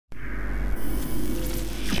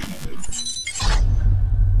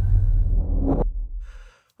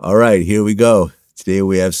All right, here we go. Today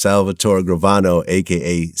we have Salvatore Gravano,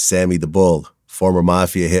 a.k.a. Sammy the Bull, former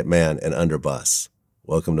Mafia hitman and underboss.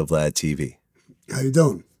 Welcome to VladTV. How you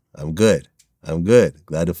doing? I'm good. I'm good.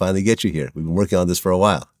 Glad to finally get you here. We've been working on this for a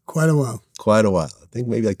while. Quite a while. Quite a while. I think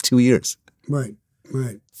maybe like 2 years. Right,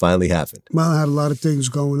 right. Finally happened. Well, I had a lot of things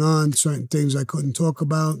going on, certain things I couldn't talk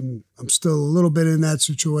about, and I'm still a little bit in that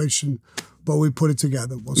situation, but we put it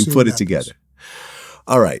together. We put it together.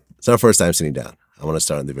 All right. It's our first time sitting down. I want to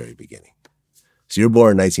start in the very beginning. So you're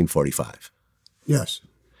born in 1945. Yes.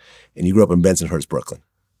 And you grew up in Bensonhurst, Brooklyn.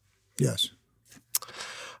 Yes.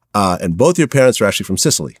 And both your parents are actually from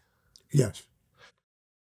Sicily. Yes.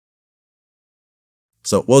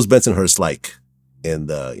 So what was Bensonhurst like in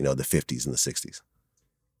the 50s and the 60s?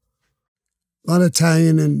 A lot of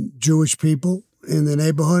Italian and Jewish people in the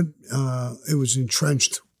neighborhood. It was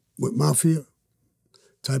entrenched with Mafia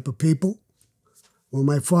type of people. When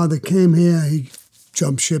my father came here, he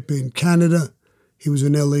jumped ship in Canada. He was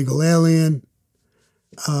an illegal alien.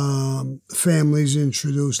 Families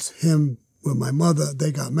introduced him with my mother.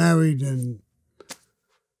 They got married and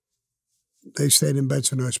they stayed in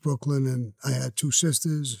Bensonhurst, Brooklyn, and I had 2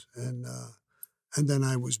 sisters, and then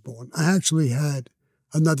I was born. I actually had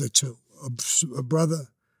another 2, a brother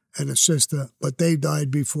and a sister, but they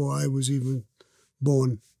died before I was even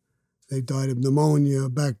born. They died of pneumonia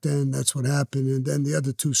back then. That's what happened. And then the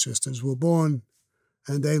other 2 sisters were born,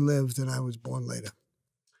 and they lived, and I was born later.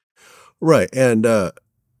 Right. And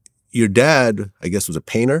your dad, I guess, was a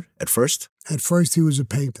painter at first? At first, he was a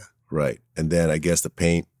painter. Right. And then I guess the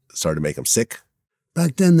paint started to make him sick?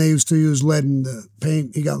 Back then, they used to use lead in the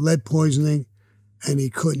paint. He got lead poisoning, and he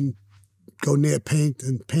couldn't go near paint,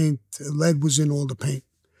 and lead was in all the paint.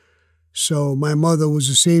 So my mother was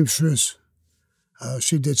a seamstress.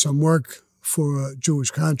 She did some work for a Jewish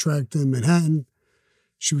contractor in Manhattan.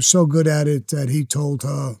 She was so good at it that he told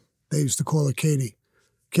her, they used to call her Katie,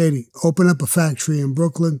 Katie, open up a factory in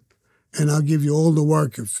Brooklyn and I'll give you all the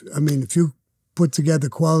work. If you put together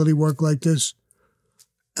quality work like this.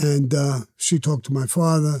 And she talked to my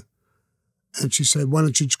father and she said, why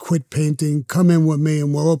don't you quit painting, come in with me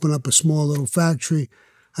and we'll open up a small little factory.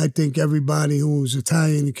 I think everybody who was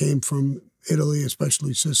Italian and came from Italy,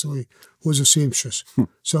 especially Sicily, was a seamstress.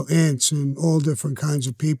 So aunts and all different kinds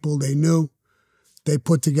of people they knew. They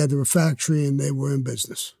put together a factory and they were in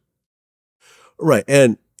business. Right.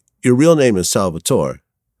 And your real name is Salvatore,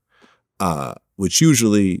 which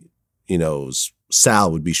usually,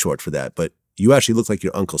 Sal would be short for that. But you actually look like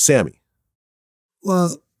your Uncle Sammy.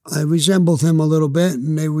 Well, I resembled him a little bit,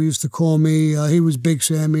 and they used to call me, he was Big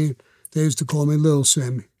Sammy. They used to call me Little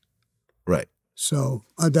Sammy. Right. So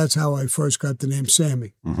that's how I first got the name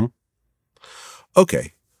Sammy. Mm-hmm.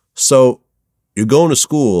 Okay. So you're going to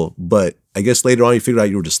school, but I guess later on you figured out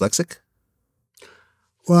you were dyslexic?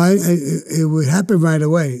 Well, it would happen right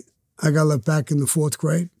away. I got left back in the 4th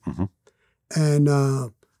grade, and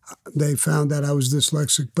they found that I was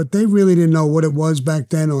dyslexic, but they really didn't know what it was back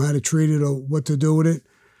then or how to treat it or what to do with it.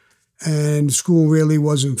 And school really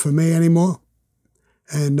wasn't for me anymore.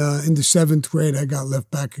 And in the 7th grade, I got left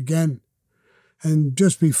back again. And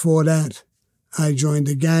just before that, I joined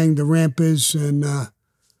a gang, the Rampers, and I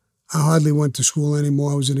hardly went to school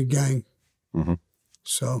anymore. I was in a gang. Mm-hmm.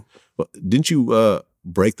 So, well, didn't you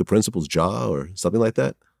break the principal's jaw or something like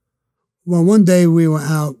that? Well, one day we were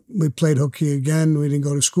out. We played hooky again. We didn't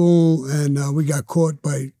go to school, and we got caught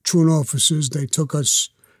by truant officers. They took us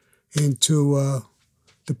into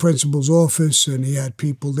the principal's office, and he had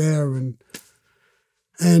people there, and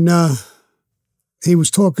he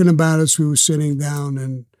was talking about us. We were sitting down,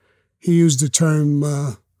 and he used the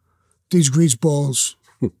term, these grease balls.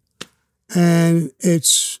 And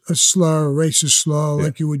it's a slur, a racist slur,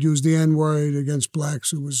 like you would use the N-word against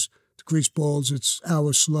blacks. It was the grease balls. It's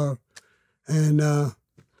our slur. And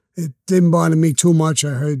it didn't bother me too much.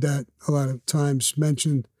 I heard that a lot of times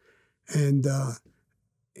mentioned. And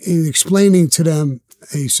in explaining to them,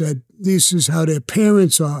 he said, this is how their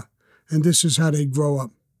parents are, and this is how they grow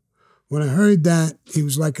up. When I heard that, he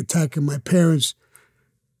was like attacking my parents,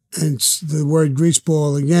 and the word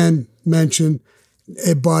greaseball again mentioned,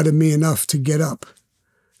 it bothered me enough to get up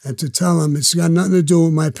and to tell him it's got nothing to do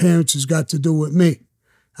with my parents, it's got to do with me.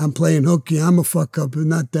 I'm playing hooky, I'm a fuck up, and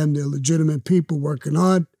not them. They're legitimate people working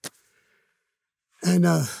hard. And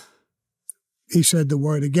he said the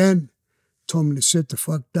word again, told me to sit the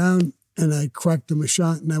fuck down, and I cracked him a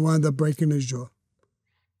shot, and I wound up breaking his jaw.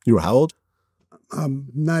 You were how old? I'm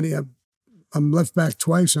left back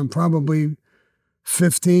twice. I'm probably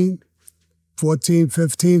 14,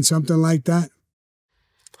 15, something like that.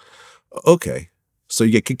 Okay. So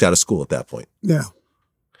you get kicked out of school at that point. Yeah.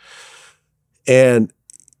 And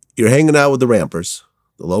you're hanging out with the Rampers,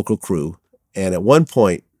 the local crew, and at one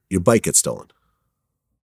point, your bike gets stolen.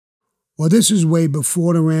 Well, this is way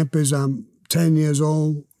before the Rampers. I'm 10 years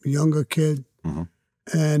old, a younger kid. Mm-hmm.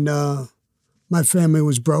 And my family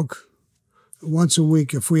was broke. Once a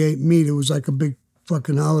week, if we ate meat, it was like a big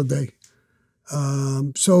fucking holiday.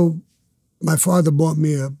 So my father bought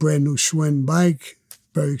me a brand new Schwinn bike,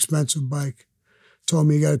 very expensive bike. Told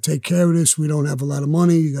me, you got to take care of this. We don't have a lot of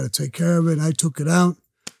money. You got to take care of it. And I took it out.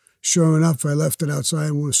 Sure enough, I left it outside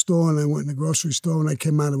in a store, and I went in the grocery store. When I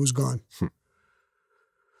came out, it was gone.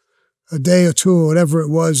 A day or two or whatever it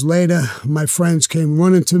was later, my friends came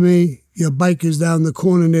running to me. Your bike is down the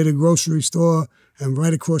corner near the grocery store, and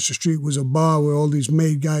right across the street was a bar where all these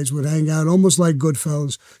maid guys would hang out, almost like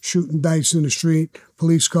Goodfellas, shooting dice in the street,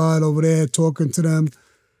 police car over there, talking to them.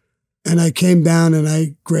 And I came down and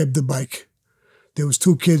I grabbed the bike. There was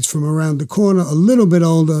two kids from around the corner, a little bit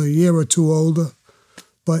older, a year or two older.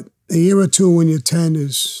 But a year or two when you're 10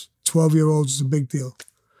 is 12-year-olds is a big deal.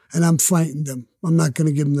 And I'm fighting them. I'm not going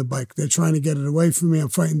to give them the bike. They're trying to get it away from me. I'm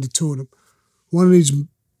fighting the two of them. One of these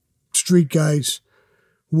street guys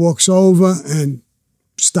walks over and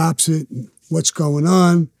stops it. And what's going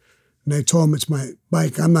on? And I told him it's my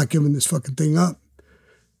bike. I'm not giving this fucking thing up.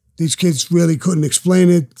 These kids really couldn't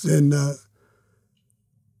explain it. And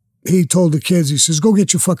he told the kids, he says, go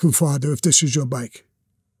get your fucking father if this is your bike.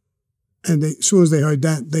 And as soon as they heard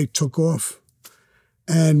that, they took off.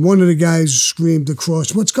 And one of the guys screamed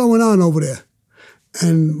across, what's going on over there?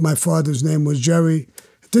 And my father's name was Jerry.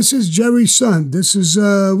 This is Jerry's son. This is,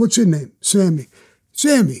 what's your name? Sammy.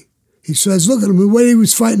 Sammy. He says, look at him. The way he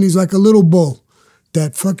was fighting, he's like a little bull.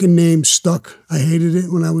 That fucking name stuck. I hated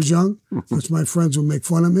it when I was young because my friends would make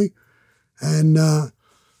fun of me. And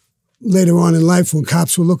later on in life, when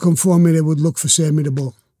cops were looking for me, they would look for Sammy the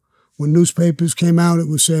Bull. When newspapers came out, it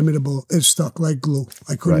was Sammy the Bull. It stuck like glue.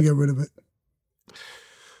 I couldn't get rid of it.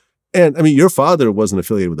 And, I mean, your father wasn't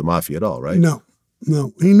affiliated with the Mafia at all, right? No.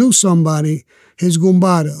 He knew somebody, his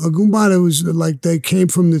Gumbada. A Gumbada was like they came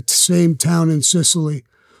from the same town in Sicily,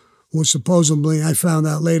 was supposedly, I found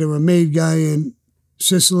out later, a maid guy in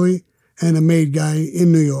Sicily and a maid guy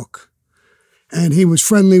in New York. And he was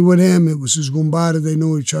friendly with him. It was his Gumbada. They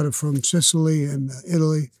knew each other from Sicily and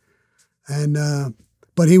Italy. And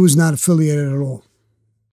but he was not affiliated at all.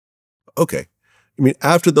 Okay. I mean,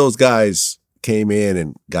 after those guys came in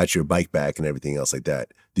and got your bike back and everything else like that,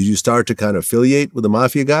 did you start to kind of affiliate with the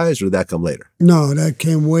Mafia guys, or did that come later? No, that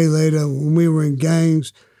came way later when we were in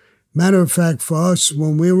gangs. Matter of fact, for us,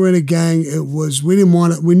 when we were in a gang, it was, we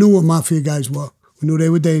knew what Mafia guys were. We knew they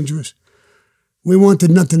were dangerous. We wanted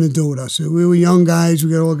nothing to do with us. We were young guys.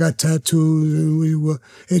 We all got tattoos, and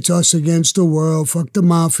it's us against the world. Fuck the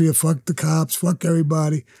Mafia, fuck the cops, fuck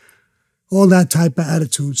everybody. All that type of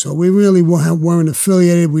attitude. So we really weren't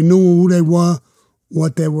affiliated. We knew who they were,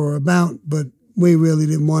 what they were about, but we really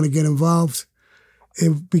didn't want to get involved.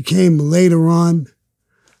 It became later on,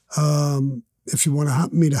 if you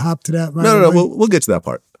want me to hop to that right No, we'll get to that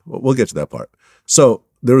part. We'll get to that part. So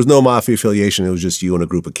there was no Mafia affiliation. It was just you and a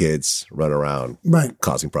group of kids running around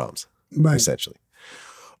causing problems, essentially.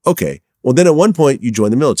 Okay. Well, then at one point, you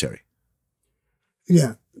joined the military.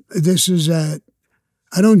 Yeah. This is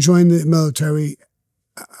I don't join the military.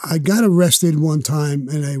 I got arrested one time,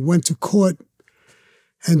 and I went to court,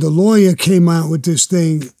 and the lawyer came out with this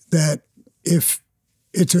thing that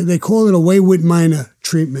they call it a wayward minor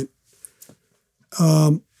treatment.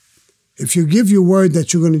 If you give your word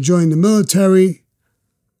that you're going to join the military,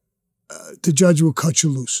 the judge will cut you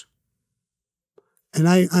loose. And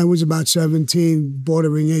I was about 17,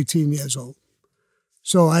 bordering 18 years old.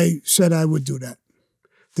 So I said I would do that.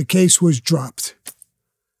 The case was dropped.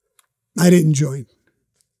 I didn't join.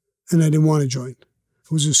 And I didn't want to join.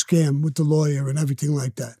 It was a scam with the lawyer and everything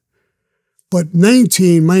like that. But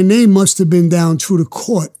 19, my name must have been down through the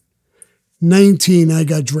court. 19, I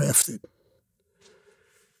got drafted.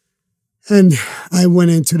 And I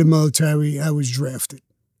went into the military. I was drafted.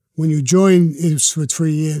 When you join, it was for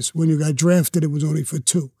 3 years. When you got drafted, it was only for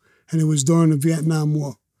 2. And it was during the Vietnam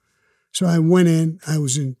War. So I went in. I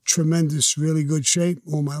was in tremendous, really good shape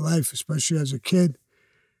all my life, especially as a kid.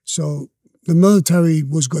 So the military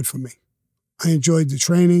was good for me. I enjoyed the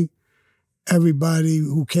training. Everybody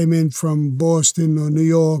who came in from Boston or New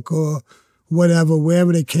York or whatever,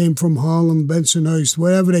 wherever they came from, Harlem, Bensonhurst,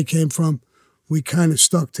 wherever they came from, we kind of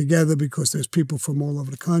stuck together because there's people from all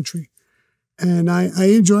over the country. And I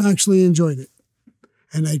actually enjoyed it.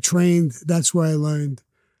 And I trained. That's where I learned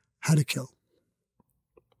how to kill.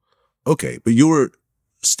 Okay, but you were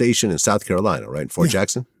stationed in South Carolina, right? In Fort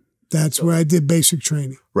Jackson? That's where I did basic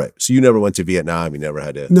training. Right. So you never went to Vietnam. You never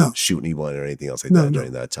had to shoot anyone or anything else like that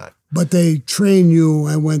during that time. But they train you.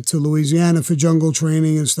 I went to Louisiana for jungle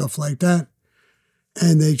training and stuff like that.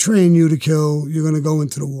 And they train you to kill. You're going to go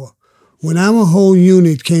into the war. When our whole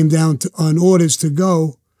unit came down on orders to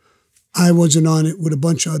go, I wasn't on it with a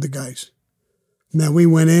bunch of other guys. Now we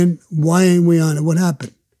went in. Why ain't we on it? What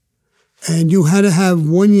happened? And you had to have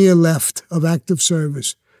 1 year left of active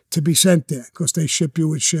service to be sent there because they ship you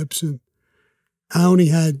with ships. And I only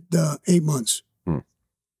had 8 months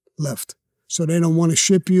left. So they don't want to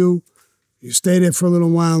ship you. You stay there for a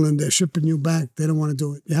little while and they're shipping you back. They don't want to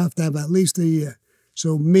do it. You have to have at least a year.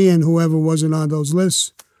 So me and whoever wasn't on those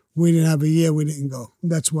lists, we didn't have a year. We didn't go.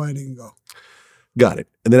 That's why I didn't go. Got it.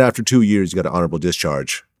 And then after 2 years, you got an honorable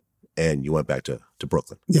discharge and you went back to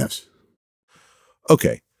Brooklyn. Yes.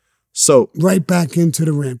 Okay. So right back into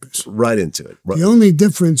the rampers. Right into it. Right. The only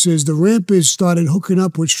difference is the rampers started hooking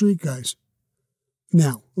up with street guys.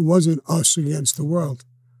 Now, it wasn't us against the world.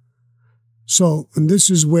 So, and this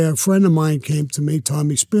is where a friend of mine came to me,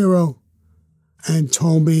 Tommy Spiro, and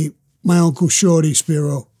told me, my Uncle Shorty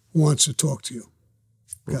Spiro wants to talk to you.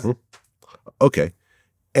 Mm-hmm. Okay.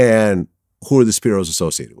 And who are the Spiros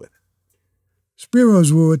associated with?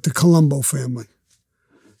 Spiros were with the Colombo family.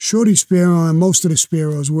 Shorty Spiro and most of the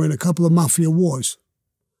Spiros were in a couple of Mafia wars.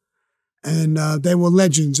 And they were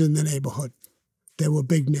legends in the neighborhood. They were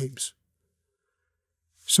big names.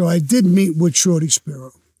 So I did meet with Shorty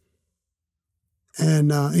Spiro.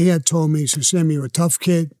 And he had told me, he said, Sammy, you're a tough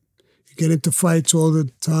kid. You get into fights all the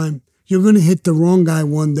time. You're going to hit the wrong guy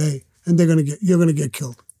one day, and you're going to get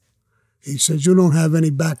killed. He says, you don't have any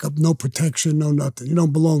backup, no protection, no nothing. You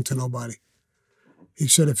don't belong to nobody. He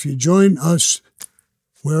said, if you join us,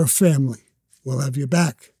 we're a family. We'll have your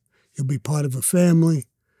back. You'll be part of a family.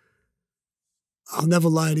 I'll never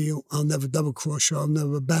lie to you. I'll never double-cross you. I'll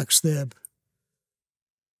never backstab.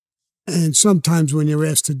 And sometimes when you're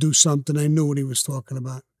asked to do something, I knew what he was talking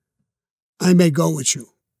about. I may go with you.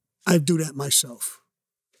 I do that myself.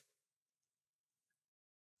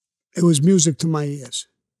 It was music to my ears.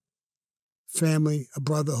 Family, a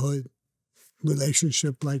brotherhood,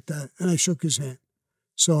 relationship like that. And I shook his hand.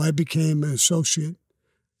 So I became an associate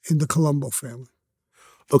in the Colombo family.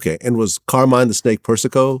 Okay. And was Carmine the Snake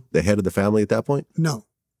Persico the head of the family at that point? No.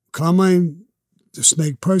 Carmine the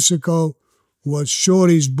Snake Persico was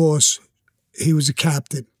Shorty's boss. He was a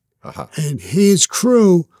captain. Uh-huh. And his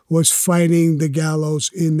crew was fighting the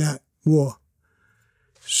gallows in that war.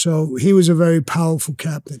 So he was a very powerful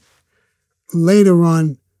captain. Later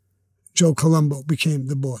on, Joe Colombo became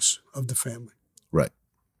the boss of the family. Right.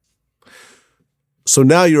 So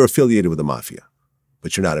now you're affiliated with the Mafia,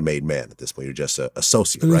 but you're not a made man at this point. You're just an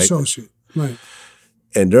associate, right? An associate, right.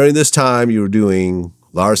 And during this time, you were doing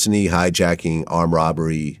larceny, hijacking, armed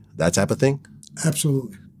robbery, that type of thing?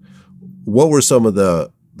 Absolutely. What were some of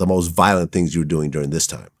the most violent things you were doing during this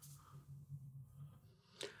time?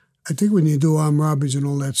 I think when you do armed robberies and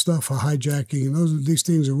all that stuff, or hijacking, and these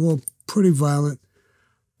things are all pretty violent.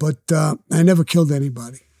 But I never killed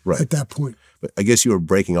anybody at that point. But I guess you were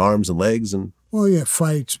breaking arms and legs and... Well, yeah,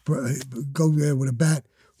 fights, go there with a bat.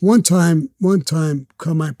 One time,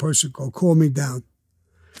 Carmine Persico called me down.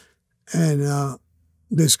 And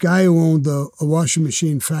this guy who owned a washing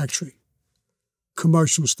machine factory,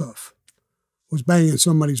 commercial stuff, was banging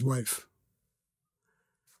somebody's wife.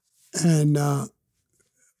 And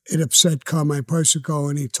it upset Carmine Persico,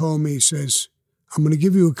 and he told me, he says, I'm going to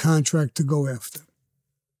give you a contract to go after him.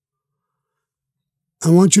 I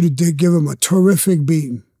want you to give him a terrific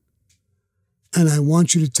beating, and I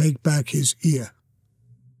want you to take back his ear.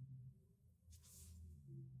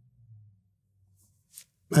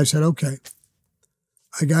 I said, okay.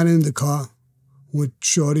 I got in the car with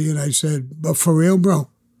Shorty, and I said, but for real, bro?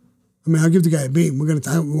 I mean, I'll give the guy a beating.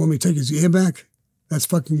 Want me to take his ear back? That's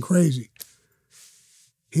fucking crazy.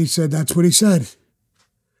 He said, that's what he said.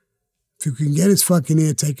 If you can get his fucking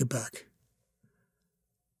ear, take it back.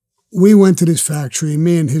 We went to this factory,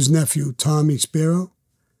 me and his nephew, Tommy Spiro,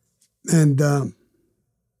 and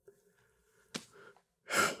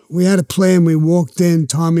we had a plan. We walked in.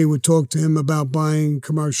 Tommy would talk to him about buying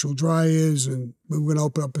commercial dryers, and we were going to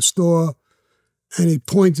open up a store. And he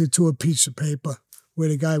pointed to a piece of paper where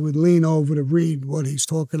the guy would lean over to read what he's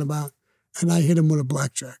talking about, and I hit him with a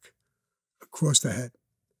blackjack across the head.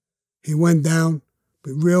 He went down,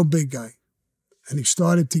 a real big guy, and he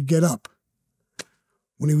started to get up.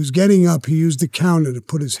 When he was getting up, he used the counter to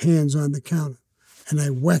put his hands on the counter. And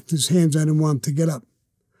I whacked his hands. I didn't want him to get up.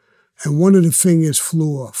 And one of the fingers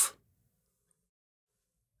flew off.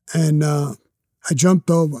 And I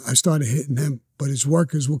jumped over. I started hitting him. But his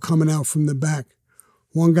workers were coming out from the back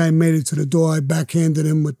One guy made it to the door. I backhanded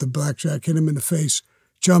him with the blackjack, hit him in the face,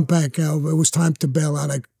 jumped back out. It was time to bail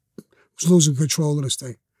out. I was losing control of this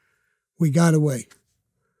thing. We got away.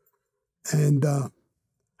 And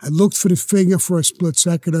I looked for the finger for a split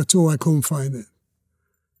second or two. I couldn't find it.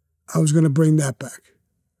 I was going to bring that back.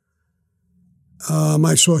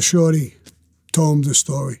 I saw Shorty, told him the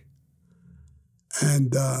story.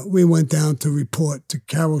 And we went down to report to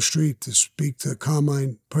Carroll Street to speak to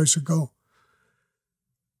Carmine Persico.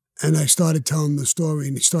 And I started telling the story,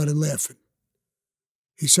 and he started laughing.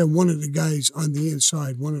 He said, one of the guys on the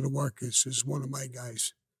inside, one of the workers, is one of my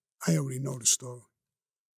guys. I already know the story.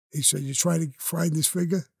 He said, you try to find this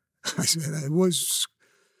figure? I said, I was,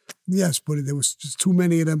 yes, but there was just too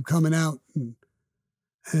many of them coming out,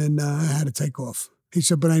 and I had to take off. He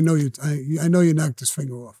said, but I know you knocked this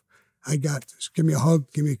finger off. I got this. Give me a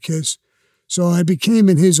hug, give me a kiss. So I became,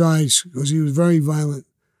 in his eyes, because he was very violent,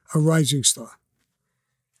 a rising star.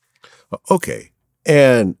 Okay.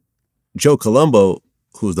 And Joe Colombo,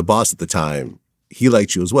 who was the boss at the time, he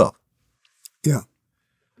liked you as well. Yeah.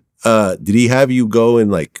 Did he have you go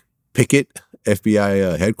and like picket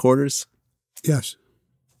FBI headquarters? Yes.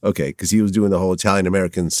 Okay, because he was doing the whole Italian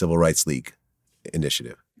American Civil Rights League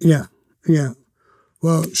initiative. Yeah, yeah.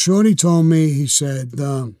 Well, Shorty told me, he said,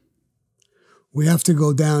 we have to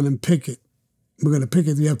go down and picket. We're going to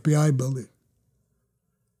picket the FBI building.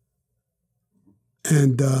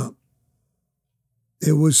 And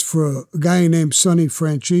it was for a guy named Sonny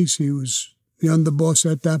Franchise. He was the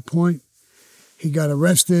underboss at that point. He got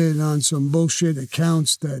arrested on some bullshit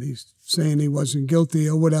accounts that he's saying he wasn't guilty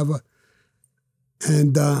or whatever.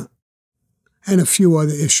 And a few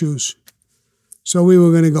other issues. So we were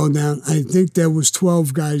going to go down. I think there was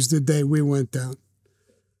 12 guys the day we went down.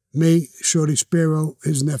 Me, Shorty Spiro,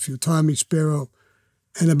 his nephew Tommy Spiro,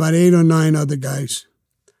 and about 8 or 9 other guys.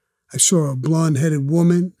 I saw a blonde-headed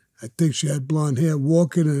woman. I think she had blonde hair,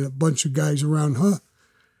 walking, and a bunch of guys around her.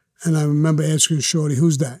 And I remember asking Shorty,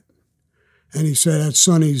 who's that? And he said, that's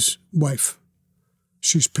Sonny's wife.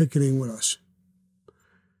 She's picketing with us.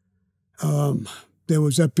 There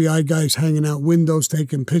was FBI guys hanging out windows,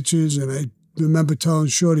 taking pictures, and I remember telling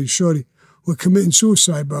Shorty, we're committing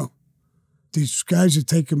suicide, bro. These guys are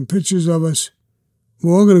taking pictures of us.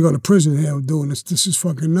 We're all going to go to prison here doing this. This is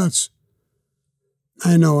fucking nuts.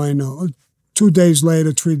 I know. 2 days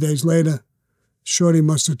later, 3 days later, Shorty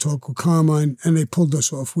must have talked with Carmine, and they pulled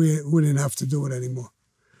us off. We didn't have to do it anymore.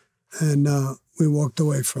 And we walked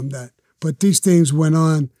away from that. But these things went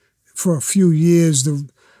on for a few years.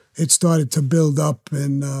 It started to build up,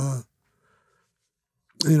 and,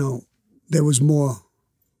 there was more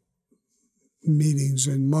meetings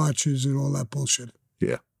and marches and all that bullshit.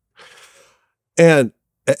 Yeah. And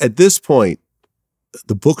at this point,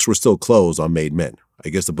 the books were still closed on Made Men. I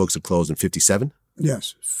guess the books had closed in 57?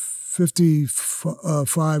 Yes,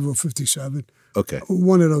 55 or 57. Okay.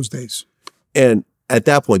 One of those days. And at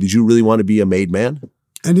that point, did you really want to be a made man?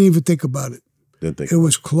 I didn't even think about it. It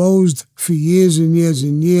was closed for years and years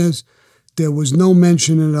and years. There was no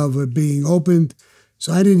mention of it being opened.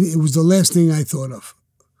 So it was the last thing I thought of.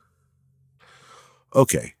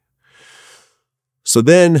 Okay. So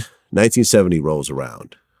then 1970 rolls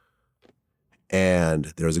around, and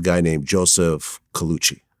there's a guy named Joseph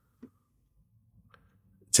Colucci.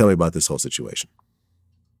 Tell me about this whole situation.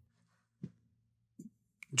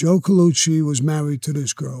 Joe Colucci was married to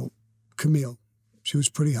this girl, Camille. She was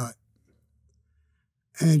pretty hot.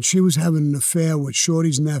 And she was having an affair with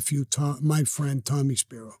Shorty's nephew, my friend, Tommy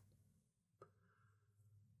Spiro.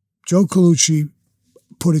 Joe Colucci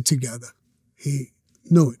put it together. He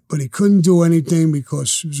knew it, but he couldn't do anything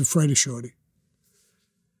because he was afraid of Shorty.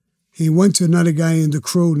 He went to another guy in the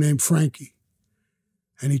crew named Frankie,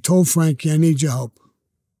 and he told Frankie, I need your help.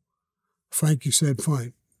 Frankie said,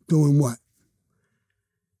 fine. Doing what?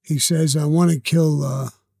 He says, I want to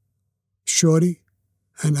kill Shorty,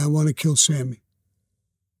 and I want to kill Sammy.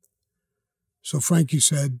 So Frankie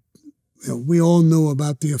said, we all knew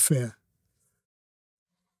about the affair.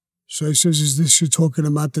 So he says, is this you're talking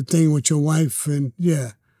about the thing with your wife? And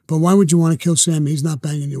yeah, but why would you want to kill Sammy? He's not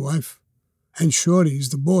banging your wife. And Shorty, he's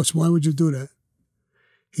the boss. Why would you do that?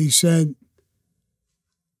 He said,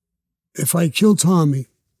 if I kill Tommy,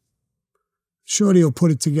 Shorty will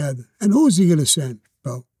put it together. And who is he going to send,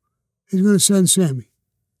 bro? He's going to send Sammy.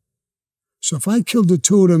 So if I kill the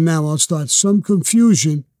two of them now, I'll start some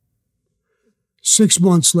confusion. 6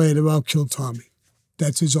 months later, I'll kill Tommy.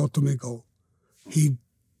 That's his ultimate goal. He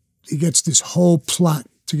gets this whole plot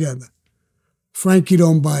together. Frankie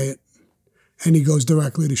don't buy it, and he goes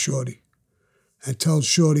directly to Shorty and tells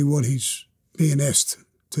Shorty what he's being asked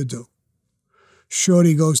to do.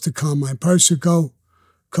 Shorty goes to Carmine Persico,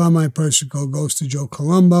 Carmine Persico goes to Joe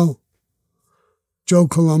Colombo. Joe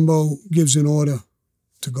Colombo gives an order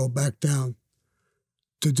to go back down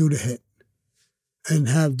to do the hit and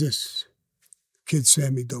have this kid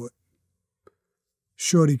Sammy do it.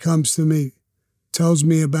 Shorty comes to me, tells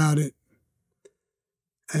me about it,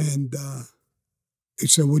 and he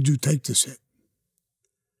said, would you take this hit?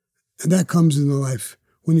 And that comes into life.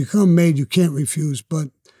 When you come made, you can't refuse, but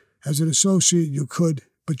as an associate, you could,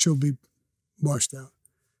 but you'll be washed out.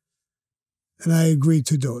 And I agreed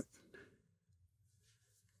to do it.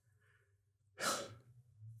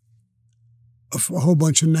 A whole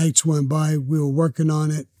bunch of nights went by. We were working on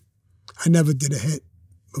it. I never did a hit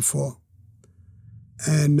before.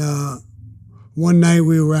 And one night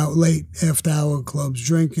we were out late, after-hour clubs,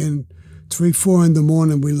 drinking. 3, 4 in the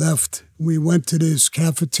morning, we left. We went to this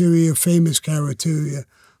cafeteria, famous cafeteria.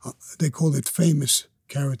 They called it Famous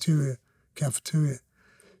Cafeteria.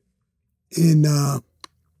 In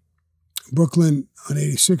Brooklyn on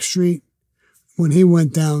 86th Street. When he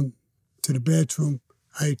went down to the bathroom,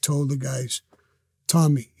 I told the guys,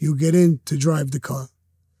 Tommy, you get in to drive the car.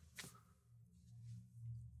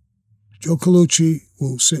 Joe Colucci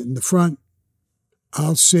will sit in the front.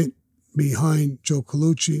 I'll sit behind Joe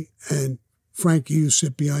Colucci, and Frankie, you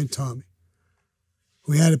sit behind Tommy.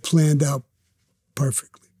 We had it planned out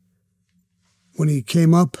perfectly. When he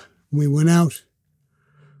came up, we went out,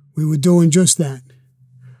 we were doing just that.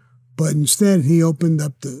 But instead, he opened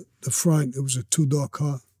up the front. It was a 2-door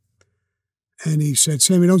car. And he said,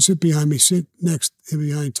 Sammy, don't sit behind me. Sit next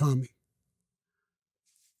behind Tommy.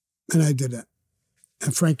 And I did that.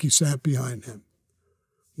 And Frankie sat behind him.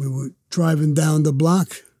 We were driving down the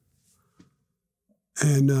block,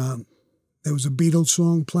 and there was a Beatles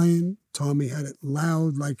song playing. Tommy had it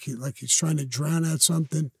loud, like he's trying to drown out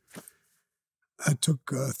something. I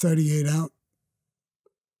took 38 out.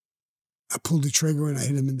 I pulled the trigger and I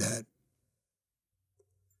hit him in the head.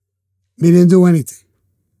 He didn't do anything.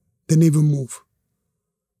 Didn't even move.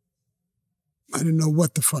 I didn't know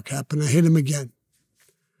what the fuck happened. I hit him again.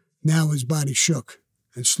 Now his body shook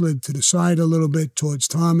and slid to the side a little bit towards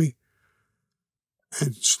Tommy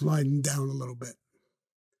and sliding down a little bit.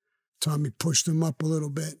 Tommy pushed him up a little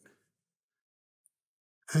bit.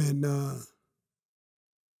 And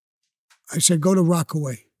I said, go to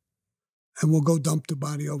Rockaway and we'll go dump the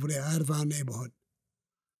body over there out of our neighborhood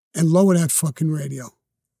and lower that fucking radio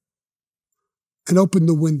and open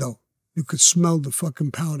the window. You could smell the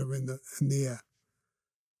fucking powder in the air.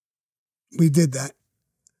 We did that.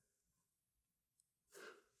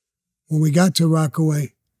 When we got to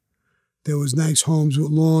Rockaway, there was nice homes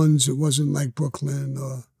with lawns. It wasn't like Brooklyn,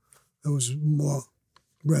 or it was more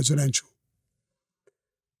residential.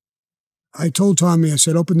 I told Tommy, I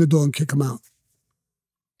said, open the door and kick him out.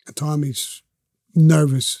 And Tommy's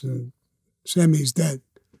nervous. And Sammy's dead.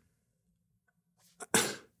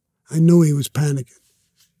 I knew he was panicking.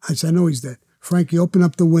 I said, I know he's dead. Frankie, open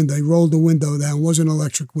up the window. He rolled the window down. It wasn't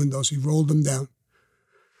electric windows. He rolled them down.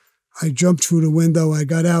 I jumped through the window. I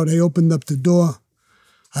got out. I opened up the door.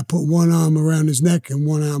 I put one arm around his neck and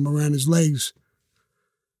one arm around his legs.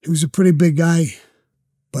 He was a pretty big guy,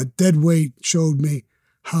 but dead weight showed me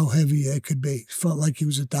how heavy it could be. It felt like he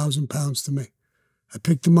was 1,000 pounds to me. I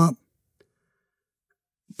picked him up,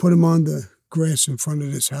 put him on the grass in front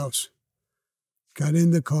of this house, got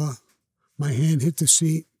in the car. My hand hit the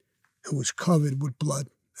seat and was covered with blood.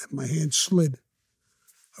 And my hand slid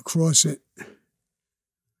across it.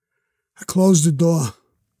 I closed the door.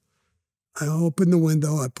 I opened the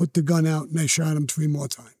window. I put the gun out and I shot him 3 more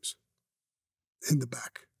times in the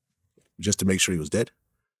back. Just to make sure he was dead?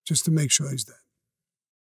 Just to make sure he's dead.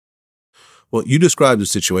 Well, you described the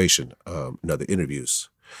situation in other interviews.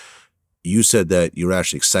 You said that you were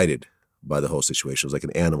actually excited by the whole situation. It was like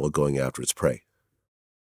an animal going after its prey.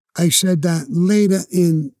 I said that later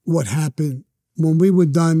in what happened. When we were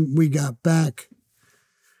done, we got back.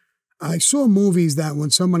 I saw movies that when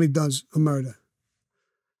somebody does a murder,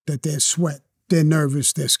 that they're sweat, they're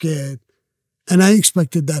nervous, they're scared. And I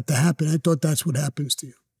expected that to happen. I thought that's what happens to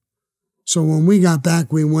you. So when we got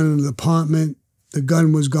back, we went in an apartment. The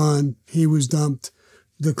gun was gone. He was dumped.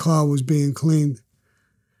 The car was being cleaned.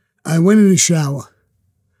 I went in the shower.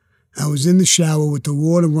 I was in the shower with the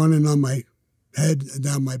water running on my head and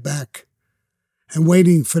down my back and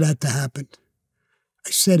waiting for that to happen. I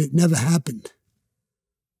said it never happened.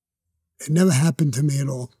 It never happened to me at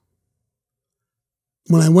all.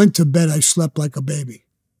 When I went to bed, I slept like a baby.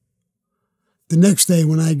 The next day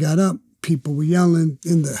when I got up, people were yelling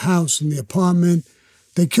in the house, in the apartment.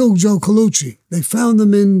 They killed Joe Colucci. They found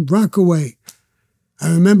him in Rockaway. I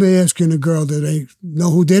remember asking a girl, did they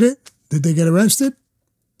know who did it? Did they get arrested?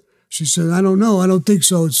 She said, I don't know. I don't think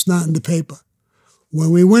so. It's not in the paper. When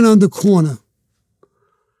we went on the corner,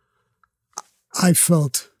 I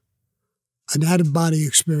felt an out-of-body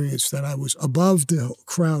experience that I was above the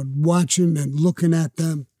crowd watching and looking at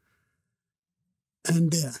them.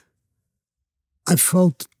 And I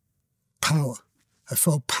felt power. I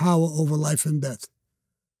felt power over life and death.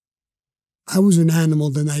 I was an animal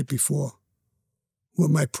the night before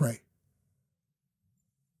with my prey.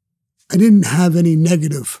 I didn't have any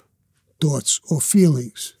negative thoughts or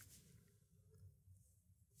feelings.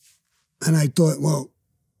 And I thought, well,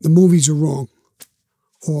 the movies are wrong.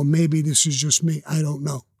 Or maybe this is just me. I don't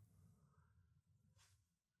know.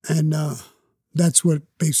 And that's what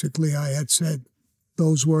basically I had said.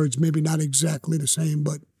 Those words, maybe not exactly the same,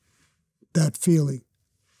 but that feeling.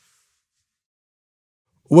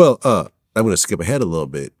 Well, I'm going to skip ahead a little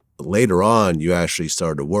bit. Later on, you actually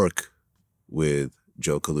started to work with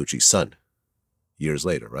Joe Colucci's son years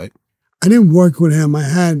later, right? I didn't work with him.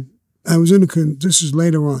 This is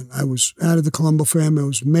later on. I was out of the Colombo family. I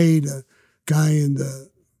was made a guy in the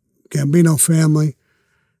Gambino family.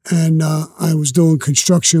 And I was doing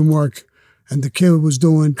construction work. And the kid was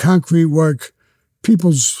doing concrete work,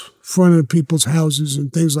 front of people's houses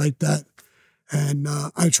and things like that. And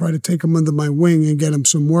I tried to take him under my wing and get him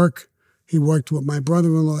some work. He worked with my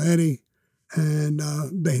brother-in-law, Eddie, and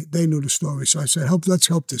they knew the story. So I said, let's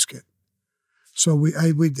help this kid. So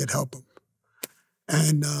we did help him.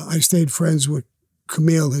 And I stayed friends with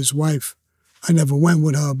Camille, his wife. I never went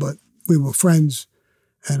with her, but we were friends.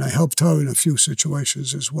 And I helped her in a few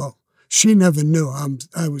situations as well. She never knew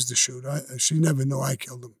I was the shooter. She never knew I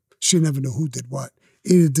killed him. She never knew who did what.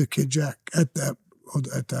 Either did Kid Jack at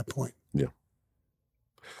that point. Yeah.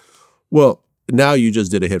 Well, now you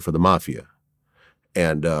just did a hit for the Mafia.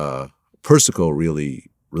 And Persico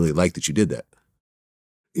really liked that you did that.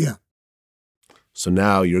 Yeah. So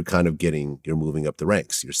now you're you're moving up the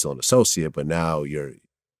ranks. You're still an associate, but now you're...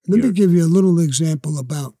 Let me give you a little example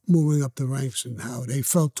about moving up the ranks and how they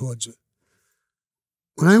felt towards it.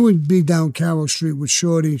 When I would be down Carroll Street with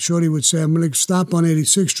Shorty, Shorty would say, I'm going to stop on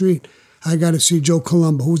 86th Street. I got to see Joe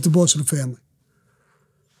Colombo, who's the boss of the family.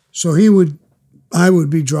 So I would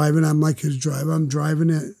be driving. I'm like his driver. I'm driving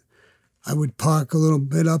it. I would park a little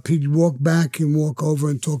bit up. He'd walk back and walk over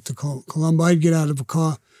and talk to Colombo. I'd get out of a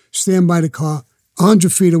car, stand by the car,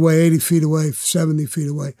 100 feet away, 80 feet away, 70 feet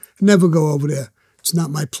away. Never go over there. It's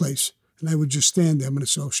not my place. And I would just stand there. I'm an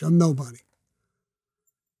associate. I'm nobody.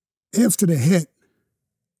 After the hit,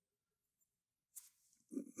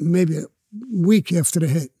 maybe a week after the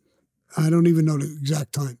hit, I don't even know the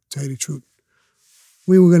exact time, to tell you the truth,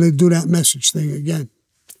 we were going to do that message thing again.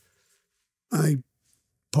 I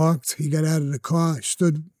parked. He got out of the car. I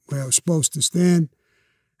stood where I was supposed to stand.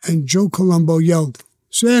 And Joe Colombo yelled,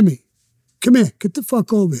 Sammy, come here. Get the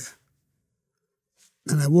fuck over here.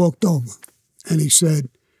 And I walked over. And he said,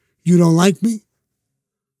 you don't like me?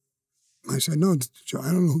 I said, no, Joe,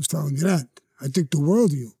 I don't know who's telling you that. I think the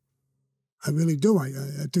world of you. I really do. I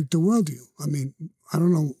think the world of you. I mean, I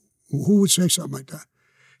don't know who would say something like that.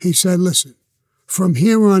 He said, listen, from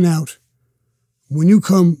here on out, when you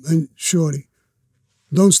come, and Shorty,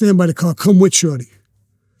 don't stand by the car. Come with Shorty.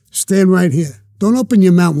 Stand right here. Don't open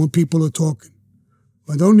your mouth when people are talking.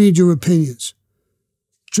 I don't need your opinions.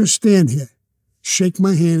 Just stand here. Shake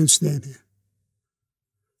my hand and stand here.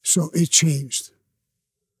 So it changed.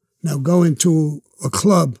 Now going to a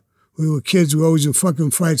club, we were kids, we were always in fucking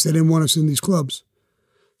fights. They didn't want us in these clubs.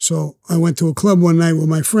 So I went to a club one night with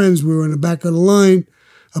my friends. We were in the back of the line.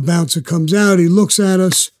 A bouncer comes out. He looks at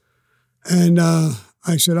us. And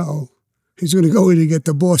I said, uh-oh, he's going to go in and get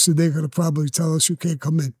the boss, and they're going to probably tell us you can't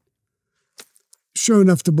come in. Sure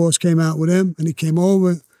enough, the boss came out with him, and he came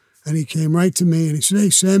over, and he came right to me, and he said, hey,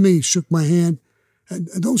 Sammy, he shook my hand. And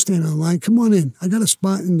don't stand on the line. Come on in. I got a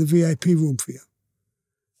spot in the VIP room for you.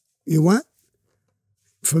 You what?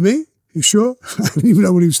 For me? You sure? I didn't even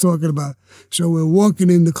know what he was talking about. So we're walking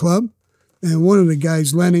in the club, and one of the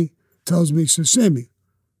guys, Lenny, tells me, he says, Sammy,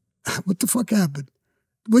 what the fuck happened?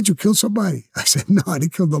 Would you kill somebody? I said, no, I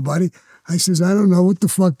didn't kill nobody. I says, I don't know what the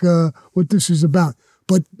fuck, what this is about.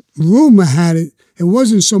 But rumor had it, it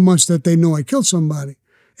wasn't so much that they know I killed somebody.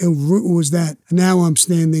 It was that now I'm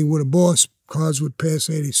standing with a boss. Cars would pass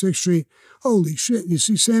 86th Street. Holy shit, you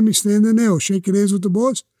see Sammy standing there or shaking hands with the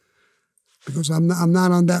boss? Because I'm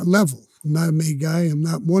not on that level. I'm not a made guy. I'm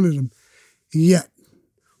not one of them yet.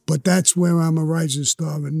 But that's where I'm a rising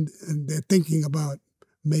star, and they're thinking about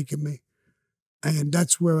making me. And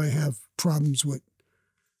that's where I have problems with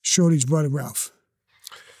Shorty's brother, Ralph.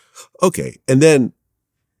 Okay. And then,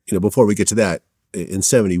 before we get to that, in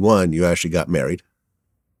 71, you actually got married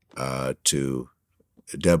to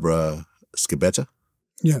Deborah Scibetta.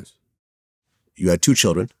 Yes. You had 2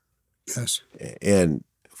 children. Yes. And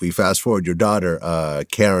if we fast forward, your daughter,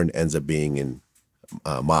 Karen, ends up being in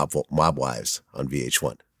Mob Wives on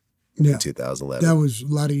VH1 in 2011. That was a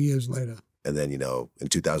lot of years later. And then, in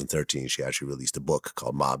 2013, she actually released a book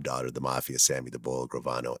called Mob Daughter, The Mafia, Sammy, the Bull,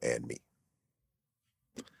 Gravano, and Me.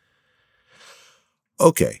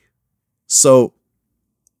 Okay. So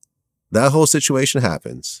that whole situation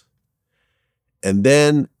happens. And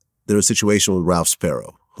then there was a situation with Ralph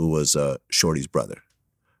Sparrow, who was Shorty's brother.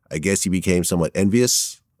 I guess he became somewhat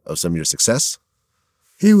envious of some of your success.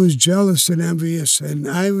 He was jealous and envious. And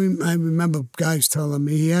I remember guys telling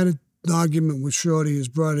me he had an argument with Shorty, his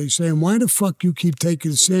brother. He's saying, why the fuck you keep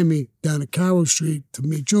taking Sammy down to Carroll Street to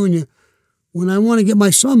meet Junior when I want to get my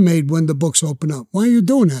son made when the books open up? Why are you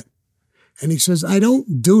doing that? And he says, I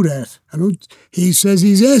don't do that. He says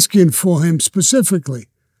he's asking for him specifically.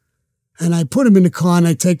 And I put him in the car and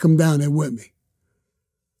I take him down there with me.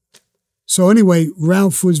 So anyway,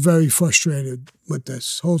 Ralph was very frustrated with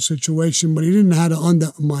this whole situation, but he didn't know how to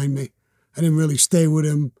undermine me. I didn't really stay with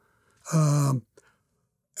him.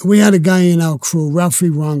 We had a guy in our crew, Ralphie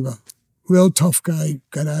Ronga, real tough guy,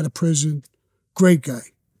 got out of prison, great guy,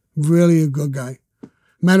 really a good guy.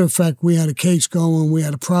 Matter of fact, we had a case going, we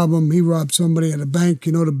had a problem. He robbed somebody at a bank,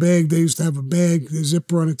 the bag, they used to have a bag, the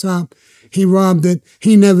zipper on the top. He robbed it.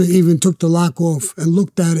 He never even took the lock off and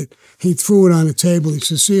looked at it. He threw it on the table. He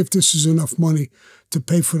said, see if this is enough money to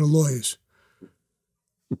pay for the lawyers.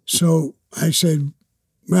 So I said,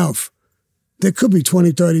 Ralph, there could be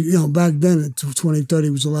 20, 30, back then 20, 30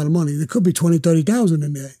 was a lot of money. There could be 20, 30,000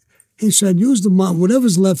 in there. He said, use the money,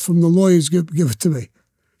 whatever's left from the lawyers, give it to me.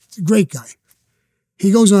 He's a great guy.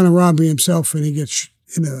 He goes on a robbery himself and he gets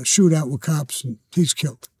in a shootout with cops and he's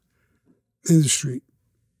killed in the street.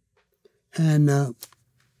 And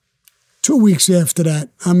 2 weeks after that,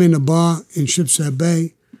 I'm in a bar in Shipshead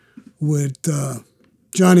Bay with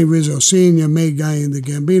Johnny Rizzo Sr., made guy in the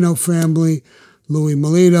Gambino family. Louis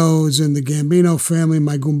Melito is in the Gambino family.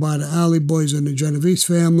 My Gumbada Ali boys in the Genovese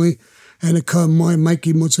family. And it come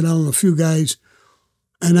Mikey Mozzarella and a few guys.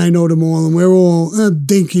 And I know them all. And we're all a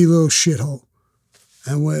dinky little shithole.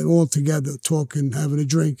 And we're all together talking, having a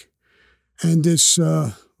drink. And this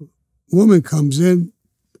woman comes in,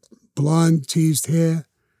 blonde, teased hair,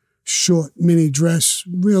 short mini dress,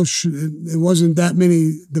 it wasn't that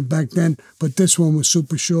many back then, but this one was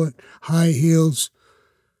super short, high heels,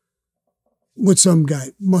 with some guy,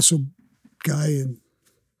 muscle guy.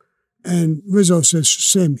 And Rizzo says,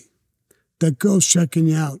 Sammy, that girl's checking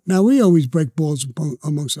you out. Now, we always break balls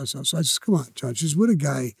amongst ourselves. So I said, come on, John, she's with a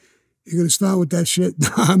guy. You're going to start with that shit?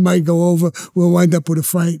 I might go over. We'll wind up with a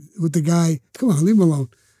fight with the guy. Come on, leave him alone.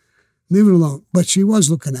 Leave it alone. But she was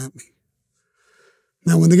looking at me.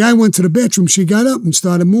 Now, when the guy went to the bathroom, she got up and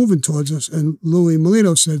started moving towards us. And Louis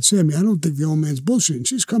Melito said, Sammy, I don't think the old man's bullshitting.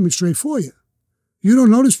 She's coming straight for you. You don't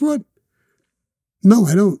know this broad? No,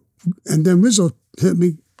 I don't. And then Rizzo hit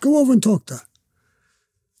me, go over and talk to her.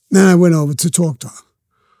 Then I went over to talk to her.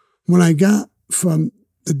 When I got from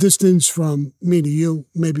the distance from me to you,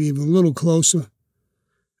 maybe even a little closer,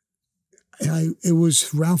 it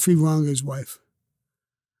was Ralphie Ronga's wife.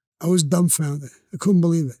 I was dumbfounded. I couldn't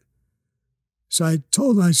believe it. So I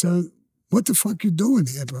told her, I said, what the fuck you doing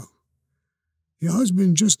here, bro? Your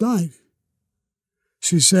husband just died.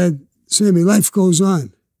 She said, Sammy, life goes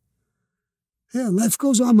on. Yeah, life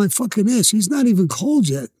goes on my fucking ass. He's not even cold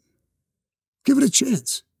yet. Give it a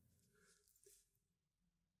chance.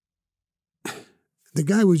 The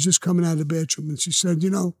guy was just coming out of the bathroom and she said,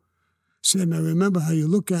 Sam, I remember how you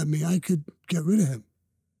look at me. I could get rid of him.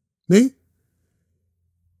 Me?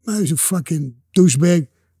 I was a fucking douchebag.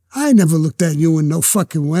 I never looked at you in no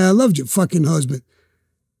fucking way. I loved your fucking husband.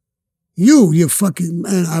 You fucking,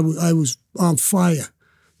 man, I was on fire.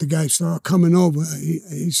 The guy started coming over.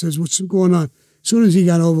 He says, what's going on? As soon as he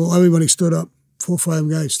got over, everybody stood up. 4 or 5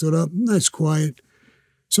 guys stood up. Nice, quiet.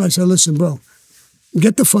 So I said, listen, bro,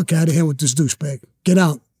 get the fuck out of here with this douchebag. Get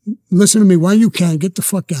out. Listen to me while you can. Get the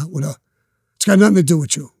fuck out with her. It's got nothing to do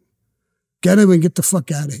with you. Get him and get the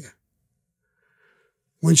fuck out of here.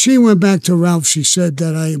 When she went back to Ralph, she said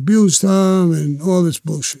that I abused her and all this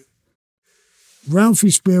bullshit.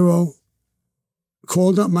 Ralphie Sparrow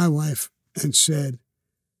called up my wife and said,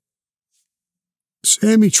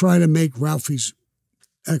 Sammy tried to make Ralphie's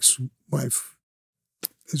ex-wife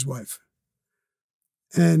his wife.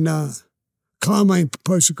 And Carmine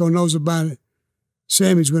Persico knows about it.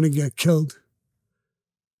 Sammy's going to get killed.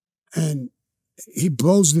 And he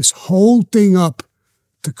blows this whole thing up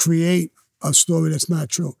to create a story that's not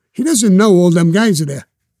true. He doesn't know all them guys are there.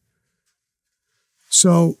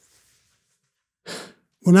 So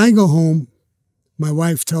When I go home, my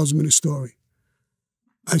wife tells me the story.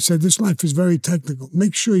 I said, this life is very technical.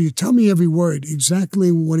 Make sure you tell me every word,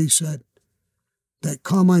 exactly what he said. That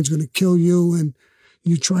Carmine's going to kill you, and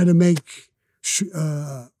you try to make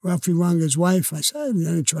Ralphie Ranga's wife. I said, I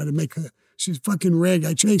didn't try to make her. She's fucking rag.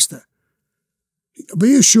 I chased her. But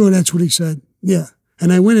you're sure that's what he said? Yeah.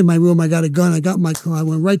 And I went in my room. I got a gun. I got my car. I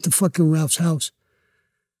went right to fucking Ralph's house.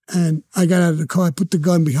 And I got out of the car. I put the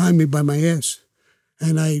gun behind me by my ass.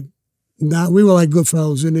 And we were like good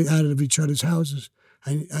fellows in and out of each other's houses.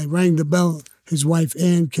 I rang the bell. His wife,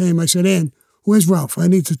 Ann, came. I said, Ann, where's Ralph? I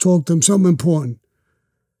need to talk to him. Something important.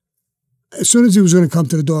 As soon as he was going to come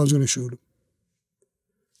to the door, I was going to shoot him.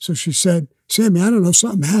 So she said, Sammy, I don't know,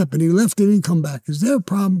 something happened. He left, he didn't come back. Is there a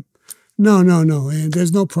problem? No, Ann,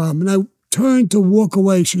 there's no problem. And I turned to walk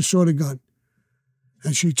away. She saw the gun.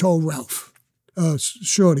 And she told Ralph,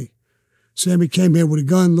 Shorty, Sammy came here with a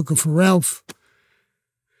gun looking for Ralph.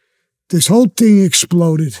 This whole thing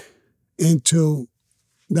exploded into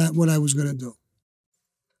what I was going to do.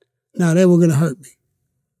 Now, they were going to hurt me.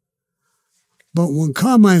 But when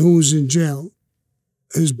Carmine, who was in jail,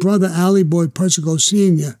 his brother, Ali Boy Persico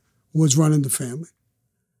Sr., was running the family.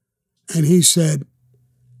 And he said,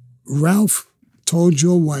 Ralph told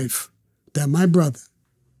your wife that my brother,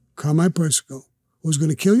 Carmine Persico, was going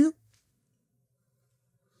to kill you?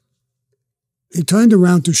 He turned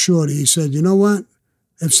around to Shorty. He said, you know what?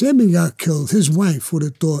 If Sammy got killed, his wife would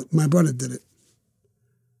have thought my brother did it.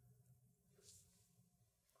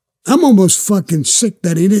 I'm almost fucking sick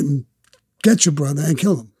that he didn't get your brother and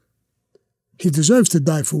kill him. He deserves to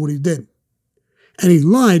die for what he did. And he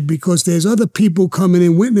lied because there's other people coming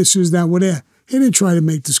in, witnesses that were there. He didn't try to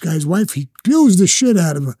make this guy's wife. He abused the shit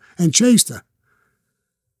out of her and chased her.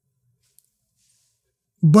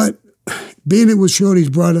 But being it was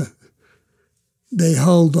Shorty's brother, they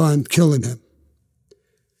held on killing him.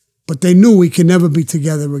 But they knew we could never be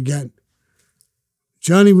together again.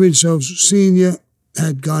 Johnny Rizzo Sr.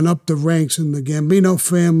 had gone up the ranks in the Gambino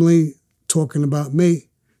family, talking about me,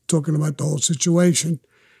 talking about the whole situation.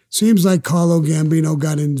 Seems like Carlo Gambino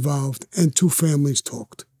got involved and two families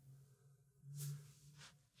talked.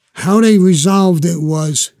 How they resolved it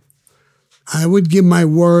was, I would give my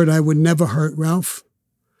word I would never hurt Ralph,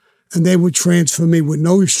 and they would transfer me with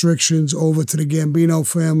no restrictions over to the Gambino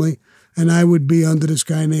family, and I would be under this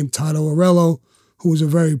guy named Toto Arello, who was a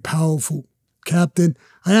very powerful captain.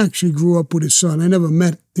 I actually grew up with his son. I never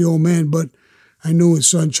met the old man, but I knew his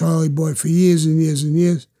son, Charlie Boy, for years and years and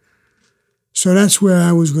years. So that's where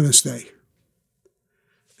I was going to stay.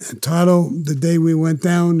 And Toto, the day we went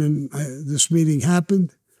down and this meeting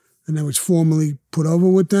happened, and I was formally put over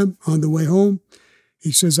with them on the way home,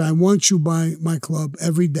 he says, I want you by my club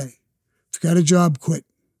every day. If you got a job, quit.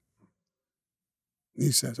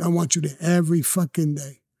 He says, I want you there every fucking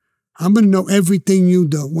day. I'm going to know everything you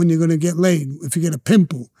do, when you're going to get laid, if you get a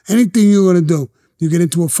pimple, anything you're going to do. You get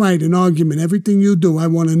into a fight, an argument, everything you do, I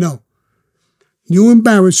want to know. You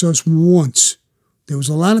embarrass us once. There was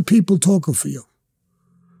a lot of people talking for you.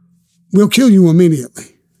 We'll kill you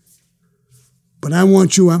immediately. But I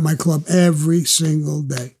want you at my club every single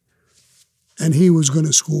day. And he was going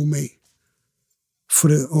to school me for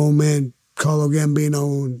the old man, Carlo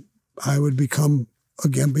Gambino, and I would become a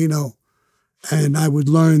Gambino. And I would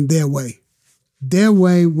learn their way. Their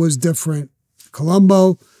way was different.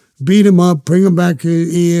 Colombo, beat him up, bring him back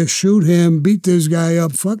here, shoot him, beat this guy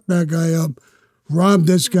up, fuck that guy up, rob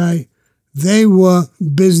this guy. They were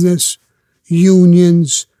business,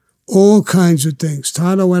 unions, all kinds of things.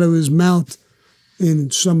 Toto, out of his mouth,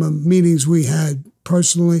 in some meetings we had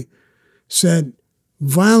personally, said,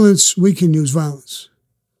 violence, we can use violence,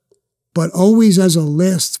 but always as a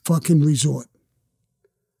last fucking resort.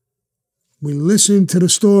 We listen to the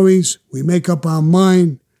stories, we make up our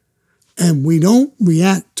mind, and we don't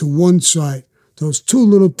react to one side. Those two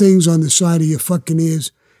little things on the side of your fucking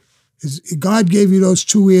ears, God gave you those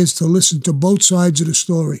two ears to listen to both sides of the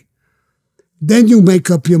story. Then you make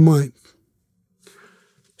up your mind.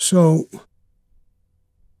 So,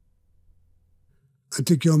 I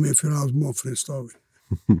think you owe me a few dollars more for this story.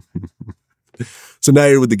 So now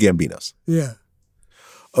you're with the Gambinos. Yeah.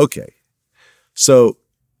 Okay. So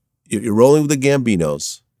you're rolling with the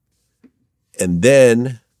Gambinos, and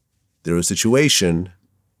then there was a situation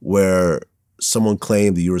where someone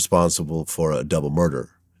claimed that you were responsible for a double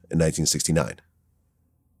murder in 1969.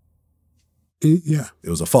 Yeah. It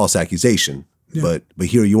was a false accusation, yeah. But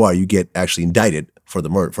here you are, you get actually indicted for the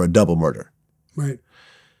murder, for a double murder. Right.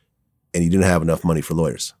 And you didn't have enough money for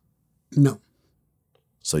lawyers. No.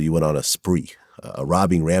 So you went on a spree, a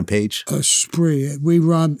robbing rampage? A spree. We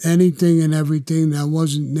robbed anything and everything that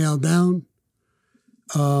wasn't nailed down.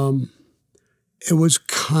 It was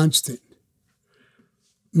constant.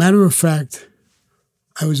 Matter of fact,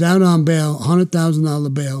 I was out on bail,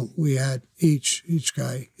 $100,000 bail we had each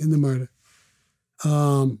guy in the murder.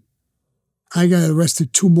 I got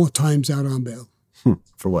arrested 2 more times out on bail.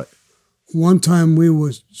 For what? One time we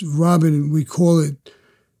was robbing, we call it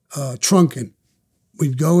trunking.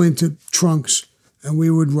 We'd go into trunks and we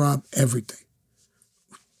would rob everything.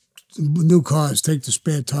 New cars, take the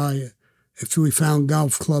spare tire. If we found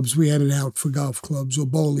golf clubs, we had it out for golf clubs or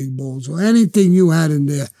bowling balls or anything you had in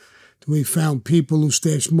there. We found people who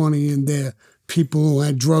stashed money in there, people who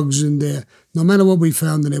had drugs in there. No matter what we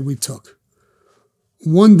found in there, we took.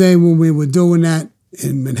 One day when we were doing that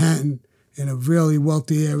in Manhattan, in a really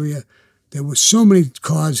wealthy area, there were so many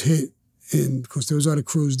cars hit in, because there was other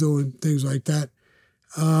crews doing things like that.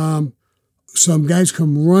 Some guys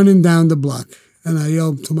come running down the block, and I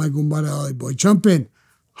yelled to my Gumbada alley boy, jump in,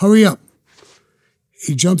 hurry up.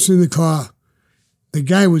 He jumps in the car. The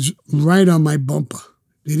guy was right on my bumper.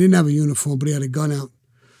 He didn't have a uniform, but he had a gun out.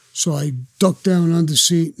 So I ducked down under the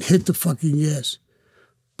seat, hit the fucking gas.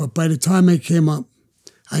 But by the time I came up,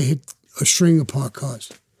 I hit a string of parked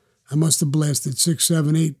cars. I must have blasted 6,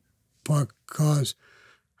 7, 8 parked cars.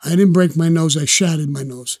 I didn't break my nose. I shattered my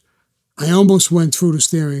nose. I almost went through the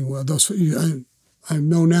steering wheel. I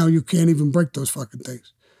know now you can't even break those fucking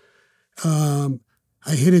things.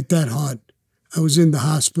 I hit it that hard. I was in the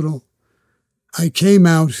hospital. I came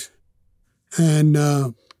out and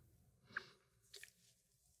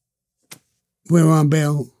we're on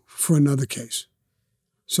bail for another case.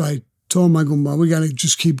 So I told my Gumba, we got to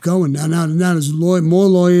just keep going. Now there's more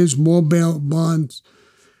lawyers, more bail bonds.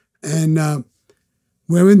 And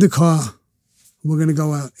we're in the car. We're going to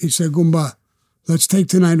go out. He said, Gumba, let's take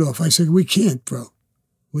tonight off. I said, we can't, bro.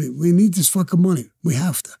 We need this fucking money. We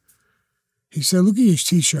have to. He said, look at your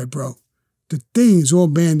T-shirt, bro. The thing is all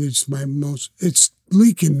bandaged, it's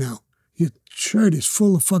leaking now. Your shirt is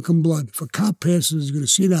full of fucking blood. If a cop passes, he's going to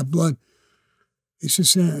see that blood. He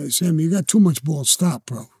says, Sammy, you got too much balls. Stop,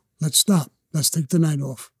 bro. Let's stop. Let's take the night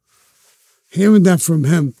off. Hearing that from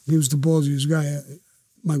him, he was the ballsiest guy,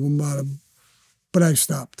 my Gumbada, but I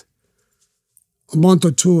stopped. A month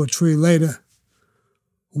or 2 or 3 later,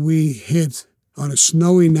 we hit, on a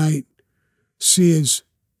snowy night, Sears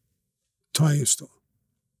tire store.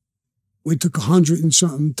 We took 100 and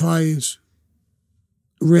something tires,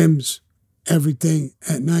 rims, everything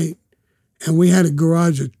at night. And we had a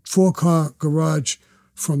garage, a 4-car garage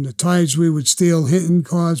from the tires we would steal, hitting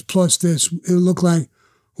cars, plus this. It looked like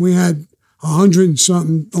we had 100 and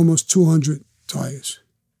something, almost 200 tires.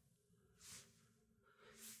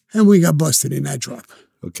 And we got busted in that drop.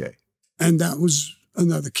 Okay. And that was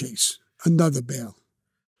another case, another bail.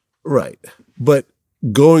 Right. But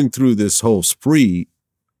going through this whole spree,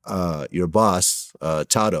 your boss,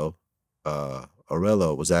 Tato,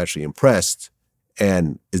 Aurelio, was actually impressed.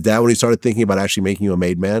 And is that when he started thinking about actually making you a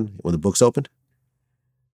made man when the books opened?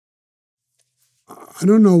 I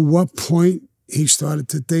don't know what point he started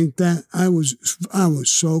to think that. I was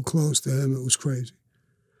so close to him, it was crazy.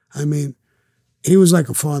 I mean, he was like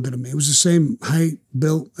a father to me. He was the same height,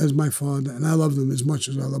 built as my father, and I loved him as much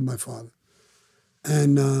as I loved my father.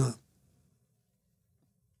 And I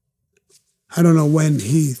don't know when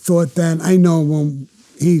he thought that. I know when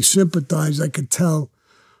he sympathized, I could tell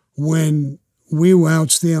when we were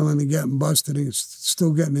out stealing and getting busted and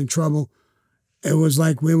still getting in trouble. It was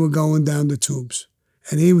like we were going down the tubes.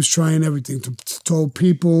 And he was trying everything to told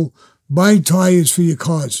people, buy tires for your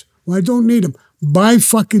cars. Well, I don't need them. Buy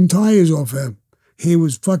fucking tires off him. He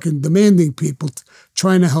was fucking demanding people,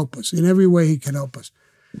 trying to help us in every way he could help us.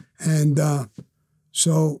 And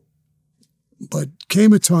but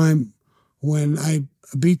came a time when I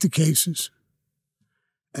beat the cases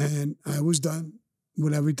and I was done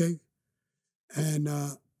with everything. And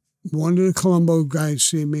one of the Colombo guys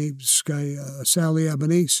see me, this guy, Sally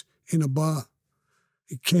Albanese, in a bar.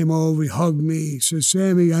 He came over, he hugged me. He said,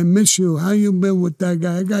 Sammy, I miss you. How you been with that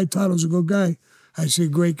guy? That guy Toto's a good guy. I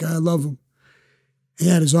said, great guy, I love him. He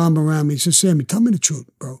had his arm around me. He said, Sammy, tell me the truth,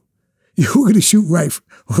 bro. You were going to shoot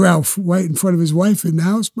Ralph right in front of his wife in the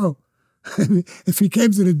house, bro. If he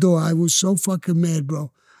came to the door, I was so fucking mad,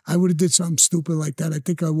 bro. I would have did something stupid like that. I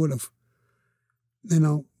think I would have. You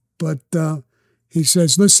know, but he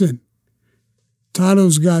says, listen,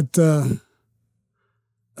 Toto's got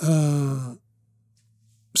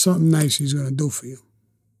something nice he's going to do for you.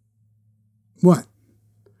 What?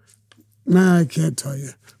 Nah, I can't tell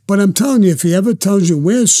you. But I'm telling you, if he ever tells you,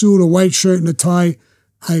 wear a suit, a white shirt, and a tie,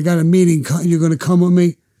 I got a meeting, you're going to come with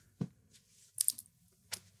me,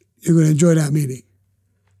 you're going to enjoy that meeting.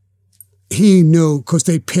 he knew, because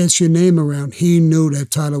they pass your name around, he knew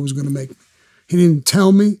that title was going to make me. He didn't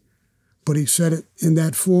tell me, but he said it in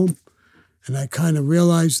that form. And I kind of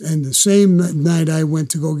realized, and the same night I went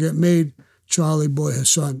to go get made, Charlie Boy, his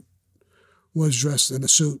son, was dressed in a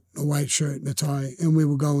suit, a white shirt and a tie, and we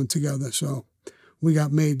were going together. So we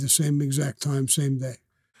got made the same exact time, same day.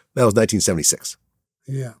 That was 1976.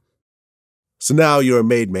 Yeah. So now you're a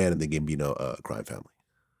made man in the Gambino crime family.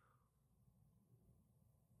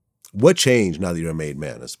 What changed now that you're a made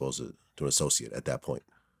man as opposed to an associate at that point?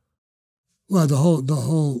 Well, the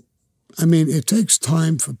whole, I mean, it takes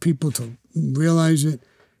time for people to realize it.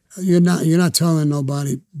 You're not telling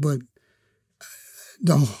nobody, but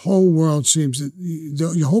the whole world seems that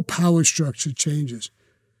your whole power structure changes.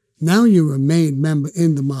 Now you're a made member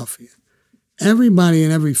in the Mafia. Everybody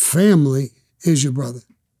in every family is your brother,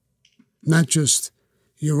 not just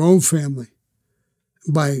your own family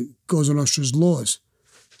by Cosa Nostra's laws.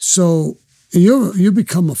 So you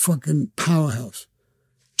become a fucking powerhouse.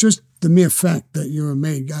 Just the mere fact that you're a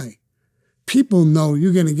made guy. People know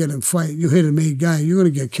you're going to get in a fight. You hit a made guy, you're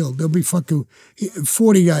going to get killed. There'll be fucking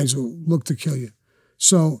 40 guys who look to kill you.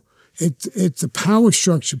 So it's the power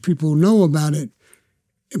structure. People know about it.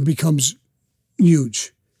 It becomes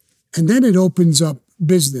huge. And then it opens up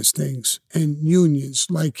business things and unions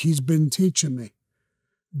like he's been teaching me.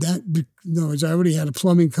 That, in other words, I already had a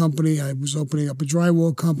plumbing company. I was opening up a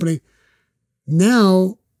drywall company.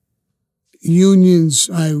 Now, unions,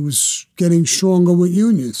 I was getting stronger with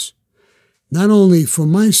unions. Not only for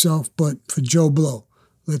myself, but for Joe Blow.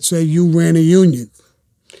 Let's say you ran a union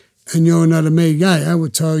and you're another made guy. I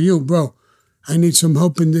would tell you, bro, I need some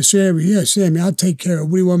help in this area. Yeah, Sammy, I'll take care of it.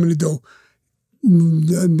 What do you want me to do?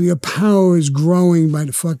 Your power is growing by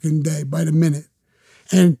the fucking day, by the minute.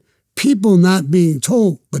 And people not being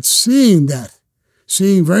told, but seeing that,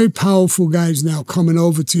 seeing very powerful guys now coming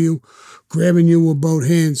over to you, grabbing you with both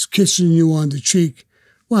hands, kissing you on the cheek.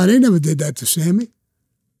 Wow, they never did that to Sammy.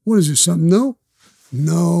 What is this, something new?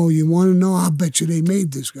 No, you want to know? I'll bet you they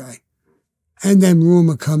made this guy. And then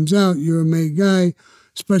rumor comes out, you're a made guy,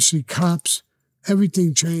 especially cops.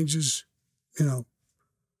 Everything changes, you know.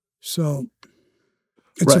 So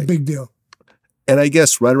it's a big deal. And I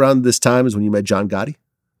guess right around this time is when you met John Gotti?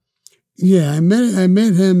 Yeah, I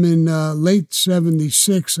met him in late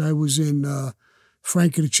 76. I was in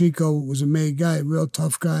Frankie the Chico was a made guy, real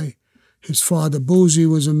tough guy. His father, Boozy,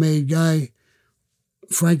 was a made guy.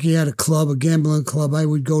 Frankie had a club, a gambling club. I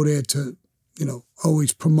would go there to, you know,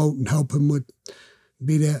 always promote and help him with,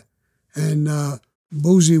 be there. And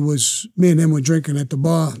Boozy was, me and him were drinking at the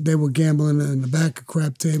bar. They were gambling in the back of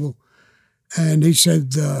crap table. And he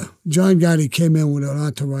said, John Gotti came in with an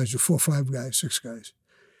entourage of 4 or 5 guys, 6 guys.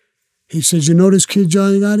 He says, you know this kid,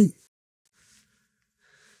 John Gotti?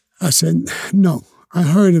 I said, no. I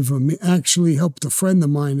heard of him. He actually helped a friend of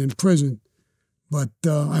mine in prison. But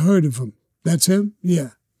I heard of him. That's him?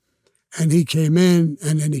 Yeah. And he came in,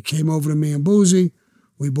 and then he came over to me and Boozy.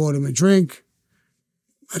 We bought him a drink.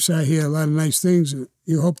 I said, I hear a lot of nice things.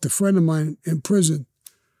 You helped a friend of mine in prison.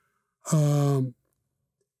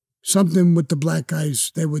 Something with the black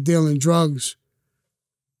guys. They were dealing drugs.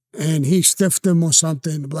 And he stiffed them or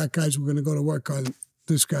something. The black guys were going to go to work on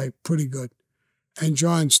this guy pretty good. And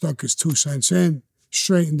John stuck his 2 cents in,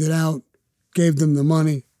 straightened it out, gave them the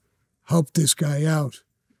money, helped this guy out.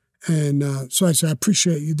 And so I said, I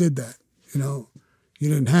appreciate you did that. You know, you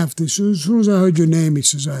didn't have to. As soon as I heard your name, he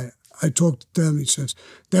says, I talked to them. He says,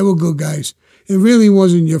 they were good guys. It really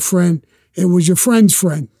wasn't your friend. It was your friend's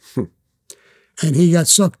friend. And he got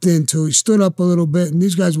sucked into, he stood up a little bit, and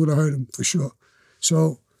these guys would have hurt him for sure.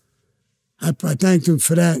 So I thanked him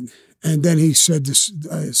for that. And then he said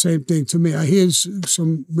the same thing to me. I hear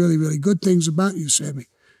some really, really good things about you, Sammy.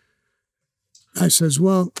 I says,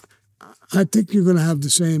 well, I think you're going to have the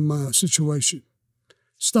same situation.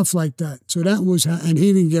 Stuff like that. So that was, and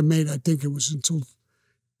he didn't get made, I think it was until,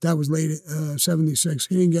 that was late 76.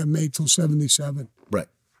 He didn't get made till 77. Right.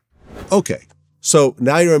 Okay. So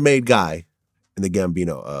now you're a made guy in the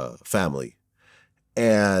Gambino family.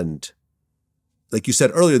 And like you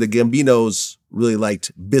said earlier, the Gambinos really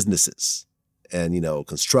liked businesses and, you know,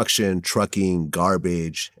 construction, trucking,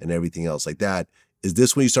 garbage, and everything else like that. Is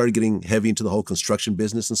this when you started getting heavy into the whole construction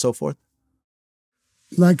business and so forth?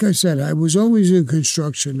 Like I said, I was always in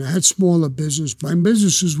construction. I had smaller business. My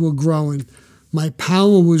businesses were growing. My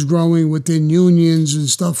power was growing within unions and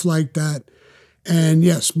stuff like that. And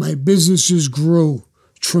yes, my businesses grew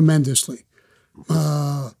tremendously.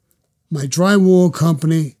 My drywall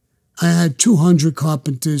company, I had 200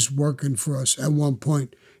 carpenters working for us at one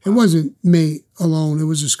point. It wasn't me alone. It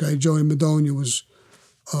was this guy, Joey Madonia, was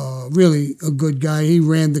really a good guy. He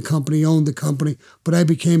ran the company, owned the company, but I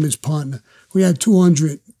became his partner. We had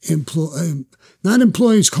 200 not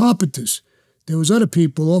employees, carpenters. There was other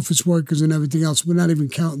people, office workers and everything else. We're not even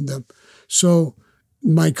counting them. So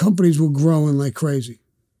my companies were growing like crazy.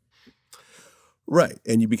 Right.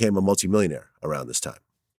 And you became a multimillionaire around this time.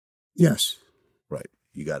 Yes. Right.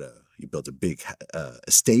 You built a big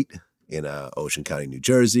estate in Ocean County, New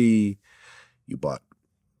Jersey. You bought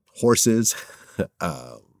horses.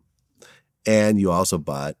 And you also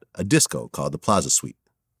bought a disco called the Plaza Suite.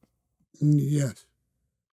 Yes.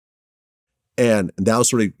 And that was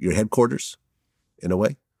sort of your headquarters, in a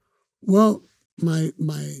way? Well,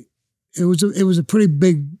 it was a pretty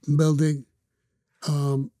big building.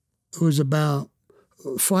 It was about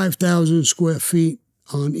 5,000 square feet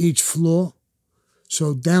on each floor.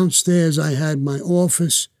 So downstairs I had my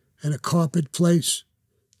office and a carpet place.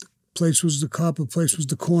 Place was the carpet place was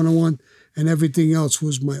the corner one, and everything else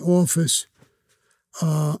was my office.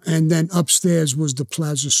 And then upstairs was the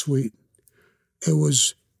Plaza Suite. It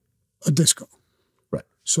was a disco. Right.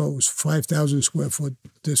 So it was 5,000 square foot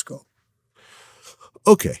disco.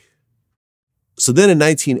 Okay. So then in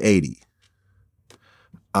 1980,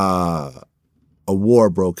 a war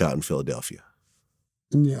broke out in Philadelphia.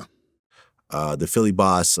 Yeah. The Philly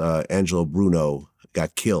boss, Angelo Bruno,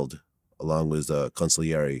 got killed along with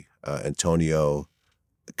consigliere Antonio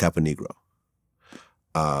Caponegro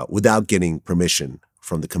without getting permission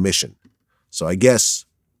from the commission. So I guess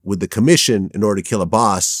with the commission, in order to kill a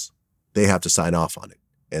boss, they have to sign off on it.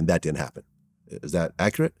 And that didn't happen. Is that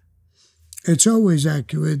accurate? It's always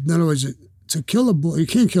accurate. In other words, to kill a boss, you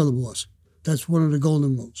can't kill the boss. That's one of the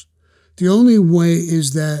golden rules. The only way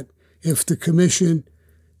is that if the commission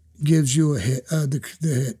gives you a hit, the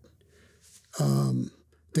hit.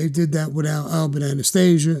 They did that with Albert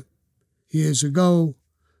Anastasia years ago.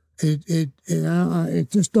 It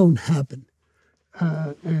just don't happen.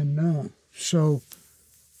 So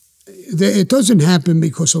it doesn't happen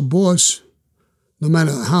because a boss, no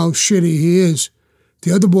matter how shitty he is,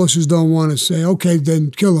 the other bosses don't want to say, okay,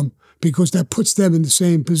 then kill him, because that puts them in the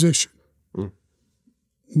same position. Mm.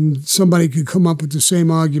 Somebody could come up with the same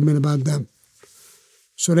argument about them.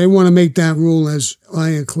 So they want to make that rule as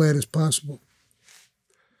ironclad as possible.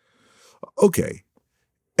 Okay.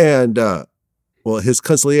 And, well, his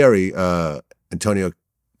consigliere, Antonio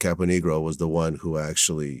Caponegro, was the one who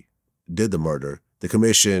actually did the murder. The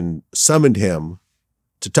commission summoned him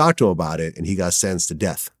to talk to him about it, and he got sentenced to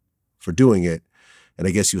death for doing it. And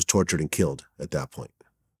I guess he was tortured and killed at that point.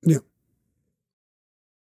 Yeah.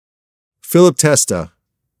 Philip Testa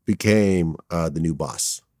became the new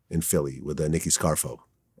boss in Philly with Nicky Scarfo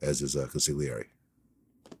as his consigliere.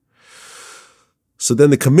 So then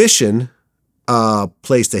the commission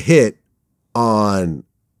placed a hit on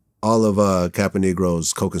all of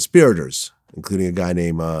Caponegro's co-conspirators, including a guy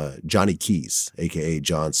named Johnny Keys, a.k.a.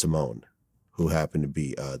 John Simone, who happened to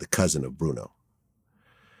be the cousin of Bruno.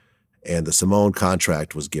 And the Simone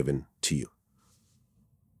contract was given to you.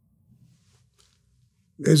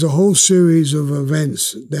 There's a whole series of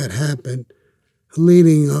events that happened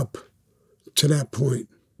leading up to that point.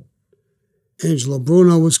 Angelo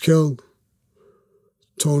Bruno was killed.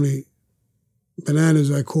 Tony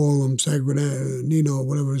Bananas, I call him, Nino,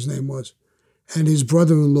 whatever his name was. And his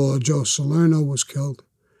brother-in-law, Joe Salerno, was killed.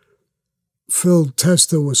 Phil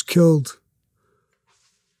Testa was killed.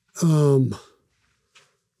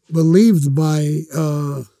 Believed by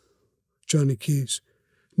Johnny Keys.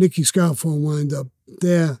 Nicky Scarfo wound up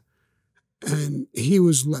there, and he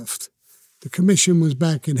was left. The commission was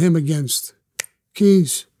backing him against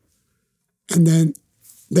Keys, and then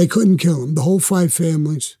they couldn't kill him. The whole 5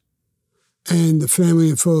 families and the family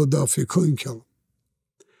in Philadelphia couldn't kill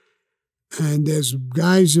him. And there's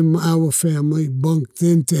guys in our family bunked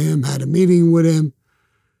into him, had a meeting with him.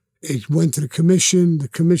 It went to the commission. The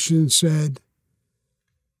commission said,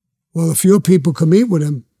 well, if your people can meet with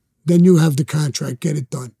him, then you have the contract, get it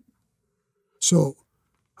done. So,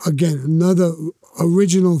 again, another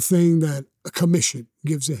original thing that a commission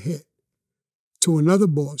gives a hit to another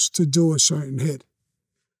boss to do a certain hit.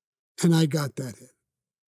 And I got that hit.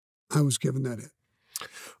 I was given that hit.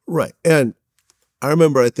 Right. And I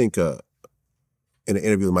remember, I think, in an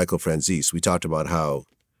interview with Michael Franzese, we talked about how,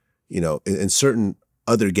 in certain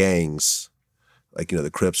other gangs, like,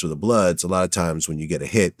 the Crips or the Bloods, a lot of times when you get a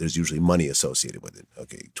hit, there's usually money associated with it.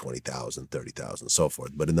 Okay, $20,000, $30,000, and so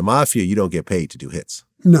forth. But in the Mafia, you don't get paid to do hits.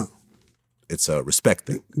 No. It's a respect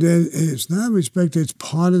thing. It's not respect. It's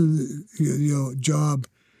part of your job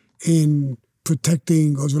in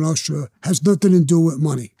protecting Cosa Nostra. Has nothing to do with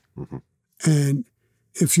money. Mm-hmm. And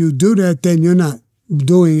if you do that, then you're not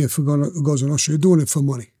doing it for Cosa Nostra. You're doing it for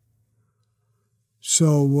money.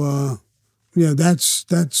 So, yeah, that's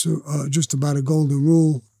just about a golden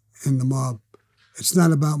rule in the mob. It's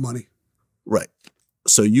not about money. Right.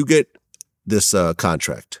 So you get this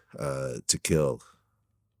contract to kill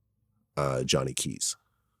Johnny Keys.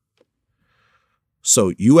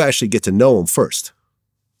 So you actually get to know him first,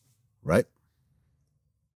 right?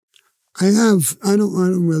 I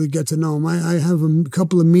don't really get to know him. I have a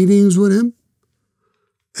couple of meetings with him,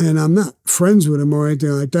 and I'm not friends with him or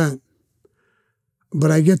anything like that.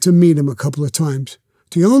 But I get to meet him a couple of times.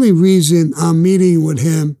 The only reason I'm meeting with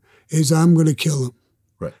him is I'm going to kill him.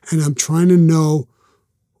 Right. And I'm trying to know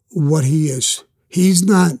what he is. He's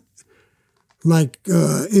not like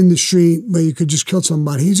in the street where you could just kill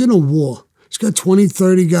somebody. He's in a war. He's got 20,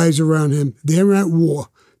 30 guys around him. They're at war.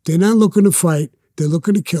 They're not looking to fight. They're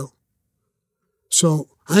looking to kill. So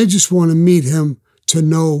I just want to meet him to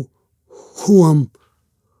know who I'm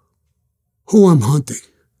hunting.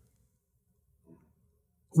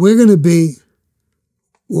 We're going to be,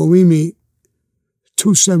 when we meet, two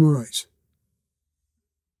samurais.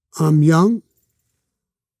 I'm young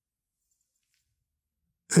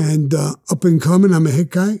and up and coming. I'm a hit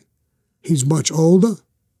guy. He's much older.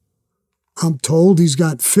 I'm told he's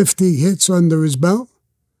got 50 hits under his belt.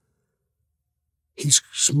 He's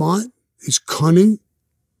smart. He's cunning.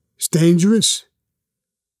 He's dangerous.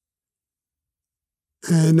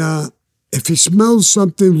 And if he smells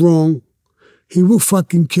something wrong, he will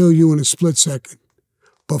fucking kill you in a split second.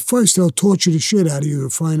 But first, they'll torture the shit out of you to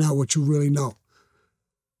find out what you really know.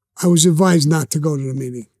 I was advised not to go to the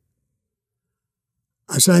meeting.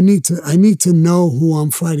 I said, I need to know who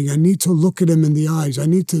I'm fighting. I need to look at him in the eyes. I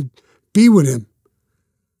need to be with him.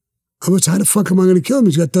 How the fuck am I going to kill him?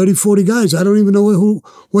 He's got 30, 40 guys. I don't even know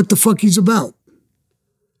what the fuck he's about.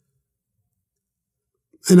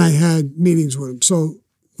 And I had meetings with him. So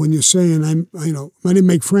when you're saying I didn't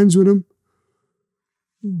make friends with him,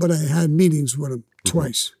 but I had meetings with him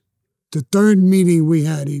twice. The third meeting we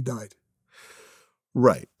had, he died.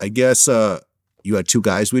 Right. I guess you had two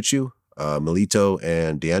guys with you, Milito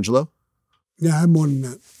and D'Angelo? Yeah, I had more than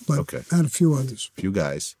that. But okay. I had a few others. A few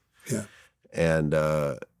guys. Yeah. And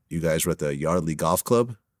you guys were at the Yardley Golf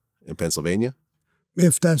Club in Pennsylvania?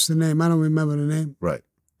 If that's the name. I don't remember the name. Right.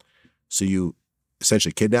 So you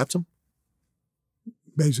essentially kidnapped him?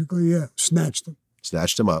 Basically, yeah. Snatched him.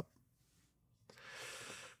 Snatched him up.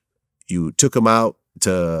 You took him out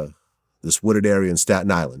to this wooded area in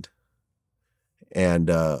Staten Island.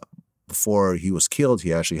 And before he was killed,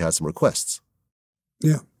 he actually had some requests.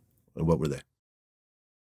 Yeah. And what were they?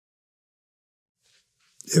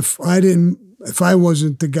 If I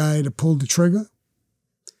wasn't the guy to pull the trigger,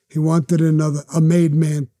 he wanted a made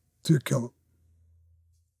man to kill him.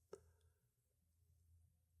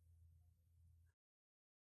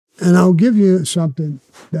 And I'll give you something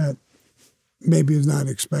that maybe is not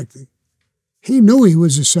expecting. He knew he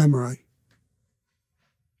was a samurai.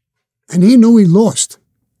 And he knew he lost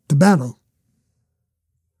the battle.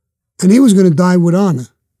 And he was going to die with honor.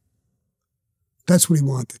 That's what he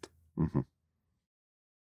wanted. Mm-hmm.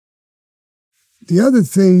 The other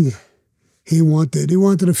thing he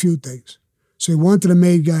wanted a few things. So he wanted a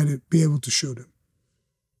made guy to be able to shoot him.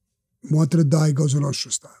 He wanted to die Cosa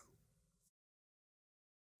Nostra style.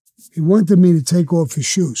 He wanted me to take off his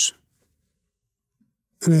shoes.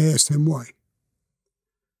 And I asked him why.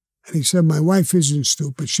 And he said, my wife isn't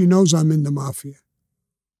stupid. She knows I'm in the Mafia.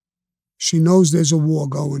 She knows there's a war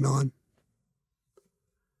going on.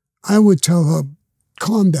 I would tell her,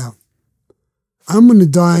 calm down. I'm going to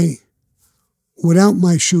die without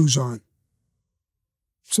my shoes on.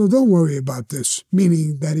 So don't worry about this,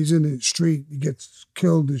 meaning that he's in the street, he gets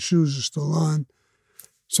killed, his shoes are still on.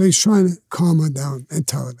 So he's trying to calm her down and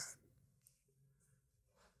tell her that.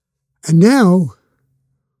 And now,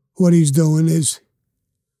 what he's doing is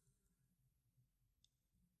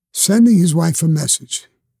sending his wife a message,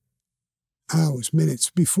 hours, minutes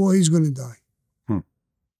before he's going to die,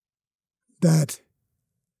 that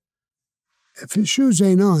if his shoes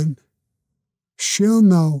ain't on, she'll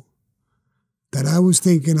know that I was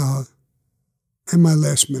thinking of her in my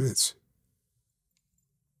last minutes.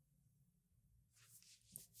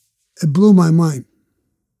 It blew my mind.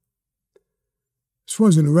 This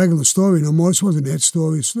wasn't a regular story no more. This wasn't a hit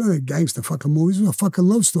story. It's not a gangster fucking movie. This was a fucking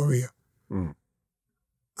love story here. Mm.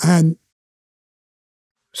 I had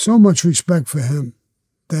so much respect for him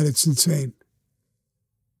that it's insane.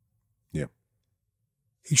 Yeah.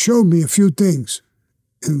 He showed me a few things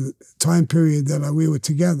in the time period that we were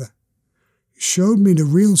together. He showed me the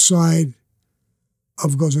real side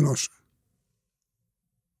of Cosa Nostra.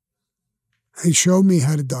 He showed me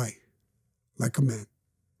how to die, like a man.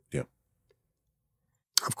 Yeah.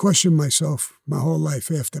 I've questioned myself my whole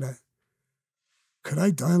life after that. Could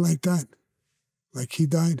I die like that? Like he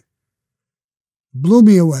died? Blew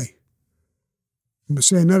me away. I'm going to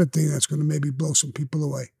say another thing that's going to maybe blow some people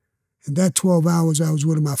away. In that 12 hours I was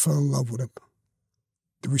with him, I fell in love with him.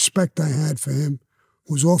 The respect I had for him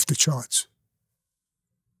was off the charts.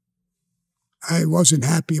 I wasn't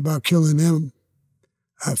happy about killing him.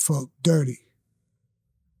 I felt dirty.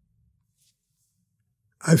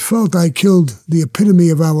 I felt I killed the epitome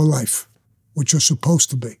of our life, which you're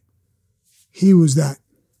supposed to be. He was that.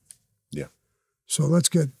 Yeah. So let's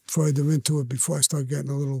get further into it before I start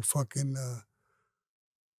getting a little fucking,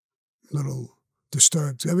 little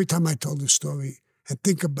disturbed. Every time I tell this story and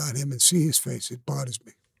think about him and see his face, it bothers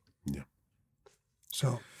me. Yeah.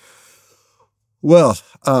 So. Well,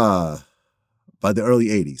 by the early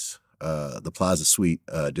 80s, the Plaza Suite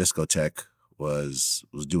discotheque was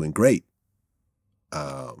doing great.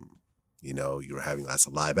 You know, you were having lots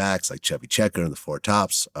of live acts like Chevy Checker and the Four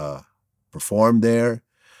Tops performed there.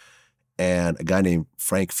 And a guy named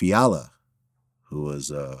Frank Fiala, who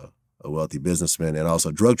was a wealthy businessman and also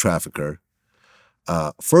a drug trafficker,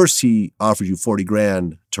 first he offered you 40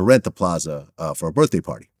 grand to rent the Plaza for a birthday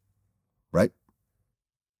party, right?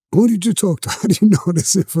 Who did you talk to? How do you know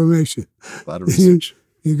this information? A lot of research.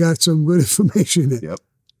 You got some good information there. Yep.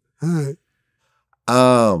 All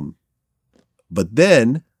right. But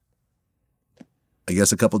then, I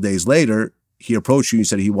guess a couple of days later, he approached you and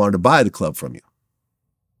said he wanted to buy the club from you.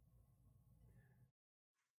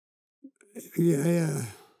 Yeah,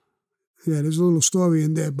 there's a little story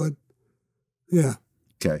in there, but yeah.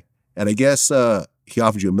 Okay. And I guess he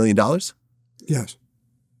offered you $1 million? Yes.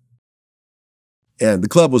 And the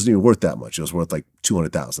club wasn't even worth that much. It was worth like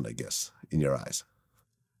 $200,000, I guess, in your eyes.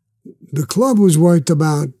 The club was worth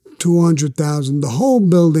about $200,000. The whole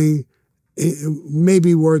building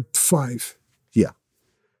maybe worth $5 million. Yeah.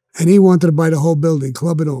 And he wanted to buy the whole building,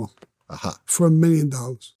 club and all, for $1 million.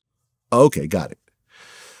 Okay, got it.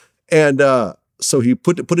 And so he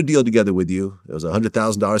put a deal together with you. It was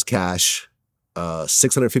 $100,000 cash,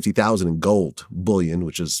 $650,000 in gold bullion,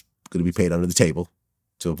 which is going to be paid under the table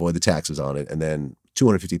to avoid the taxes on it, and then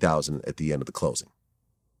 $250,000 at the end of the closing.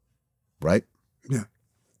 Right? Yeah.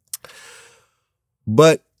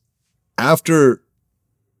 But after,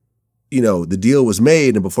 you know, the deal was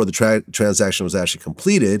made and before the transaction was actually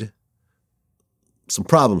completed, some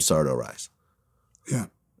problems started to arise. Yeah.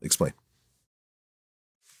 Explain.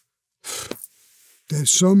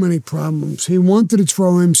 There's so many problems. He wanted to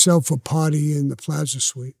throw himself a party in the Plaza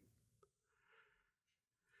Suite.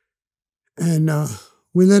 And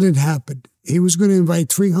we let it happen. He was going to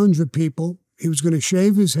invite 300 people. He was going to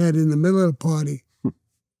shave his head in the middle of the party.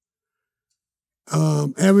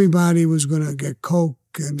 Everybody was going to get coke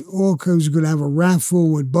and all kinds. Going to have a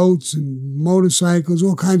raffle with boats and motorcycles,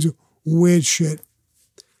 all kinds of weird shit.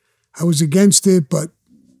 I was against it, but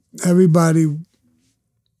everybody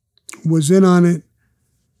was in on it.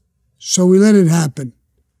 So we let it happen.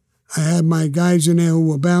 I had my guys in there who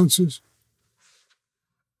were bouncers,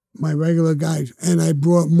 my regular guys, and I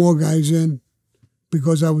brought more guys in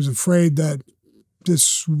because I was afraid that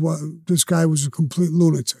this guy was a complete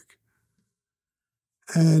lunatic.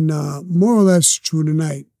 And more or less through the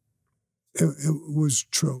night, it was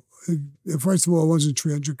true. First of all, it wasn't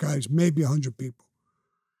 300 guys, maybe 100 people.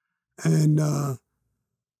 And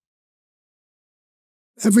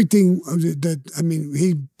everything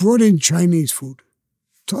he brought in Chinese food,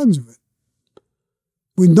 tons of it,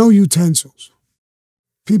 with no utensils.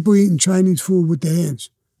 People eating Chinese food with their hands.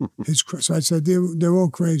 So I said, they're all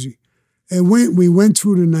crazy. And we went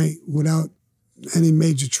through the night without any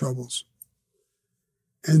major troubles.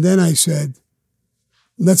 And then I said,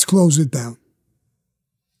 let's close it down.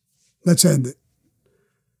 Let's end it.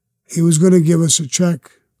 He was going to give us a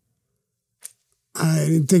check. I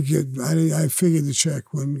didn't think I figured the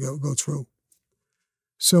check wouldn't go through.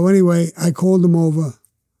 So anyway, I called him over.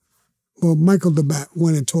 Well, Michael DeBat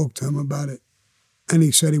went and talked to him about it, and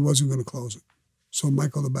he said he wasn't going to close it. So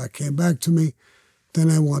Michael DeBat came back to me.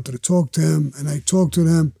 Then I wanted to talk to him, and I talked to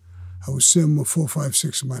them. I was sitting with 4, 5,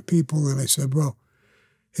 6 of my people, and I said, bro,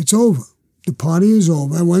 it's over. The party is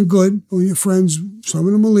over. I went good. All your friends, some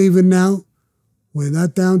of them are leaving now. We're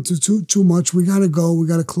not down to too much. We got to go. We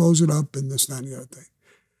got to close it up and this, that, and the other thing.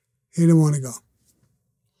 He didn't want to go.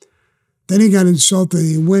 Then he got insulted.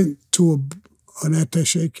 He went to an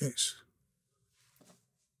attaché case.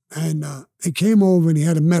 And he came over and he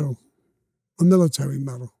had a medal, a military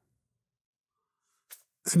medal.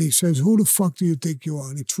 And he says, who the fuck do you think you are?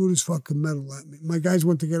 And he threw this fucking medal at me. My guys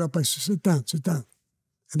went to get up. I said, sit down, sit down.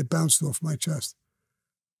 And it bounced off my chest.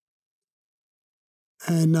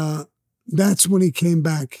 And that's when he came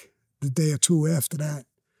back the day or two after that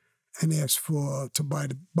and asked to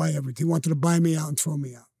buy everything. He wanted to buy me out and throw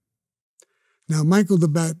me out. Now, Michael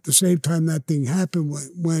DeBat, the same time that thing happened,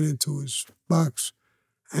 went into his box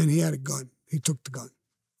and he had a gun. He took the gun.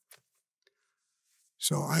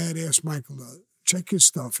 So I had asked Michael to check his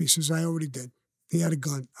stuff. He says, I already did. He had a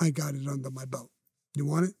gun. I got it under my belt. You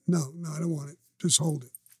want it? No, I don't want it. Just hold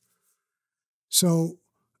it. So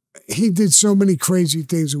he did so many crazy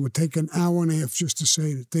things. It would take an hour and a half just to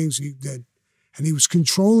say the things he did. And he was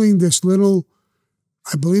controlling this little,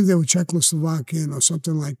 I believe they were Czechoslovakian or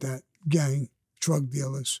something like that, gang, drug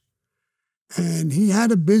dealers. And he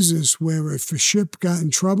had a business where if a ship got in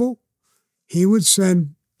trouble, he would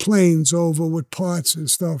send planes over with parts and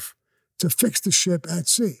stuff to fix the ship at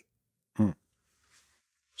sea.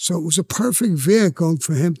 So it was a perfect vehicle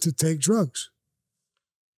for him to take drugs.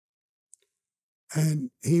 And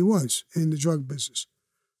he was in the drug business.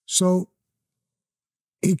 So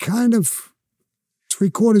he kind of,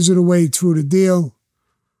 3/4 of the way through the deal,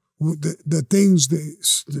 the things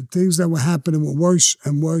that were happening were worse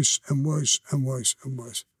and worse and worse and worse and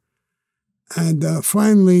worse. And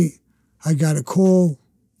finally, I got a call.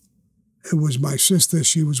 It was my sister.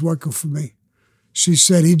 She was working for me. She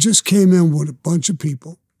said he just came in with a bunch of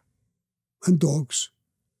people and dogs.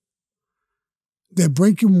 They're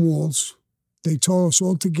breaking walls. They told us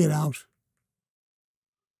all to get out.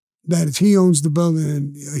 That he owns the building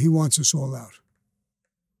and he wants us all out.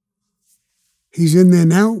 He's in there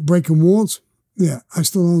now, breaking walls. Yeah, I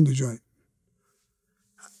still own the joint.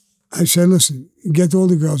 I said, listen, get all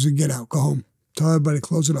the girls and get out. Go home. Tell everybody,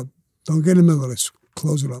 close it up. Don't get in the middle of this.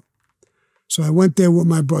 Close it up. So I went there with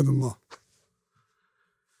my brother-in-law.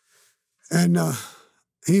 And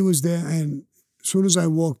he was there, and as soon as I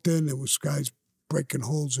walked in, there was guys breaking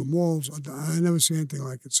holes in walls. I never seen anything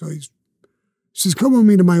like it. So he says, come with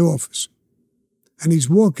me to my office. And he's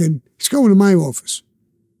walking. He's going to my office.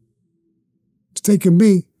 It's taking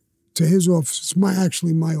me to his office. It's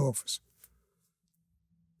actually my office.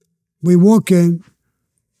 We walk in.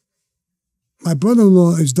 My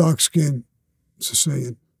brother-in-law is dark-skinned,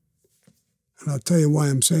 Sicilian. And I'll tell you why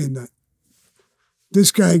I'm saying that.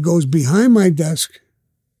 This guy goes behind my desk,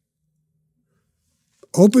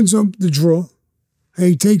 opens up the drawer, and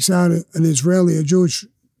he takes out an Israeli, a Jewish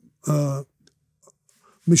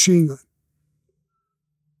machine gun.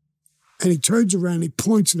 And he turns around, he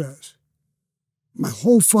points it at us. My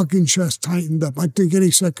whole fucking chest tightened up. I think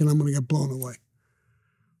any second I'm going to get blown away.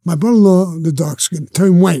 My brother-in-law, the dark skin,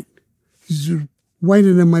 turned white. He's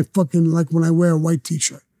whiter than my fucking, like when I wear a white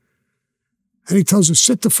t-shirt. And he tells us,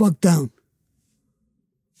 sit the fuck down.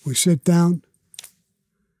 We sit down.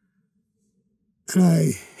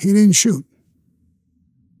 And he didn't shoot.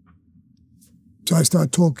 So I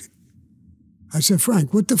start talking. I said,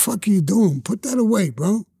 Frank, what the fuck are you doing? Put that away,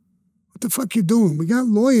 bro. What the fuck you doing? We got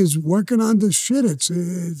lawyers working on this shit. It's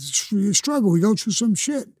a struggle. We go through some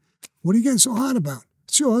shit. What are you getting so hot about?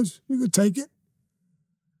 It's yours. You can take it.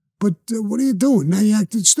 But what are you doing? Now you're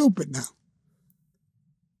acting stupid now.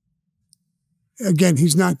 Again,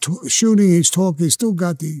 he's not shooting. He's talking. He's still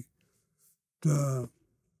got the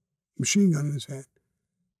machine gun in his hand.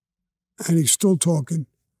 And he's still talking.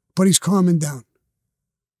 But he's calming down.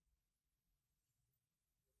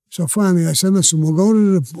 So finally, I said, listen, we'll go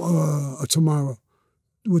to the tomorrow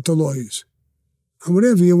with the lawyers. And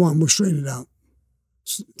whatever you want, we'll straighten it out.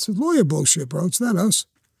 It's a lawyer bullshit, bro. It's not us.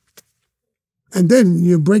 And then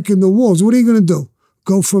you're breaking the walls. What are you going to do?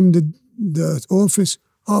 Go from the office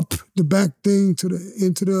up the back thing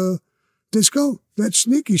into the disco? That's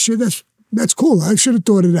sneaky shit. That's cool. I should have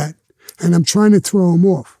thought of that. And I'm trying to throw him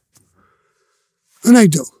off. And I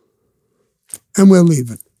do. And we're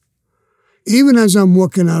leaving. Even as I'm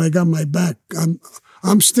walking out, I got my back.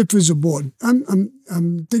 I'm stiff as a board. I'm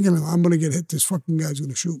thinking I'm going to get hit. This fucking guy's going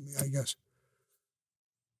to shoot me, I guess.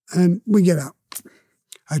 And we get out.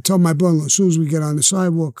 I told my brother, as soon as we get on the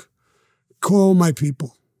sidewalk, call my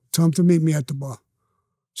people. Tell them to meet me at the bar.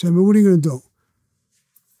 Sammy, what are you going to do?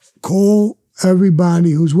 Call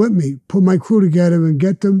everybody who's with me. Put my crew together and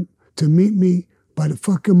get them to meet me by the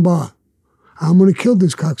fucking bar. I'm going to kill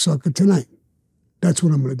this cocksucker tonight. That's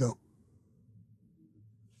what I'm going to do.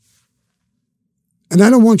 And I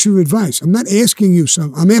don't want your advice. I'm not asking you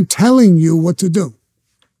something. I'm telling you what to do.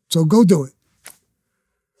 So go do it.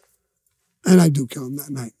 And I do kill him that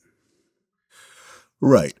night.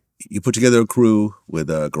 Right. You put together a crew with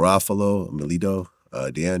Garofalo, Melito,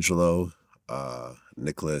 D'Angelo,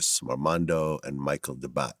 Nicholas, Marmondo, and Michael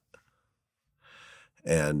DeBat.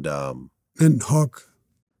 And Huck.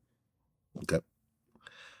 Okay.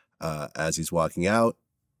 As he's walking out,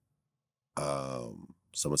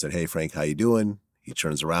 Someone said, "Hey, Frank, how you doing?" He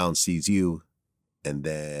turns around, sees you, and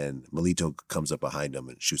then Milito comes up behind him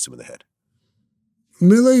and shoots him in the head.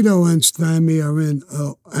 Milito and Sammy are in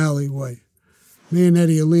an alleyway. Me and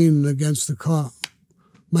Eddie are leaning against the car.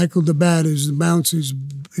 Michael DeBat is the bouncer.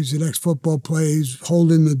 He's an ex-football player. He's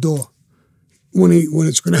holding the door. When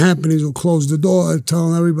it's going to happen, he'll close the door,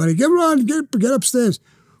 telling everybody, "Get on, get upstairs."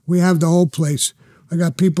 We have the whole place. I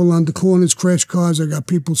got people on the corners, crash cars. I got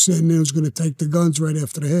people sitting there who's going to take the guns right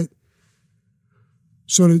after the hit.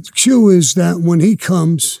 So the cue is that when he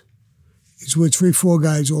comes, he's with 3, 4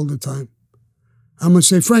 guys all the time. I'm going to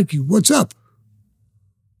say, "Frankie, what's up?"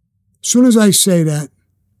 As soon as I say that,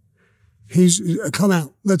 he's, "Come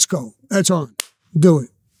out, let's go. That's on. Do it.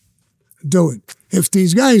 Do it. If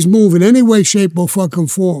these guys move in any way, shape, or fucking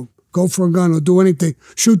form, go for a gun or do anything,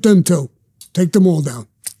 shoot them too. Take them all down."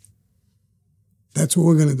 That's what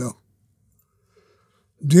we're going to do.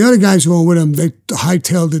 The other guys who were with him, they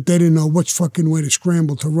hightailed it. They didn't know which fucking way to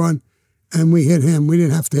scramble to run, and we hit him. We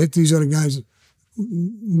didn't have to hit these other guys.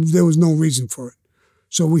 There was no reason for it.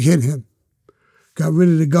 So we hit him. Got rid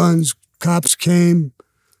of the guns. Cops came,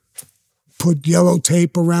 put yellow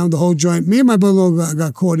tape around the whole joint. Me and my brother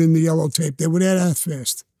got caught in the yellow tape. They were there that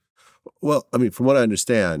fast. Well, I mean, from what I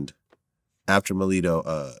understand, after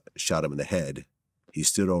Milito shot him in the head, he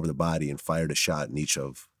stood over the body and fired a shot in each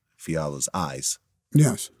of Fiala's eyes.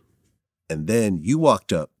 Yes. And then you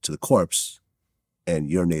walked up to the corpse and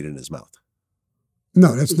urinated in his mouth.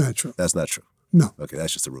 No, that's not true. That's not true? No. Okay,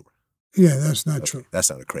 that's just a rumor. Yeah, that's not true. That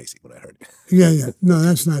sounded crazy when I heard it. Yeah. No,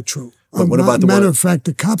 that's not true. But what about the matter of fact,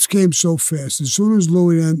 the cops came so fast. As soon as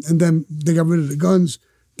Louis and then they got rid of the guns,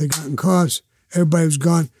 they got in cars, everybody was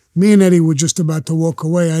gone. Me and Eddie were just about to walk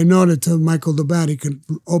away. I nodded to Michael DeBat. He could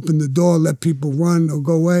open the door, let people run or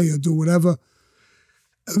go away or do whatever.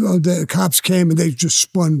 The cops came and they just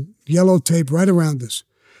spun yellow tape right around us.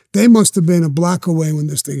 They must have been a block away when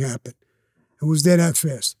this thing happened. It was there that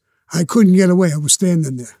fast. I couldn't get away. I was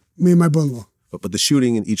standing there, me and my brother-in-law. But the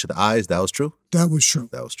shooting in each of the eyes, that was true? That was true.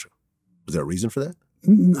 That was true. Was there a reason for that?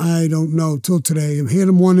 I don't know till today. He hit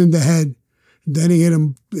him one in the head, then he hit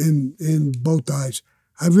him in both eyes.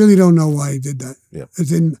 I really don't know why he did that. Yeah.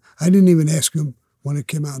 I didn't even ask him when it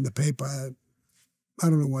came out in the paper. I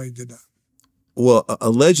don't know why he did that. Well,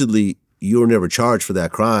 allegedly, you were never charged for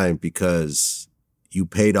that crime because you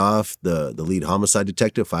paid off the lead homicide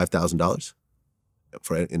detective $5,000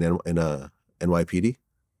 for in NYPD.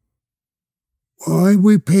 Well,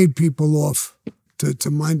 we paid people off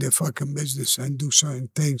to mind their fucking business and do certain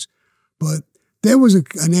things, but there was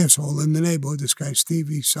an asshole in the neighborhood. This guy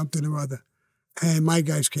Stevie something or other, and my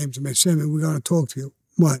guys came to me, "Sammy, we're going to talk to you."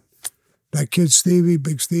 "What? That kid Stevie,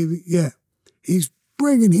 Big Stevie?" "Yeah, he's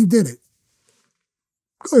bragging. He did it."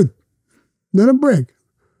 "Good. Let him brag.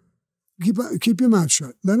 Keep your mouth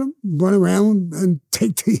shut. Let him run around and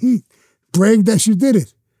take the heat. Brag that you did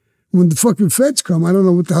it. When the fucking feds come, I don't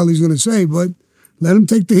know what the hell he's going to say, but let him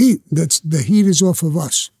take the heat. The heat is off of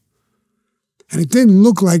us." And it didn't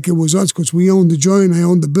look like it was us because we owned the joint. I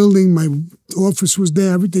owned the building. My office was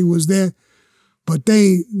there. Everything was there. But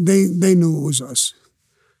they knew it was us.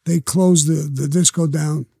 They closed the disco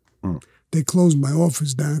down. Mm. They closed my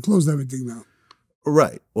office down. Closed everything down.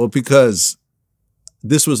 Right. Well, because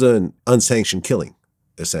this was an unsanctioned killing,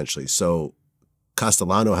 essentially. So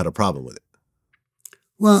Castellano had a problem with it.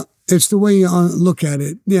 Well, it's the way you look at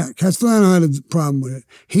it. Yeah, Castellano had a problem with it.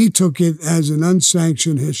 He took it as an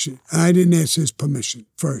unsanctioned issue. I didn't ask his permission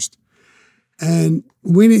first. And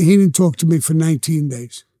he didn't talk to me for 19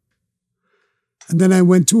 days. And then I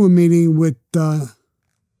went to a meeting with Louis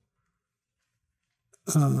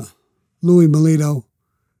Milito.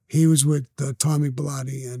 He was with Tommy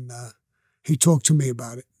Bellotti, and he talked to me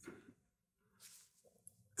about it.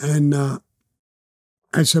 And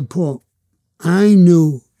I said, "Paul, I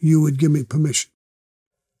knew you would give me permission.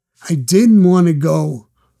 I didn't want to go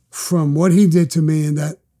from what he did to me in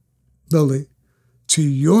that building to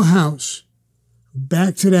your house,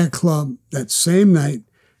 back to that club that same night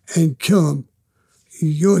and kill him.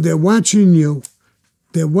 They're watching you.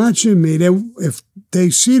 They're watching me. If they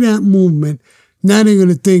see that movement, now they're going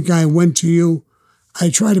to think I went to you. I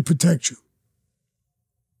try to protect you."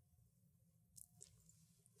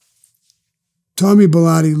 Tommy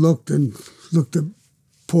Bellotti looked at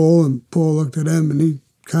Paul, and Paul looked at him, and he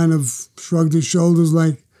kind of shrugged his shoulders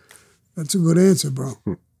like, "That's a good answer, bro."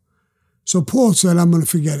 So Paul said, "I'm going to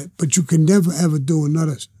forget it, but you can never, ever do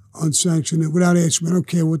another unsanctioned without asking me. I don't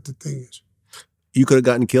care what the thing is." You could have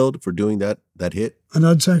gotten killed for doing that hit? An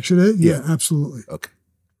unsanctioned hit? Yeah, absolutely. Okay.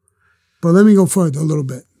 But let me go further a little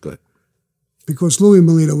bit. Go ahead. Because Louis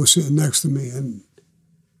Milito was sitting next to me,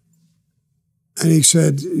 And he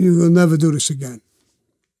said, you will never do this again.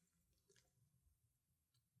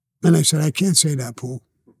 And I said, I can't say that, Paul.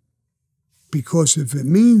 Because if it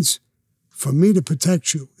means for me to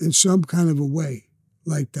protect you in some kind of a way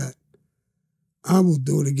like that, I will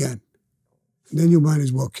do it again. And then you might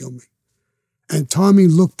as well kill me. And Tommy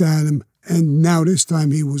looked at him, and now this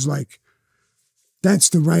time he was like, that's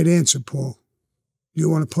the right answer, Paul. You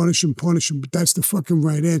want to punish him, but that's the fucking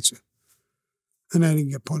right answer. And I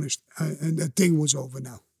didn't get punished. And that thing was over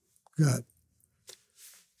now. God.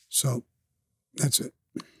 So, that's it.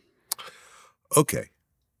 Okay.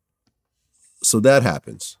 So that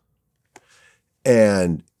happens.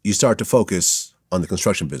 And you start to focus on the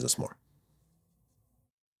construction business more.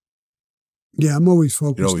 Yeah, I'm always focused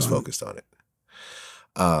on it. You're always focused on it.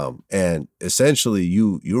 And essentially,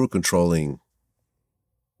 you were controlling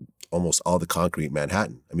almost all the concrete in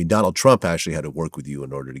Manhattan. I mean, Donald Trump actually had to work with you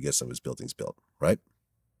in order to get some of his buildings built, right?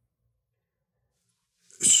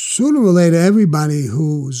 Sooner or later, everybody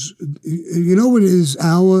who's, you know what it is,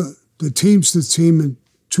 the Teamster team in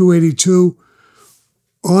 282,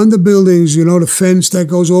 on the buildings, you know, the fence that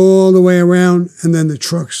goes all the way around, and then the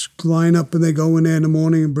trucks line up and they go in there in the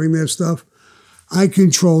morning and bring their stuff. I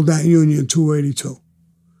controlled that union 282.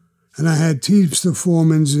 And I had Teamster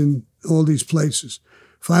foremans in all these places.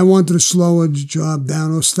 If I wanted to slow a job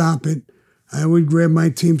down or stop it, I would grab my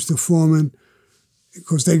Teamster foreman,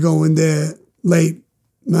 because they go in there late,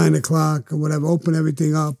 9 o'clock or whatever, open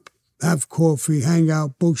everything up, have coffee, hang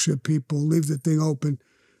out, bullshit people, leave the thing open.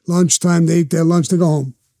 Lunchtime, they eat their lunch, they go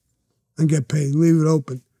home and get paid, leave it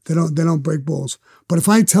open. They don't break balls. But if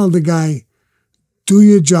I tell the guy, do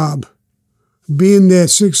your job, be in there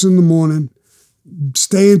 6 in the morning,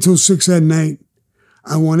 stay until 6 at night,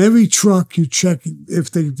 I want every truck, you check if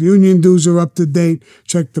the union dues are up to date,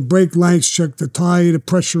 check the brake lights, check the tire, the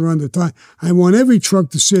pressure on the tire. I want every truck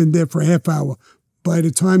to sit in there for a half hour. By the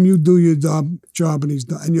time you do your job and he's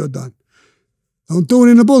done, and you're done. Don't do it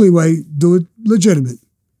in a bully way, do it legitimate.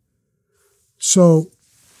 So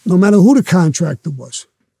no matter who the contractor was,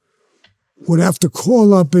 would have to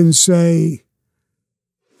call up and say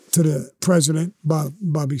to the president,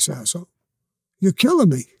 Bobby Sasso, you're killing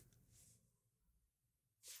me.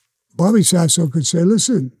 Bobby Sasso could say,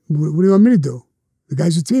 listen, what do you want me to do? The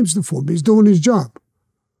guy's a Teamster for me. He's doing his job.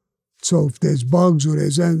 So if there's bugs or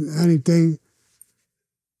there's anything,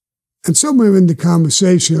 and somewhere in the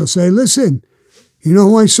conversation, he'll say, listen, you know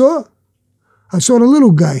who I saw? I saw the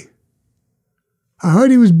little guy. I heard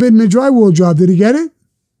he was bidding a drywall job. Did he get it?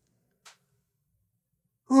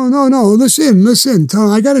 Oh, no, listen. Tell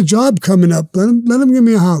him I got a job coming up. Let him give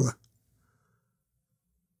me a holler.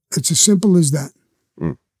 It's as simple as that.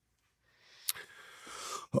 Mm.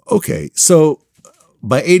 Okay, so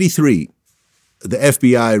by 83, the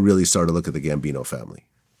FBI really started to look at the Gambino family.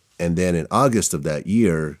 And then in August of that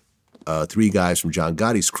year, 3 guys from John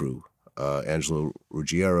Gotti's crew, Angelo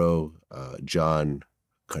Ruggiero, John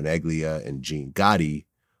Carneglia, and Gene Gotti,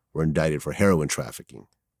 were indicted for heroin trafficking.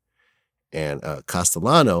 And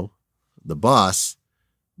Castellano, the boss,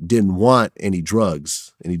 didn't want any drug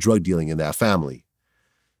dealing in that family.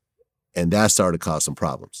 And that started to cause some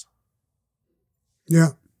problems. Yeah.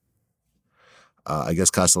 I guess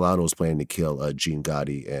Castellano was planning to kill Gene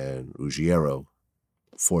Gotti and Ruggiero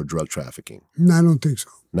for drug trafficking. No, I don't think so.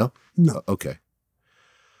 No? No. Okay.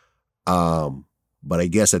 But I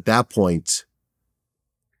guess at that point,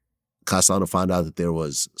 Castellano found out that there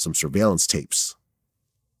was some surveillance tapes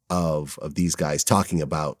of these guys talking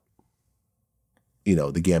about, you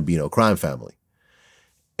know, the Gambino crime family.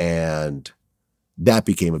 And that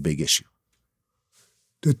became a big issue.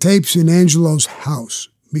 The tapes in Angelo's house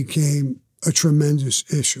became a tremendous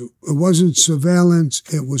issue. It wasn't surveillance,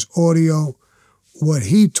 it was audio. What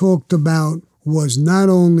he talked about was not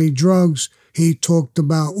only drugs, he talked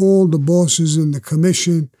about all the bosses in the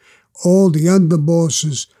commission, all the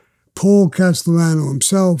underbosses, Paul Castellano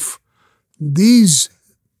himself. These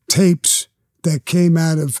tapes that came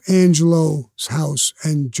out of Angelo's house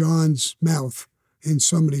and John's mouth in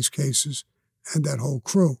some of these cases, and that whole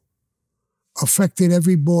crew, affected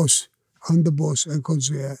every boss, underboss, and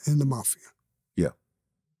consigliere in the Mafia. Yeah.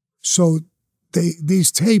 So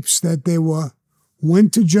these tapes that they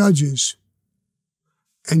went to judges,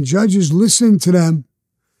 and judges listened to them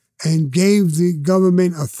and gave the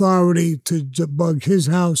government authority to bug his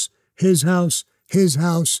house, his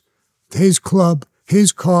club,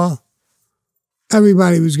 his car.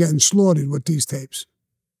 Everybody was getting slaughtered with these tapes.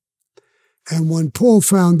 And when Paul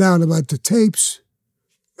found out about the tapes,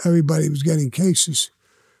 everybody was getting cases.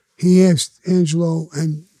 He asked Angelo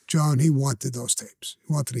and John, he wanted those tapes.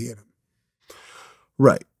 He wanted to hear them.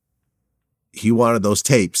 Right. He wanted those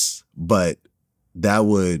tapes, but that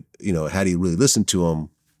would, had he really listened to him,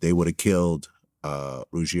 they would have killed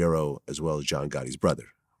Ruggiero as well as John Gotti's brother,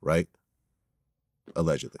 right?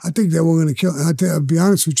 Allegedly. I think they were going to kill, I'll be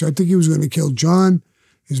honest with you, I think he was going to kill John,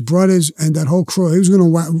 his brothers, and that whole crew. He was going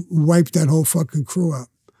to wipe that whole fucking crew out.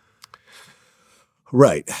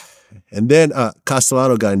 Right. And then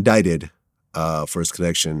Castellano got indicted for his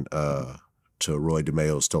connection to Roy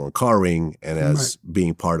DeMeo's stolen car ring and as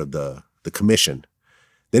being part of the commission.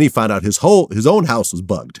 Then he found out his own house was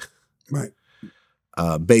bugged. Right.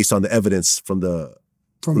 Based on the evidence from the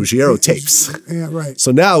Ruggiero tapes. Yeah, right.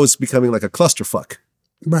 So now it's becoming like a clusterfuck.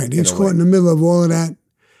 Right. He's caught in the middle of all of that,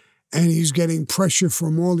 and he's getting pressure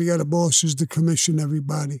from all the other bosses, the commission,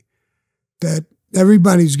 everybody, that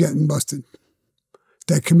everybody's getting busted.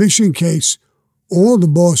 That commission case, all the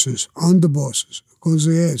bosses, underbosses, because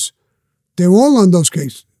they're all on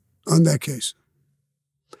that case.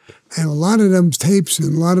 And a lot of them tapes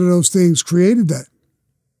and a lot of those things created that.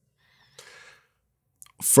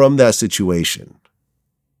 From that situation,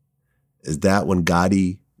 is that when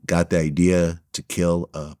Gotti got the idea to kill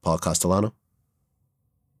Paul Castellano?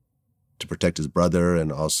 To protect his brother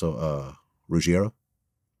and also Ruggiero?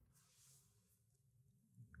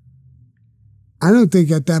 I don't think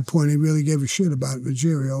at that point he really gave a shit about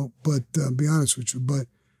Ruggiero, but I'll be honest with you. But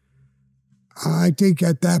I think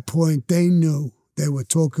at that point they knew, they were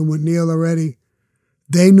talking with Neil already.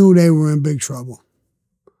 They knew they were in big trouble.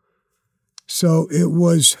 So it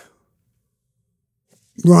was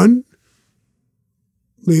run,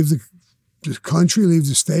 leave the country, leave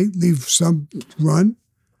the state, leave some run,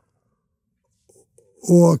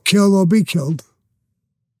 or kill or be killed.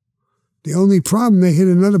 The only problem, they hit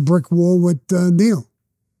another brick wall with Neil.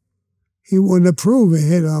 He wouldn't approve a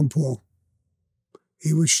hit on Paul.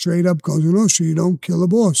 He was straight up going, no, so you don't kill a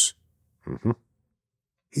boss. Mm-hmm.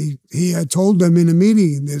 He had told them in a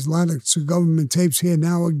meeting, there's a lot of government tapes here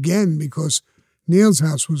now again because Neil's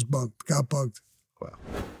house was got bugged. Wow.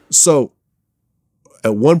 So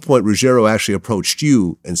at one point, Ruggiero actually approached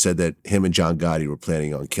you and said that him and John Gotti were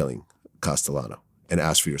planning on killing Castellano and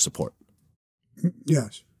asked for your support.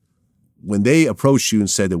 Yes. When they approached you and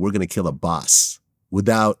said that we're going to kill a boss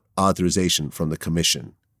without authorization from the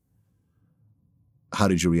commission, how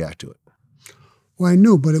did you react to it? Well, I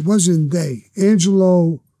knew, but it wasn't they.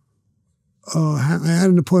 Angelo, I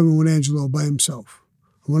had an appointment with Angelo by himself.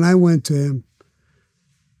 When I went to him,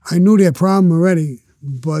 I knew their problem already,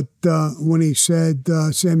 but when he said,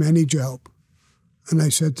 Sammy, I need your help. And I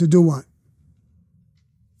said, to do what?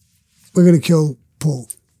 We're going to kill Paul.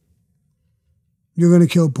 You're going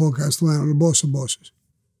to kill Paul Castellano, the boss of bosses.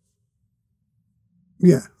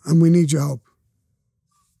 Yeah, and we need your help.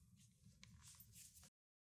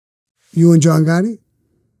 You and John Gotti?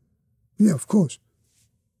 Yeah, of course.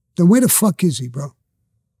 Then where the fuck is he, bro?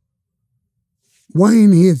 Why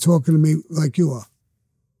ain't he here talking to me like you are?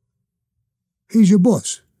 He's your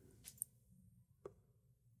boss.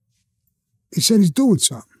 He said he's doing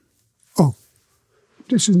something. Oh,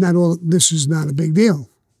 this is not a big deal.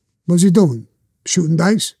 What's he doing? Shooting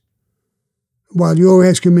dice? While you're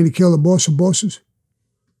asking me to kill the boss of bosses?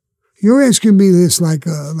 You're asking me this like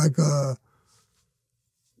a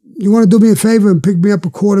you want to do me a favor and pick me up a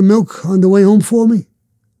quart of milk on the way home for me?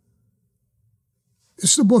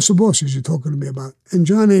 This is the boss of bosses you're talking to me about. And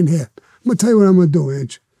John ain't here. I'm going to tell you what I'm going to do,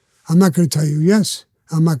 Ange. I'm not going to tell you yes.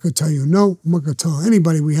 I'm not going to tell you no. I'm not going to tell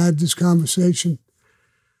anybody we had this conversation.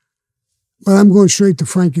 But I'm going straight to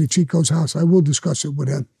Frankie DeChico's house. I will discuss it with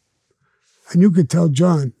him. And you could tell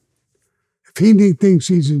John, if he thinks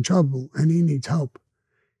he's in trouble and he needs help,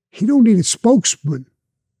 he don't need a spokesman.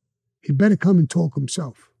 He better come and talk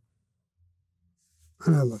himself.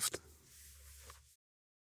 And I left.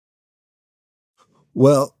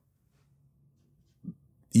 Well,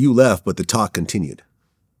 you left, but the talk continued.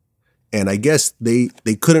 And I guess they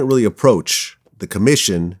couldn't really approach the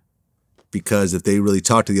commission because if they really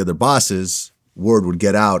talked to the other bosses, word would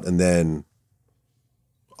get out and then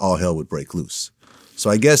all hell would break loose. So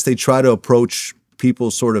I guess they try to approach people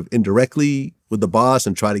sort of indirectly with the boss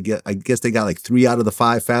and try to get, I guess they got like 3 out of the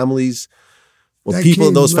 5 families. Well, people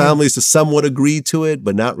in those families to somewhat agree to it,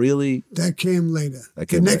 but not really. That came later.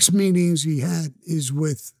 The next meetings he had is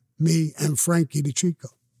with me and Frankie DeChico.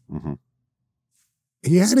 Mm-hmm.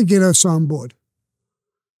 He had to get us on board.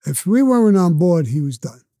 If we weren't on board, he was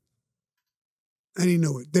done. And he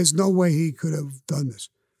knew it. There's no way he could have done this.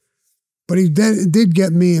 But he did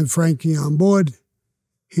get me and Frankie on board.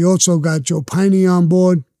 He also got Joe Piney on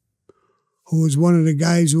board, who was one of the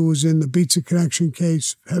guys who was in the Pizza Connection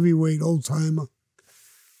case, heavyweight old-timer.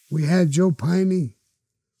 We had Joe Piney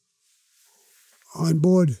on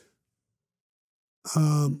board.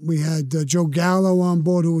 We had Joe Gallo on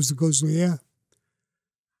board, who was the Guzlier,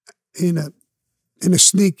 in a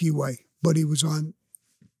sneaky way, but he was on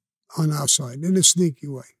our side in a sneaky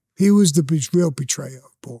way. He was the real betrayer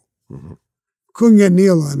of Paul. Mm-hmm. Couldn't get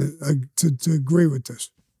Neil on it to agree with this.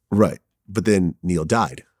 Right. But then Neil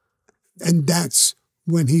died. And that's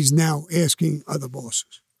when he's now asking other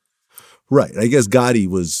bosses. Right. I guess Gotti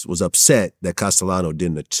was upset that Castellano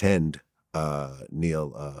didn't attend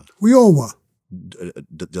Neil. We all were.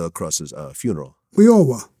 De la Cruz's funeral. We all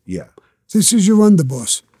were. Yeah. This is your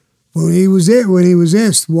underboss. When he was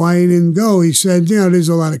asked why he didn't go, he said, there's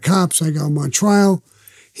a lot of cops. I got him on trial.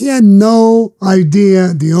 He had no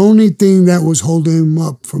idea. The only thing that was holding him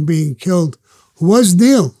up from being killed was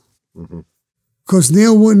Neil. Because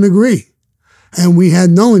Neil wouldn't agree. And we had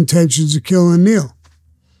no intentions of killing Neil.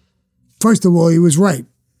 First of all, he was right.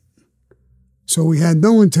 So we had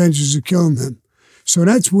no intentions of killing him. So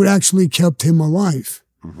that's what actually kept him alive.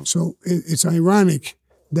 Mm-hmm. So it's ironic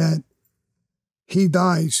that he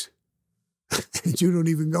dies and you don't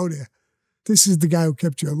even go there. This is the guy who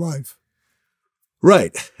kept you alive.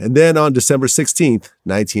 Right. And then on December 16th,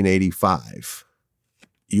 1985,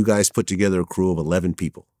 you guys put together a crew of 11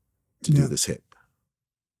 people to do this hit.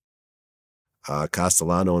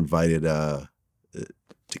 Castellano invited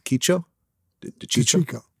DeChico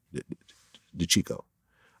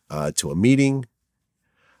to a meeting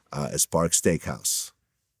at Spark Steakhouse.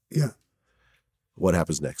 Yeah. What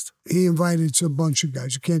happens next? He invited a bunch of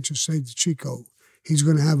guys. You can't just say DeChico. He's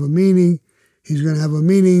going to have a meeting. He's going to have a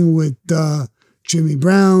meeting with Jimmy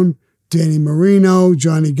Brown, Danny Marino,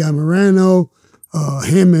 Johnny Gamarano,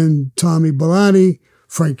 him and Tommy Bellotti,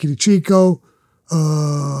 Frankie DeChico,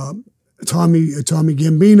 Tommy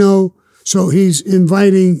Gambino. So he's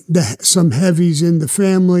inviting some heavies in the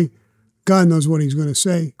family. God knows what he's going to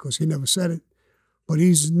say because he never said it. But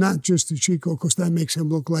he's not just the Chico because that makes him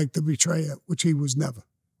look like the betrayer, which he was never,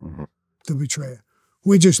 the betrayer.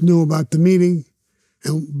 We just knew about the meeting.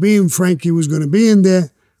 And being Frankie was going to be in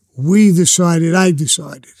there, I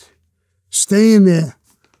decided, stay in there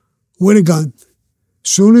with a gun.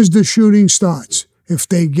 Soon as the shooting starts, if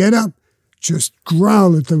they get up, just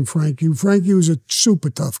growl at them, Frankie. Frankie was a super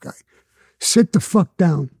tough guy. Sit the fuck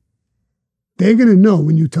down. They're going to know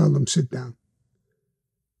when you tell them sit down.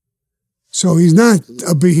 So he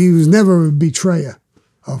was never a betrayer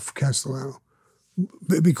of Castellano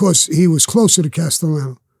because he was closer to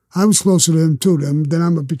Castellano. I was closer to him too, then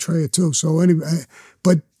I'm a betrayer too. So anyway,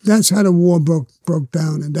 but that's how the war broke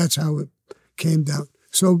down and that's how it came down.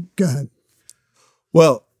 So go ahead.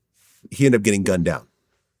 Well, he ended up getting gunned down.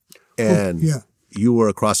 And you were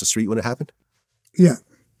across the street when it happened? Yeah.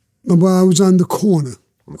 Well, I was on the corner,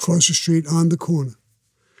 across the street on the corner,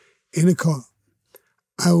 in a car.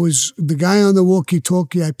 I was the guy on the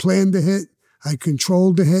walkie-talkie. I planned the hit. I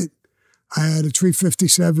controlled the hit. I had a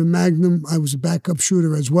 .357 Magnum. I was a backup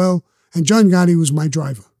shooter as well. And John Gotti was my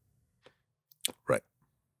driver. Right.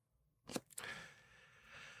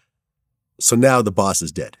 So now the boss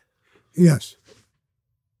is dead. Yes.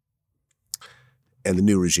 And the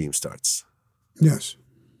new regime starts. Yes.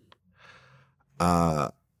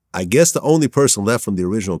 I guess the only person left from the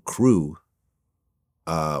original crew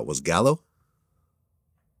was Gallo.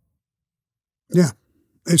 Yeah.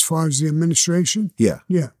 As far as the administration? Yeah.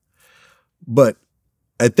 Yeah. But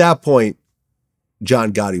at that point,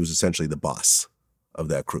 John Gotti was essentially the boss of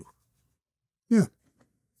that crew. Yeah.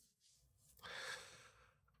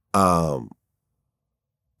 And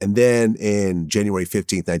then in January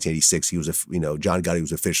 15th, 1986, John Gotti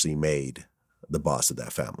was officially made the boss of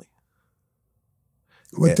that family.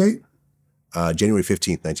 What date? January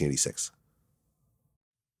 15th, 1986.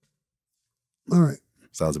 All right.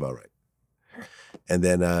 Sounds about right. And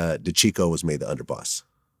then DeChico was made the underboss.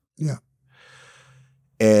 Yeah.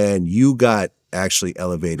 And you got actually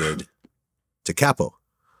elevated to capo.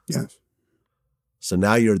 Yes. So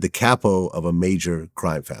now you're the capo of a major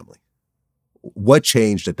crime family. What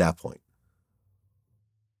changed at that point?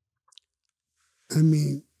 I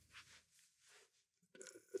mean,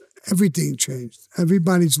 everything changed.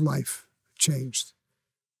 Everybody's life changed.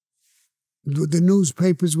 The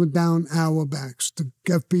newspapers were down our backs. The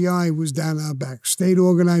FBI was down our backs. State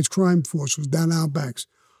Organized Crime Force was down our backs.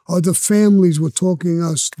 Other families were talking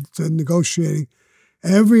us to negotiating.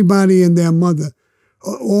 Everybody and their mother,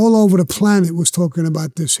 all over the planet, was talking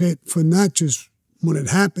about this hit for not just when it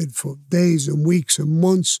happened, for days and weeks and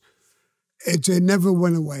months. It never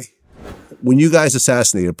went away. When you guys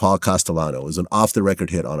assassinated Paul Castellano, it was an off-the-record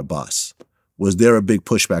hit on a boss. Was there a big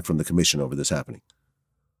pushback from the commission over this happening?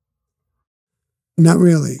 Not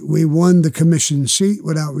really. We won the commission seat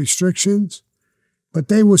without restrictions, but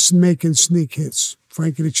they were making sneak hits.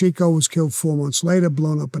 Frankie the Chico was killed 4 months later,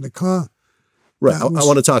 blown up in a car. Right. I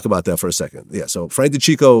want to talk about that for a second. Yeah. So Frank the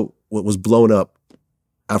Chico was blown up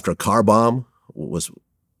after a car bomb was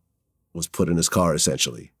put in his car,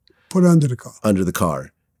 essentially. Put under the car. Under the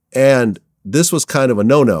car. And this was kind of a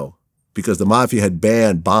no-no because the Mafia had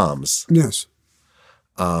banned bombs. Yes.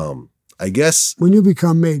 I guess... When you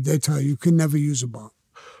become made, they tell you can never use a bomb.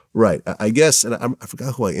 Right. I guess, and I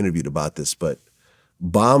forgot who I interviewed about this, but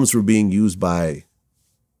bombs were being used by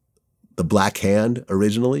the Black Hand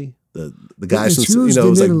originally. The guys, it was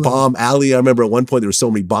like Italy. Bomb Alley. I remember at one point there were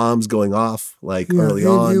so many bombs going off, early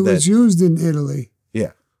on. It was used in Italy.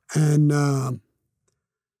 Yeah. And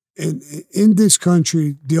in this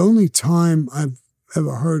country, the only time I've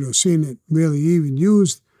ever heard or seen it really even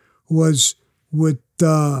used was with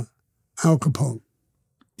Al Capone.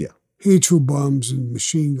 Yeah. He threw bombs and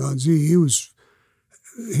machine guns. He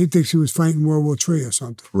thinks he was fighting World War III or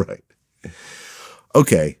something. Right.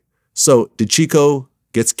 Okay. So DeChico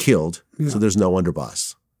gets killed, so there's no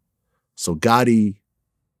underboss. So Gotti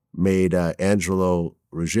made Angelo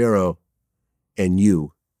Ruggiero and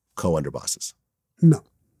you co-underbosses. No.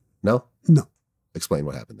 No? No. Explain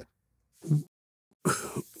what happened then.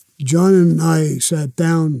 John and I sat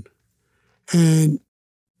down, and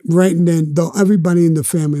right then, though everybody in the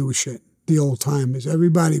family was shit, the old timers.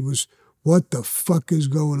 Everybody was, what the fuck is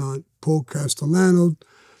going on? Paul Castellano,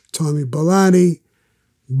 Tommy Bellotti,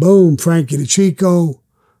 boom, Frankie the Chico.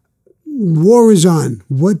 War is on.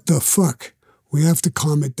 What the fuck? We have to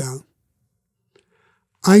calm it down.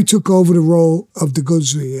 I took over the role of the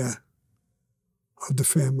Godzilla of the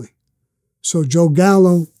family. So Joe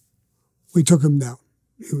Gallo, we took him down.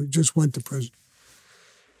 He just went to prison.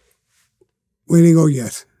 We didn't go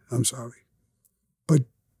yet. I'm sorry. But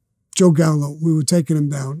Joe Gallo, we were taking him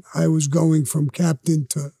down. I was going from captain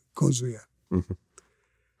to Godzilla. Mm-hmm.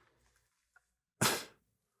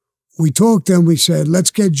 We talked and we said, let's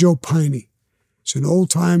get Joe Piney. He's an old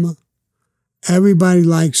timer. Everybody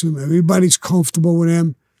likes him. Everybody's comfortable with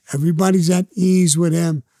him. Everybody's at ease with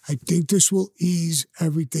him. I think this will ease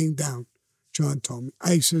everything down, John told me.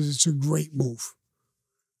 I says it's a great move.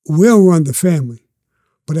 We'll run the family.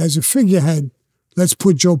 But as a figurehead, let's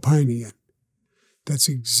put Joe Piney in. That's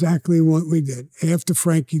exactly what we did. After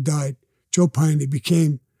Frankie died, Joe Piney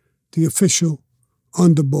became the official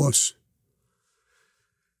underboss.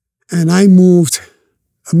 And I moved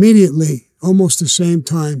immediately, almost the same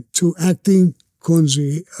time, to acting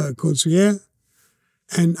consigliere.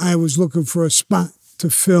 And I was looking for a spot to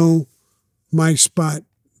fill my spot.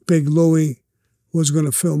 Big Louie was going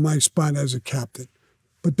to fill my spot as a captain.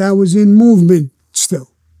 But that was in movement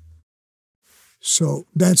still. So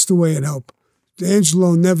that's the way it helped.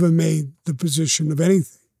 Angelo never made the position of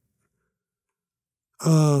anything.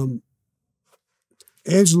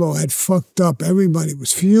 Angelo had fucked up. Everybody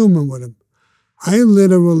was fuming with him. I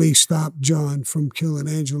literally stopped John from killing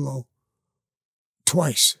Angelo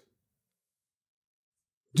twice.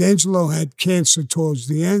 Angelo had cancer towards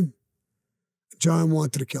the end. John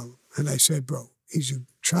wanted to kill him. And I said, bro, he's your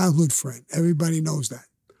childhood friend. Everybody knows that.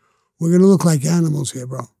 We're going to look like animals here,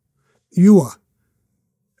 bro. You are.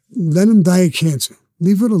 Let him die of cancer.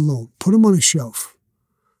 Leave it alone. Put him on a shelf.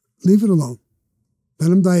 Leave it alone. Let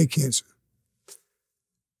him die of cancer.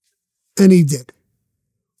 And he did.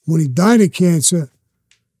 When he died of cancer,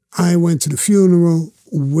 I went to the funeral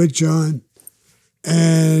with John,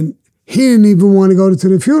 and he didn't even want to go to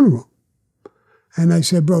the funeral. And I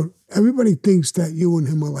said, bro, everybody thinks that you and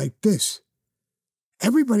him are like this.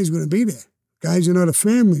 Everybody's going to be there. Guys in other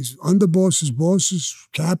families, underbosses, bosses,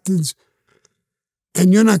 captains,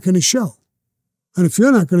 and you're not going to show. And if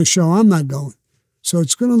you're not going to show, I'm not going. So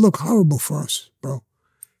it's going to look horrible for us, bro.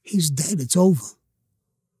 He's dead. It's over.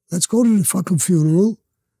 Let's go to the fucking funeral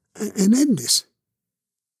and end this.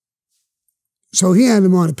 So he had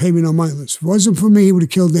him on a payment on my list. If it wasn't for me, he would have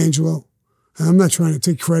killed Angelo. And I'm not trying to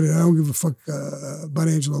take credit. I don't give a fuck about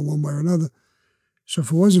Angelo one way or another. So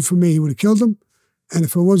if it wasn't for me, he would have killed him. And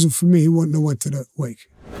if it wasn't for me, he wouldn't have went to the wake.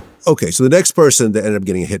 Okay, so the next person that ended up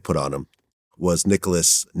getting a hit put on him was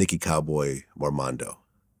Nicky Cowboy Marmondo.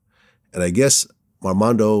 And I guess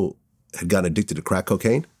Marmondo had gotten addicted to crack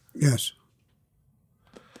cocaine? Yes.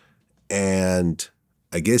 And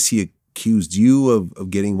I guess he accused you of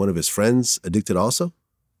getting one of his friends addicted also?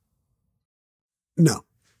 No.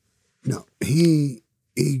 He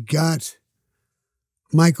got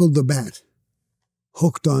Michael the Bat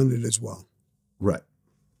hooked on it as well. Right.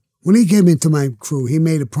 When he came into my crew, he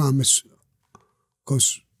made a promise,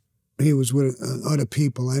 because he was with other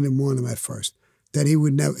people. I didn't want him at first, that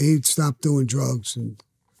he'd stop doing drugs, and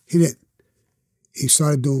he didn't. He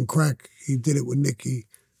started doing crack. He did it with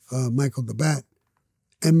Michael the Bat.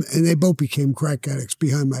 And they both became crack addicts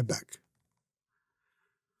behind my back.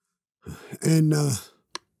 And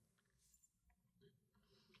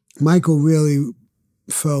Michael really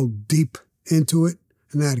fell deep into it,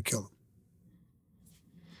 and I had to kill him.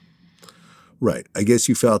 Right. I guess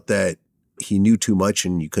you felt that he knew too much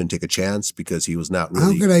and you couldn't take a chance because he was not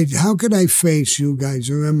really... How could I face you guys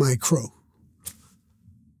who are in my crew?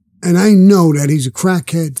 And I know that he's a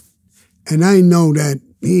crackhead, and I know that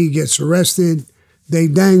he gets arrested. They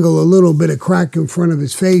dangle a little bit of crack in front of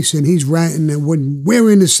his face, and he's ratting, and when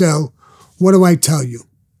we're in the cell, what do I tell you?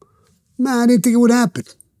 Nah, I didn't think it would happen.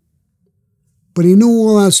 But he knew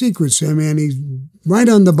all our secrets, Sammy, and he's right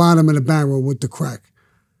on the bottom of the barrel with the crack.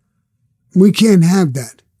 We can't have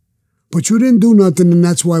that. But you didn't do nothing, and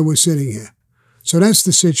that's why we're sitting here. So that's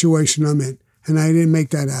the situation I'm in, and I didn't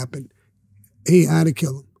make that happen. He had to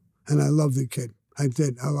kill him, and I love the kid. I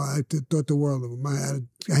did. I thought the world of him.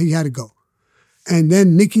 He had to go. And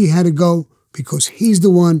then Nicky had to go because he's the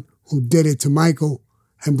one who did it to Michael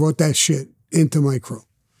and brought that shit into my crew.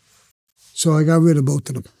 So I got rid of both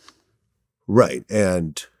of them. Right.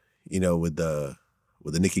 And, you know, with the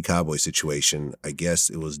Nicky Cowboy situation, I guess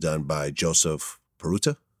it was done by Joseph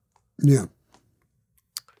Peruta. Yeah.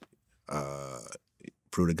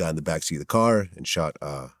 Peruta got in the backseat of the car and shot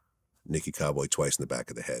Nicky Cowboy twice in the back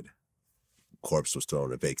of the head. Corpse was thrown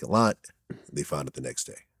in a vacant lot. They found it the next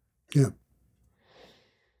day. Yeah.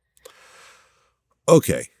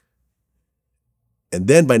 Okay. And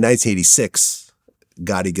then by 1986,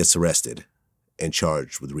 Gotti gets arrested and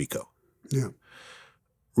charged with RICO. Yeah.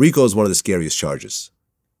 RICO is one of the scariest charges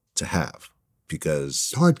to have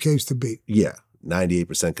because... Hard case to beat. Yeah.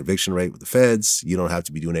 98% conviction rate with the feds. You don't have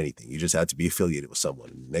to be doing anything. You just have to be affiliated with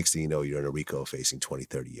someone. Next thing you know, you're in a RICO facing 20,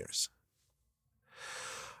 30 years.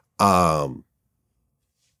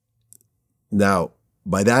 Now,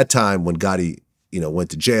 by that time, when Gotti, went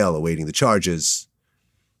to jail awaiting the charges,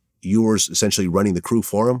 you were essentially running the crew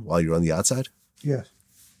for him while you were on the outside? Yes.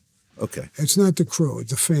 Okay. It's not the crew,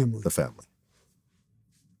 it's the family. The family.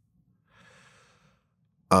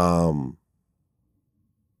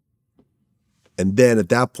 And then at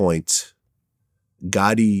that point,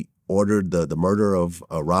 Gotti ordered the murder of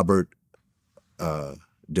Robert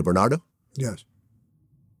DiBernardo? Yes.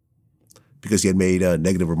 Because he had made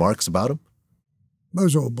negative remarks about him? That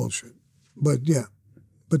was all bullshit. But yeah,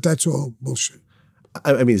 but that's all bullshit.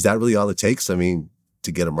 I mean, is that really all it takes? I mean,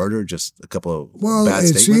 to get a murder, just a couple of bad statements? Well,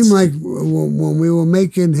 it seemed like when we were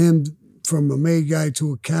making him from a made guy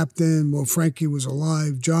to a captain, well, Frankie was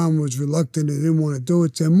alive. John was reluctant and didn't want to do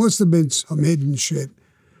it. There must have been some hidden shit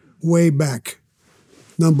way back,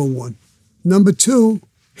 number one. Number two,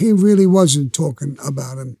 he really wasn't talking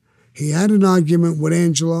about him. He had an argument with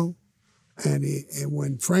Angelo, and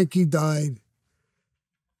when Frankie died,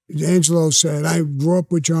 Angelo said, I grew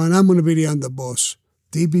up with John, I'm going to be the underboss.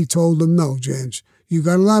 DB told him, no, Jans, you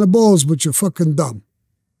got a lot of balls, but you're fucking dumb.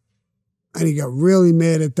 And he got really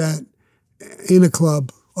mad at that in a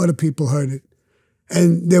club. Other people heard it.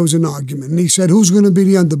 And there was an argument. And he said, who's going to be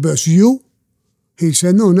the underboss? You? He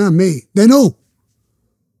said, no, not me. Then who?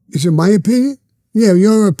 He said, my opinion? Yeah,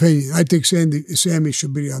 your opinion. I think Sammy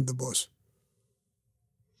should be the underboss.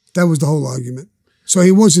 That was the whole argument. So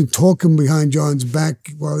he wasn't talking behind John's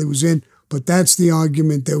back while he was in, but that's the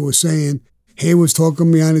argument they were saying. He was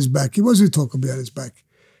talking behind his back. He wasn't talking behind his back.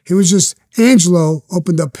 He was just, Angelo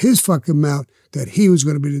opened up his fucking mouth that he was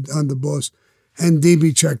going to be the underboss, and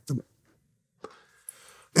DB checked him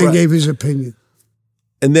and gave his opinion.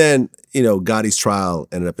 And then, Gotti's trial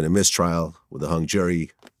ended up in a mistrial with a hung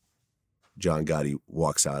jury. John Gotti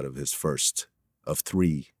walks out of his first of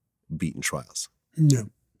 3 beaten trials. Yeah.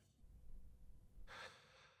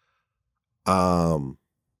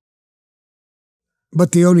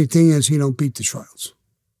 But the only thing is he don't beat the trials.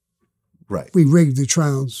 Right. We rigged the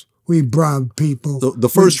trials. We bribed people. The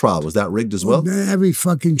first trial, was that rigged as well? Every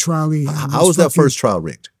fucking trial he had. How was that first trial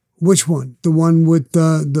rigged? Which one? The one with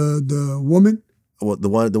the woman? Well,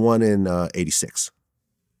 the one in 86.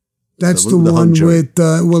 That's the one with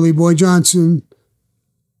Willie Boy Johnson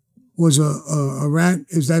was a rat.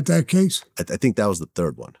 Is that case? I think that was the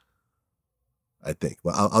third one. I think.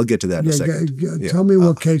 Well, I'll get to that in a second. Tell me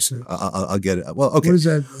what case it is. I'll get it. Well, okay. What is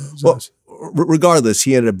that? Well, regardless,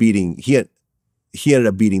 he ended up beating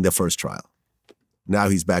the first trial. Now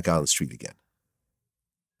he's back out on the street again.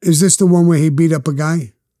 Is this the one where he beat up a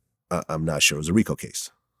guy? I'm not sure. It was a RICO case.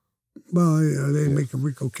 Well, they didn't make a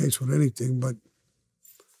RICO case with anything, but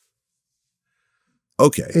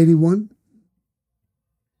okay. 81.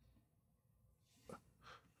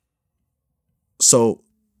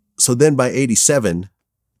 So then by 87,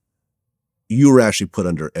 you were actually put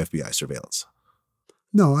under FBI surveillance.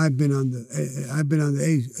 No, I've been on the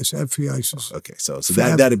FBI. Okay, so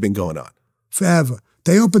that had been going on forever.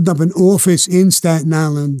 They opened up an office in Staten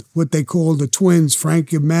Island, what they called the twins,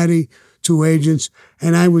 Frank and Matty, 2 agents,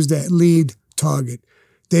 and I was that lead target.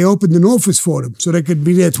 They opened an office for them so they could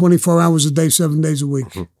be there 24 hours a day, 7 days a week.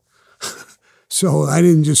 Mm-hmm. So I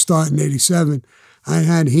didn't just start in 87. I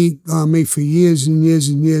had heat on me for years and years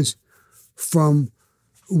and years from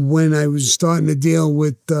when I was starting to deal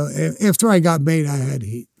with, after I got made, I had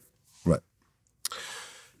heat. Right.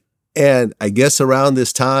 And I guess around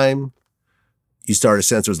this time, you started to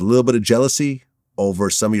sense there was a little bit of jealousy over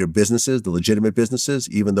some of your businesses, the legitimate businesses,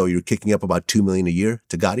 even though you're kicking up about $2 million a year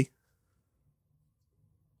to Gotti?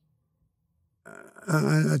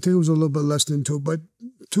 I think it was a little bit less than 2, but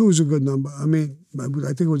 2 is a good number. I mean, I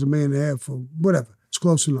think it was $1.5 million or whatever. It's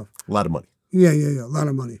close enough. A lot of money. Yeah, a lot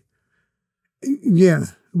of money. Yeah,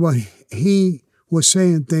 well, he was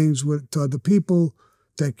saying things with the people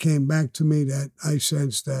that came back to me that I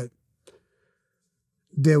sensed that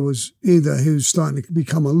there was either he was starting to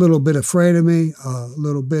become a little bit afraid of me, a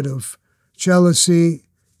little bit of jealousy,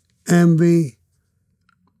 envy.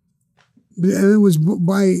 And it was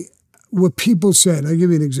by what people said. I'll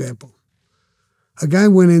give you an example. A guy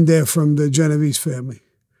went in there from the Genovese family,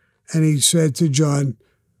 and he said to John,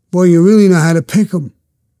 "Boy, you really know how to pick them."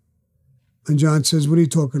 And John says, "What are you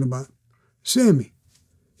talking about?" "Sammy,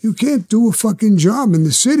 you can't do a fucking job in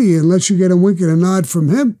the city unless you get a wink and a nod from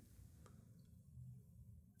him."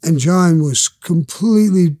 And John was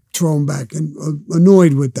completely thrown back and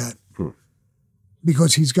annoyed with that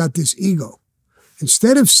because he's got this ego.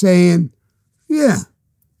 Instead of saying, "Yeah,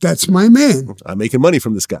 that's my man. I'm making money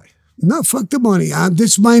from this guy." No, fuck the money.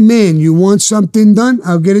 This is my man. You want something done?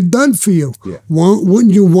 I'll get it done for you. Yeah.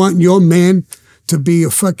 Wouldn't you want your man to be a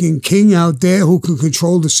fucking king out there who can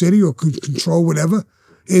control the city or could control whatever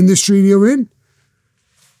industry you're in?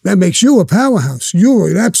 That makes you a powerhouse. You're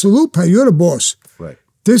an absolute power. You're the boss. Right.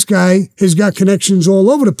 This guy has got connections all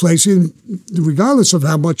over the place, and regardless of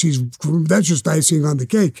how much that's just icing on the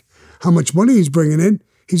cake. How much money he's bringing in,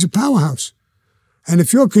 he's a powerhouse. And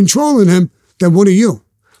if you're controlling him, then what are you?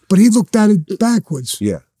 But he looked at it backwards.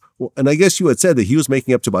 Yeah. Well, and I guess you had said that he was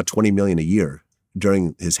making up to about $20 million a year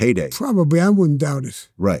during his heyday. Probably. I wouldn't doubt it.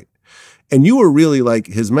 Right. And you were really like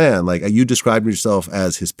his man. Like you described yourself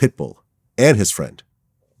as his pit bull and his friend,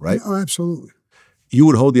 right? Oh, absolutely. You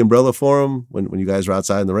would hold the umbrella for him when you guys were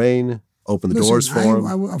outside in the rain, open the doors for him?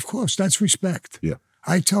 Of course, that's respect. Yeah.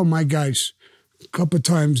 I tell my guys, a couple of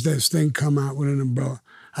times this thing come out with an umbrella.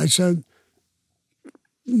 I said,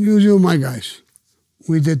 you my guys.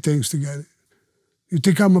 We did things together. You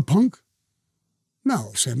think I'm a punk?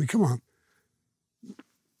 No, Sammy, come on.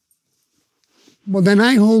 Well, then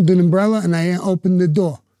I hold an umbrella and I open the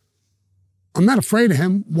door. I'm not afraid of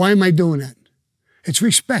him. Why am I doing that? It's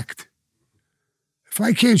respect. If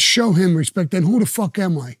I can't show him respect, then who the fuck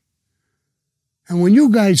am I? And when you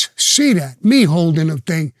guys see that, me holding a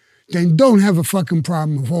thing, then don't have a fucking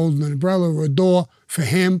problem of holding an umbrella or a door for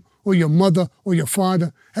him or your mother or your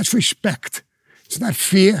father. That's respect. It's not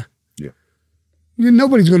fear. Yeah.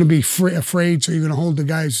 Nobody's going to be afraid, so you're going to hold the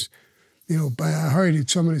guys. I heard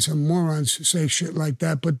some morons say shit like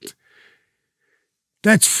that, but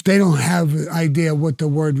they don't have an idea what the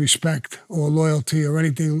word respect or loyalty or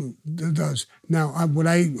anything does. Now, would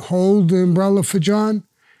I hold the umbrella for John?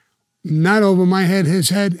 Not over my head, his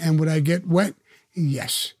head, and would I get wet?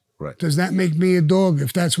 Yes. Right. Does that make me a dog?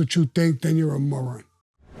 If that's what you think, then you're a moron.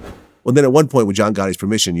 Well, then at one point, with John Gotti's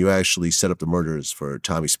permission, you actually set up the murders for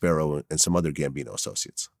Tommy Sparrow and some other Gambino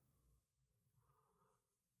associates.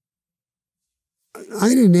 I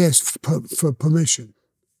didn't ask for permission.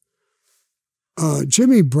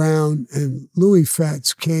 Jimmy Brown and Louis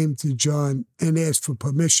Fats came to John and asked for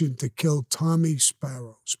permission to kill Tommy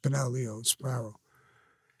Sparrow.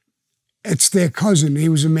 It's their cousin. He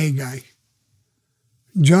was a May guy.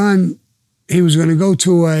 John, he was going to go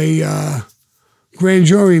to a grand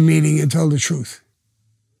jury meeting and tell the truth.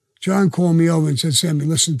 John called me over and said, "Sammy,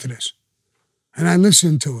 listen to this." And I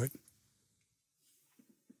listened to it.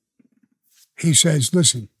 He says,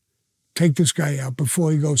 "Listen, take this guy out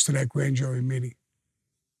before he goes to that grand jury meeting."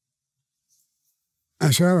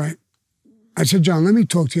 I said, "All right." I said, "John, let me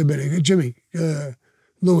talk to you a minute. Jimmy,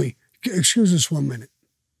 Louis, excuse us 1 minute."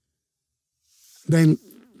 They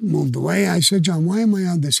moved away. I said, "John, why am I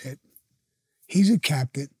on this hit? He's a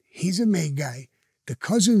captain. He's a May guy. The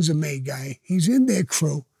cousin's a May guy. He's in their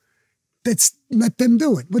crew. Let them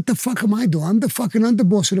do it. What the fuck am I doing? I'm the fucking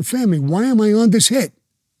underboss of the family. Why am I on this hit?"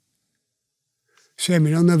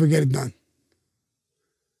 Sammy, they'll never get it done.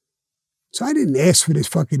 So I didn't ask for this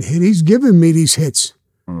fucking hit. He's giving me these hits.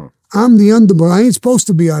 I'm the underboss. I ain't supposed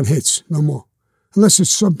to be on hits no more, unless it's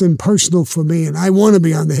something personal for me and I want to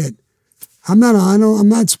be on the hit. I'm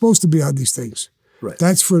not supposed to be on these things. Right.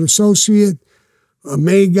 That's for an associate, a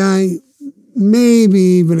maid guy, maybe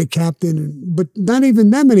even a captain, but not even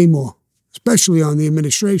them anymore, especially on the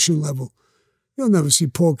administration level. You'll never see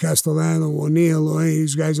Paul Castellano or Neil or any of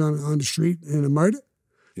these guys on the street in a murder.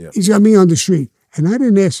 Yeah. He's got me on the street. And I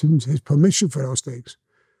didn't ask him his permission for those things.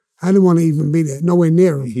 I didn't want to even be there, nowhere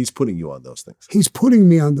near him. He's putting you on those things. He's putting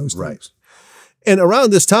me on those right. things. And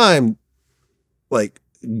around this time, like,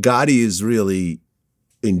 Gotti is really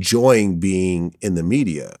enjoying being in the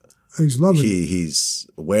media. He's loving it. He's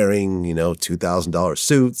wearing, $2,000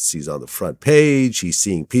 suits. He's on the front page. He's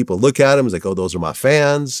seeing people look at him. He's like, oh, those are my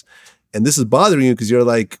fans. And this is bothering you because you're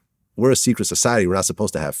like, we're a secret society. We're not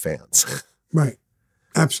supposed to have fans. Right.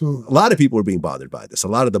 Absolutely. A lot of people are being bothered by this. A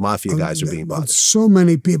lot of the Mafia guys are being bothered. So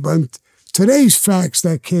many people. And today's facts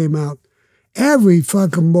that came out, every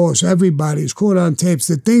fucking boss, everybody's caught on tapes.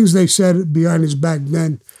 The things they said behind his back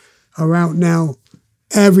then are out now.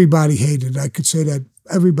 Everybody hated it. I could say that.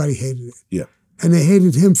 Everybody hated it. Yeah. And they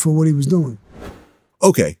hated him for what he was doing.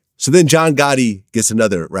 Okay. So then John Gotti gets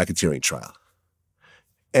another racketeering trial.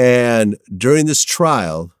 And during this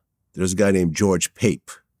trial, there's a guy named George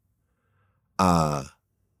Pape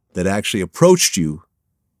that actually approached you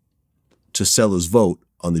to sell his vote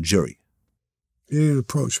on the jury. He didn't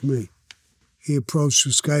approach me. He approached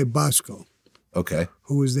this guy, Bosco. Okay.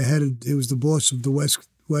 Who was he was the boss of the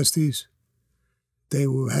Westies. They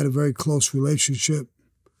had a very close relationship.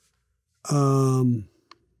 And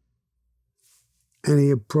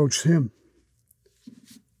he approached him.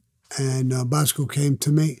 And Bosco came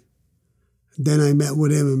to me. Then I met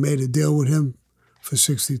with him and made a deal with him for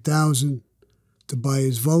 $60,000 to buy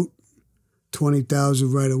his vote.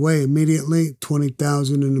 $20,000 right away, immediately.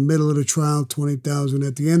 $20,000 in the middle of the trial. $20,000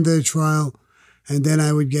 at the end of the trial. And then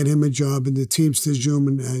I would get him a job in the Teamsters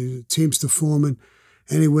Union, Teamster foreman,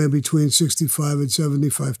 anywhere between $65,000 and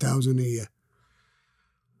 $75,000 a year.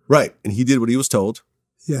 Right, and he did what he was told.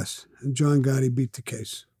 Yes, and John Gotti beat the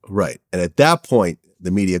case. Right, and at that point,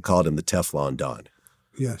 the media called him the Teflon Don.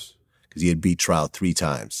 Yes. Because he had beat trial 3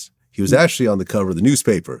 times. He was actually on the cover of the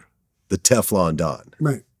newspaper, the Teflon Don.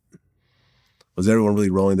 Right. Was everyone really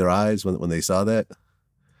rolling their eyes when they saw that?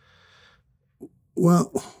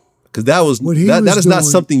 Well, because that is not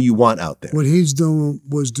something you want out there. What he's doing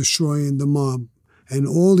was destroying the mob. And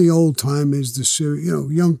all the old timers,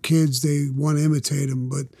 young kids, they want to imitate him,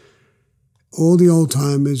 but all the old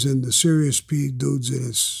timers and the serious P dudes in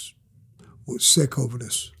this were sick over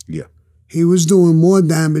this. Yeah. He was doing more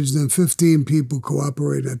damage than 15 people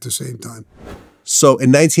cooperating at the same time. So in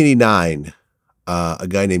 1989, a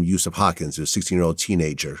guy named Yusuf Hawkins, a 16-year-old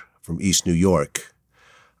teenager from East New York,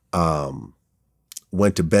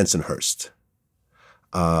 went to Bensonhurst.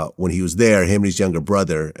 When he was there, him and his younger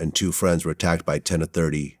brother and 2 friends were attacked by 10 to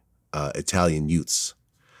 30 Italian youths,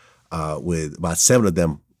 with about 7 of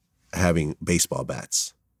them having baseball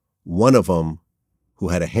bats. One of them, who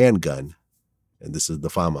had a handgun, and this is the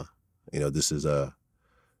Fama, this is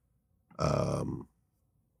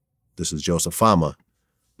Joseph Fama,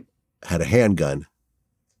 had a handgun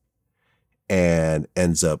and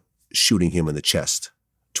ends up shooting him in the chest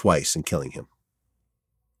twice and killing him.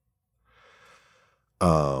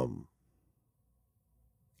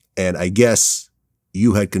 And I guess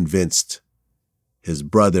you had convinced his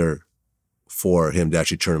brother for him to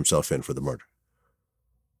actually turn himself in for the murder.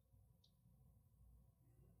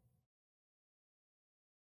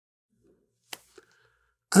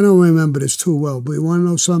 I don't remember this too well, but you want to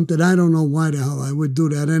know something? I don't know why the hell I would do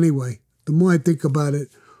that anyway. The more I think about it,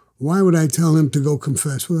 why would I tell him to go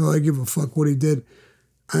confess? Well, I give a fuck what he did.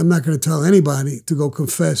 I'm not going to tell anybody to go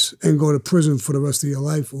confess and go to prison for the rest of your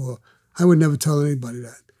life, or I would never tell anybody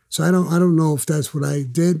that. So I don't know if that's what I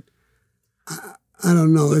did. I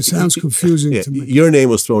don't know. It sounds confusing to me. Your name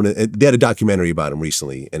was thrown in. They had a documentary about him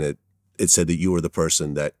recently, and it said that you were the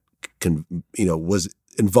person that was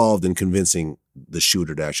involved in convincing the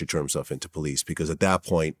shooter to actually turn himself into police, because at that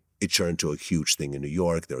point it turned into a huge thing in New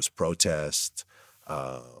York. There was protest.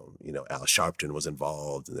 Al Sharpton was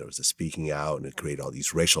involved, and there was a speaking out, and it created all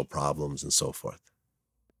these racial problems and so forth.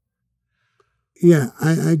 Yeah,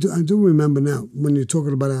 I do remember now when you're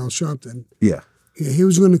talking about Al Sharpton. Yeah. Yeah, he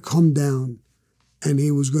was going to come down and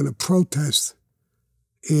he was going to protest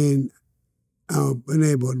in our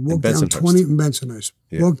neighborhood. Walk down 20 in Bensonhurst.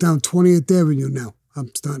 Yeah. Walk down 20th Avenue now, I'm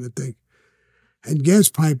starting to think. And Gas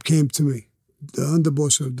Pipe came to me, the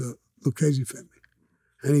underboss of the Lucchese family.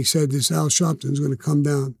 And he said, this Al Sharpton's going to come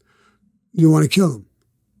down. You want to kill him?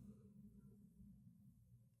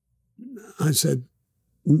 I said,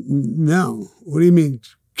 No. What do you mean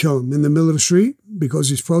kill him? In the middle of the street because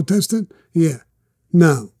he's protesting? Yeah.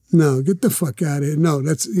 No. Get the fuck out of here. No,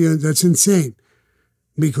 that's insane.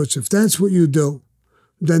 Because if that's what you do,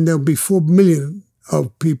 then there'll be 4 million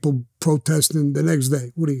of people protesting the next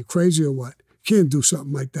day. What are you, crazy or what? You can't do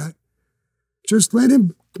something like that. Just let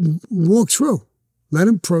him walk through. Let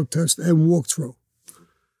him protest and walk through.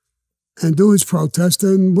 And do his protest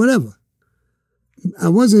and whatever. I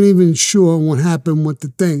wasn't even sure what happened with the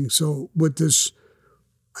thing. So with this,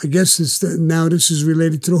 I guess now this is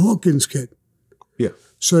related to the Hawkins kid. Yeah.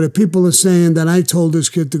 So the people are saying that I told this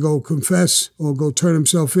kid to go confess or go turn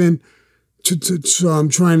himself in. So I'm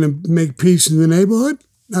trying to make peace in the neighborhood.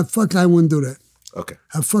 I wouldn't do that. Okay.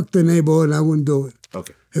 I fucked the neighborhood. I wouldn't do it.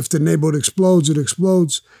 Okay. If the neighborhood explodes, it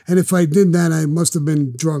explodes. And if I did that, I must have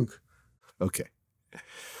been drunk. Okay.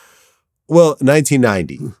 Well,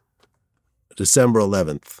 1990, December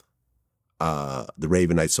 11th, the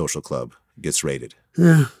Raven Night Social Club gets raided.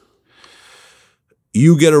 Yeah.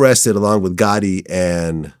 You get arrested along with Gotti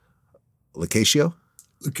and Lacasio.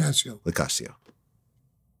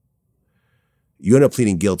 You end up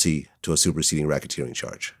pleading guilty to a superseding racketeering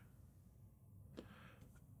charge.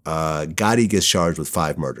 Gotti gets charged with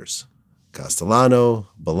 5 murders. Castellano,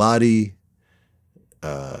 Bellotti,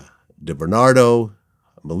 De Bernardo,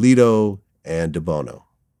 Melito, and De Bono,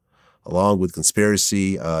 along with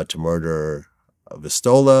conspiracy to murder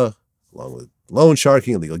Vistola, along with loan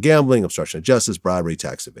sharking, illegal gambling, obstruction of justice, bribery,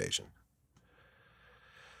 tax evasion.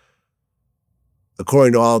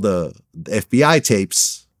 According to all the FBI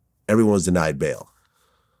tapes, everyone was denied bail.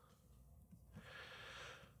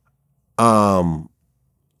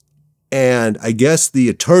 And I guess the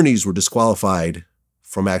attorneys were disqualified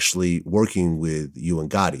from actually working with you and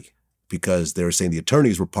Gotti because they were saying the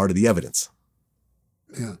attorneys were part of the evidence.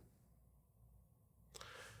 Yeah.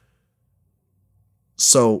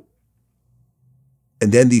 So,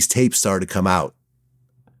 and then these tapes started to come out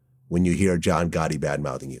when you hear John Gotti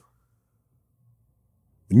bad-mouthing you.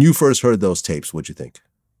 When you first heard those tapes, what'd you think?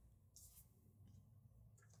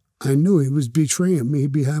 I knew he was betraying me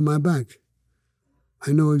behind my back.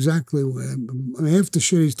 I know exactly what. Half the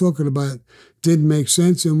shit he's talking about didn't make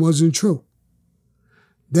sense and wasn't true.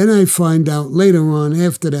 Then I find out later on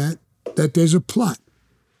after that there's a plot.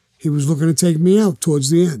 He was looking to take me out towards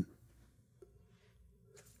the end.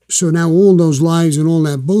 So now all those lies and all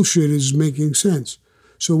that bullshit is making sense.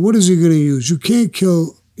 So what is he going to use? You can't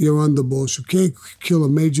kill your underboss. You can't kill a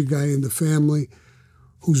major guy in the family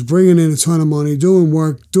who's bringing in a ton of money, doing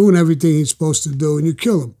work, doing everything he's supposed to do, and you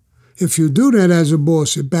kill him. If you do that as a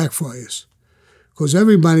boss, it backfires. Because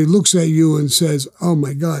everybody looks at you and says, oh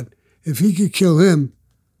my God, if he could kill him,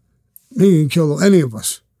 he can kill any of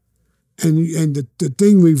us. And the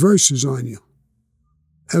thing reverses on you.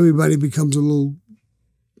 Everybody becomes a little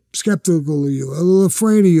skeptical of you, a little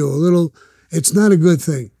afraid of you, it's not a good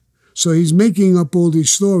thing. So he's making up all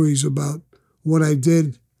these stories about what I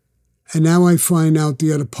did, and now I find out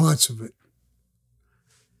the other parts of it.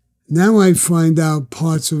 Now I find out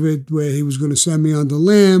parts of it where he was going to send me on the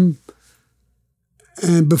lam,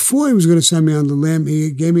 and before he was going to send me on the lam,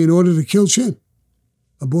 he gave me an order to kill Chin,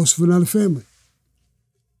 a boss of another family.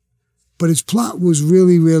 But his plot was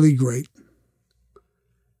really, really great.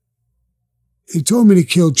 He told me to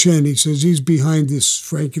kill Chen. He says he's behind this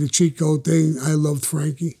Frankie the Chico thing. I loved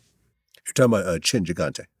Frankie. You're talking about Chin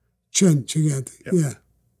Gigante. Chin Gigante, yep. Yeah.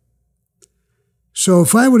 So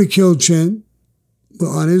if I would have killed Chen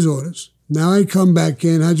on his orders, now I come back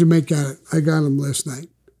in. How'd you make out? I got him last night.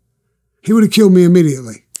 He would have killed me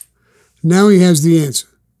immediately. Now he has the answer.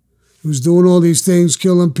 He was doing all these things,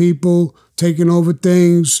 killing people, taking over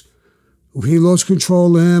things. He lost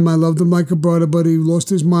control of him. I loved him like a brother, but he lost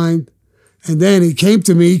his mind. And then he came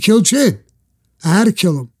to me, he killed Chin. I had to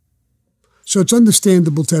kill him. So it's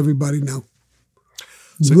understandable to everybody now.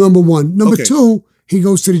 So, number one. Number two, he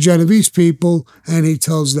goes to the Genovese people and he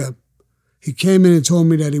tells them. He came in and told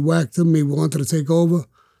me that he whacked them, he wanted to take over,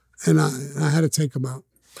 and I had to take him out.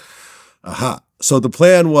 Aha. So the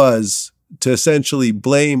plan was to essentially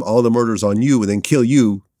blame all the murders on you and then kill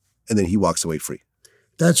you, and then he walks away free.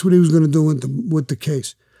 That's what he was going to do with the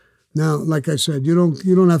case. Now, like I said, you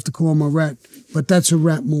don't have to call him a rat, but that's a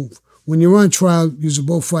rat move. When you're on trial, you're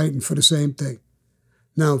both fighting for the same thing.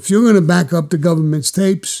 Now, if you're going to back up the government's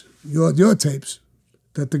tapes, your tapes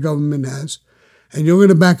that the government has, and you're going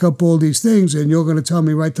to back up all these things, and you're going to tell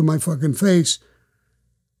me right to my fucking face,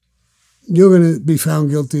 you're going to be found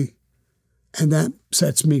guilty, and that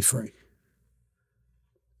sets me free.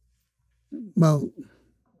 Well,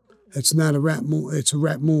 it's not a rat move. It's a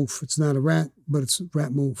rat move. It's not a rat, but it's a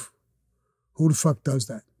rat move. Who the fuck does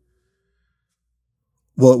that?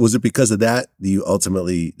 Well, was it because of that you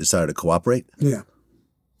ultimately decided to cooperate? Yeah.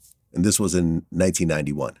 And this was in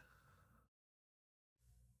 1991?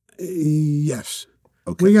 Yes.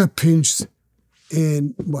 Okay. We got pinched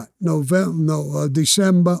in what?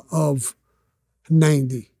 December of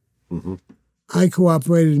 90. Mm-hmm. I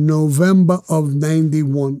cooperated in November of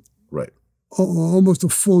 91. Right. Almost a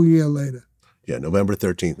full year later. Yeah, November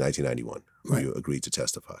 13th, 1991. Right. You agreed to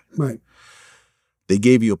testify. Right. They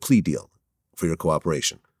gave you a plea deal for your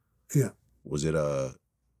cooperation. Yeah. Was it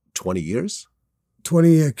 20 years?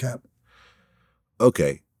 20-year cap.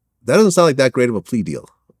 Okay. That doesn't sound like that great of a plea deal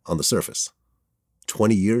on the surface.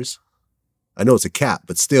 20 years? I know it's a cap,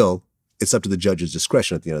 but still, it's up to the judge's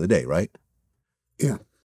discretion at the end of the day, right? Yeah.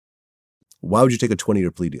 Why would you take a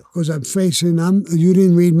 20-year plea deal? Because you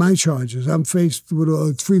didn't read my charges. I'm faced with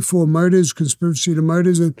 3-4 murders, conspiracy to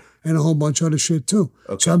murders, and a whole bunch of other shit too.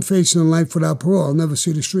 Okay. So I'm facing life without parole. I'll never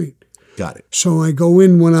see the street. Got it. So I go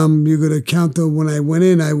in you're going to count when I went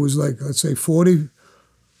in, I was like, let's say 40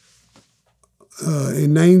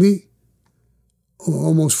 in 90, or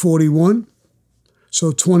almost 41.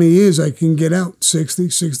 So 20 years, I can get out, 60,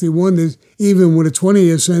 61. Even with a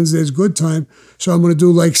 20-year sentence, there's good time. So I'm going to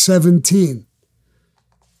do like 17.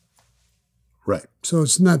 Right. So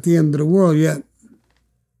it's not the end of the world yet.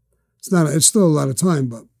 It's still a lot of time,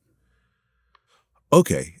 but.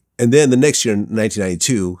 Okay. And then the next year, in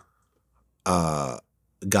 1992,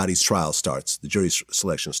 Gotti's trial starts. The jury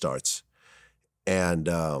selection starts. And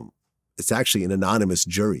it's actually an anonymous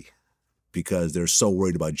jury, because they're so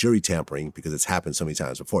worried about jury tampering because it's happened so many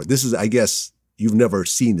times before. This is, I guess, you've never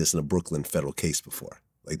seen this in a Brooklyn federal case before.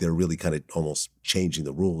 Like, they're really kind of almost changing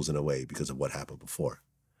the rules in a way because of what happened before.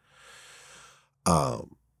 The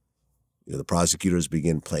prosecutors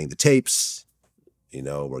begin playing the tapes,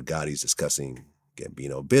 where Gotti's discussing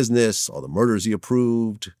Gambino business, all the murders he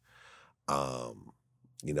approved,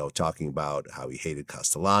 talking about how he hated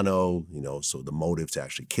Castellano, so the motive to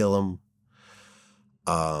actually kill him.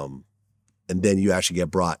 And then you actually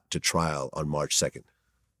get brought to trial on March 2nd.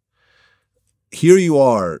 Here you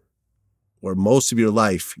are, where most of your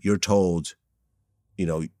life you're told,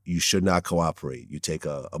 you should not cooperate. You take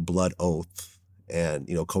a blood oath, and,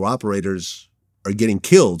 cooperators are getting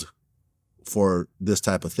killed for this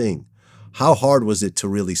type of thing. How hard was it to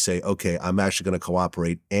really say, okay, I'm actually going to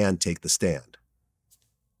cooperate and take the stand?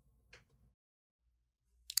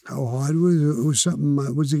 How hard was it? It was something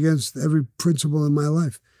that was against every principle in my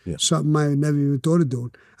life. Yeah. Something I never even thought of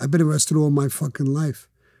doing. I've been arrested all my fucking life.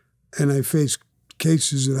 And I faced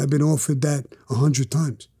cases and I've been offered that 100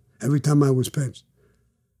 times. Every time I was pinched.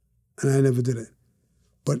 And I never did it.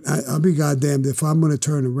 But I'll be goddamned if I'm going to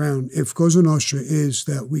turn around. If Cosa Nostra is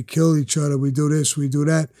that we kill each other, we do this, we do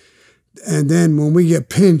that. And then when we get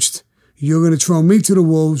pinched, you're going to throw me to the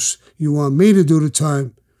wolves. You want me to do the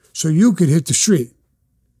time so you could hit the street.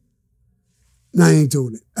 No, I ain't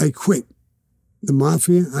doing it. I quit. The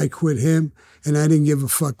Mafia, I quit him, and I didn't give a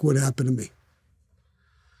fuck what happened to me.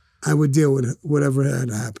 I would deal with whatever had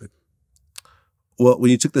happened. Well, when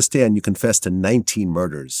you took the stand, you confessed to 19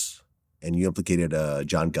 murders, and you implicated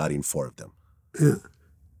John Gotti in 4 of them. Yeah.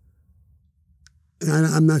 And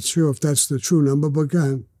I'm not sure if that's the true number, but go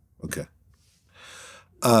ahead. Okay.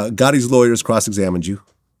 Gotti's lawyers cross-examined you,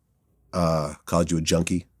 called you a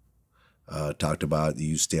junkie, talked about you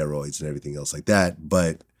use steroids and everything else like that,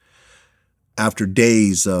 but after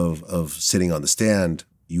days of sitting on the stand,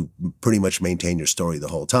 you pretty much maintain your story the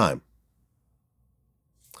whole time.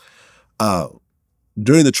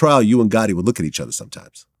 During the trial, you and Gotti would look at each other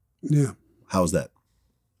sometimes. Yeah. How was that?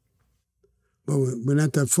 Well, we're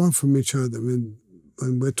not that far from each other. When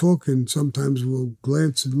we're talking, sometimes we'll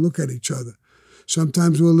glance and look at each other.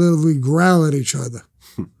 Sometimes we'll literally growl at each other.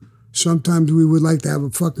 Sometimes we would like to have a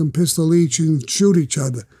fucking pistol each and shoot each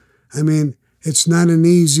other. I mean, it's not an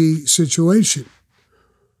easy situation.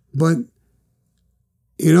 But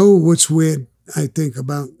you know what's weird, I think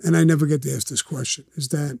about, and I never get to ask this question, is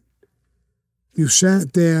that you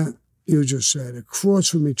sat there, you just sat across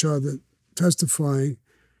from each other, testifying,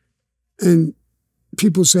 and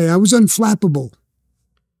people say, I was unflappable.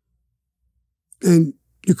 And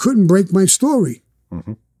you couldn't break my story.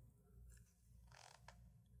 Mm-hmm.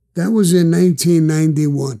 That was in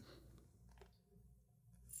 1991.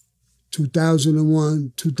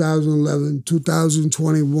 2001, 2011,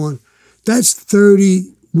 2021. That's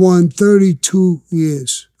 31, 32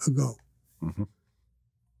 years ago. Mm-hmm.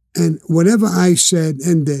 And whatever I said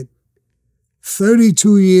and did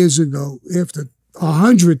 32 years ago, after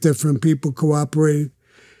 100 different people cooperated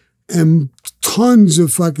and tons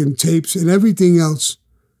of fucking tapes and everything else,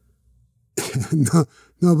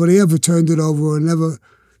 nobody ever turned it over or never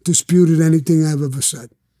disputed anything I've ever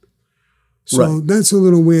said. So that's a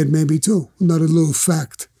little weird maybe too. Another little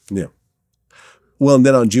fact. Yeah. Well, and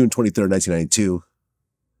then on June 23rd, 1992,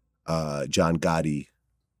 John Gotti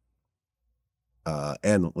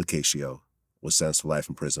and Locascio was sentenced to life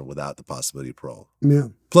in prison without the possibility of parole. Yeah.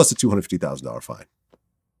 Plus a $250,000 fine,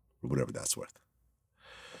 or whatever that's worth.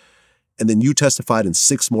 And then you testified in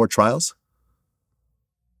 6 more trials?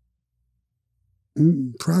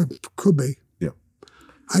 Could be. Yeah.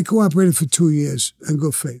 I cooperated for 2 years in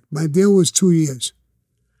good faith. My deal was 2 years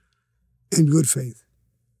in good faith.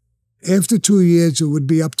 After 2 years, it would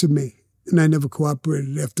be up to me. And I never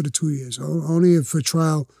cooperated after the 2 years. Only if a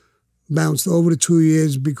trial bounced over the 2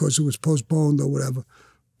 years because it was postponed or whatever.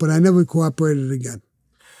 But I never cooperated again.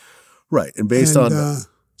 Right. And based on...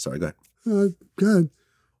 sorry, go ahead. Go ahead.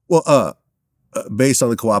 Well, based on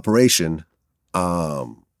the cooperation,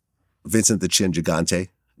 Vincent the Chin Gigante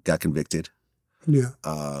got convicted. Yeah.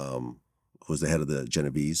 Who was the head of the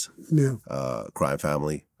Genovese crime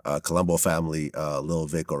family. Colombo family, Lil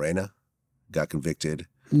Vic Orena got convicted.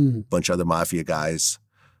 Bunch of other mafia guys.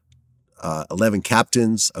 11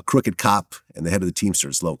 captains, a crooked cop, and the head of the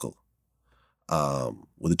Teamsters local.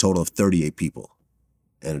 With a total of 38 people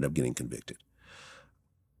ended up getting convicted.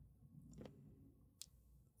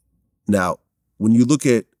 Now, when you look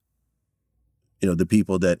at, the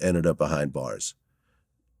people that ended up behind bars,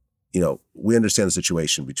 we understand the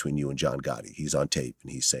situation between you and John Gotti. He's on tape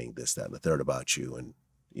and he's saying this, that, and the third about you. And,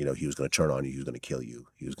 he was going to turn on you. He was going to kill you.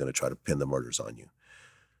 He was going to try to pin the murders on you.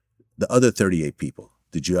 The other 38 people,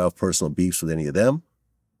 did you have personal beefs with any of them?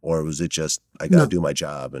 Or was it just, I got to do my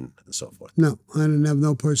job and so forth? No, I didn't have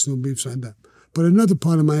no personal beefs on that. But another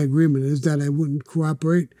part of my agreement is that I wouldn't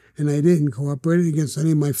cooperate, and I didn't cooperate against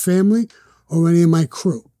any of my family or any of my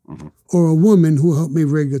crew, or a woman who helped me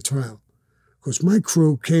rig a trial. Because my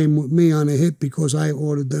crew came with me on a hit because I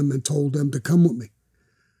ordered them and told them to come with me.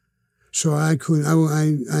 So I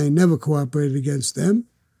never cooperated against them.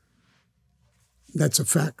 That's a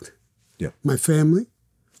fact. Yeah. My family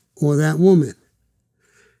or that woman.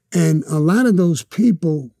 And a lot of those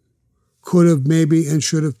people could have maybe and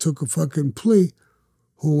should have took a fucking plea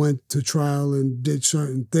who went to trial and did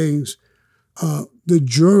certain things. The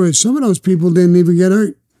jurors, some of those people didn't even get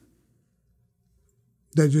hurt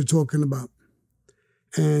that you're talking about.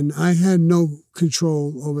 And I had no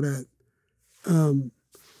control over that.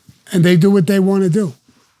 And they do what they want to do.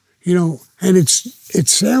 And it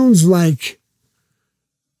sounds like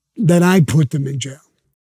that I put them in jail.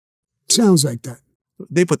 It sounds like that.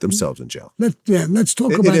 They put themselves in jail. Let's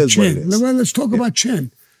talk about Chin. Let's talk about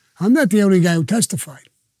Chin. I'm not the only guy who testified.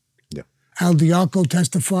 Yeah. Al Diaco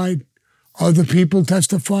testified. Other people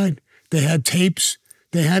testified. They had tapes.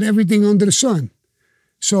 They had everything under the sun.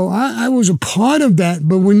 So I was a part of that.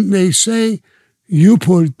 But when they say you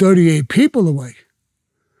put 38 people away,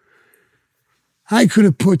 I could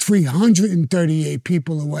have put 338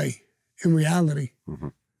 people away in reality.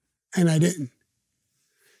 And I didn't.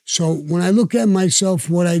 So when I look at myself,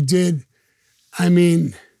 what I did,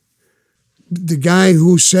 the guy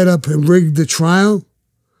who set up and rigged the trial,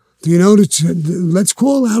 let's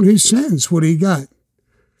call out his sentence, what he got.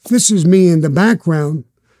 This is me in the background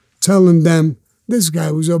telling them, this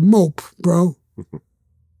guy was a mope, bro.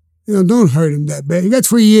 Don't hurt him that bad. He got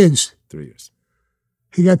 3 years. 3 years.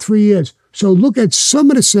 He got 3 years. So look at some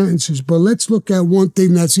of the sentences, but let's look at one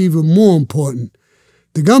thing that's even more important.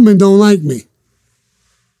 The government don't like me.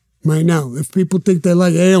 Right now, if people think they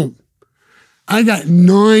like, they don't. I got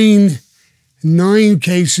nine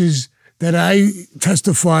cases that I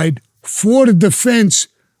testified for the defense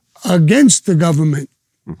against the government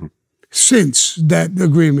since that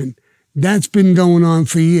agreement. That's been going on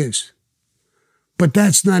for years. But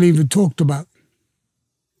that's not even talked about.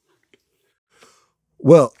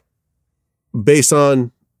 Well, based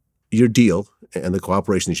on your deal and the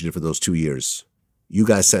cooperation that you did for those 2 years, you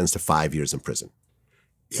got sentenced to 5 years in prison.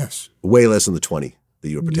 Yes. Way less than the 20 that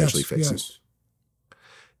you were potentially facing. Yes.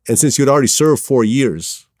 And since you had already served 4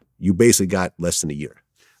 years, you basically got less than a year.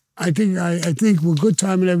 I think with good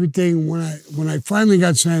time and everything, when I finally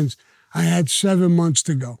got sentenced, I had 7 months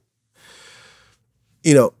to go.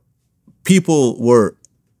 People were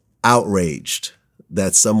outraged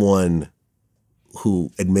that someone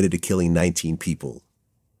who admitted to killing 19 people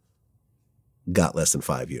got less than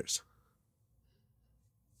 5 years.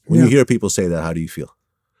 When you hear people say that, how do you feel?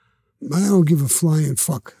 I don't give a flying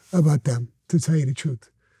fuck about them, to tell you the truth.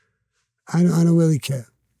 I don't really care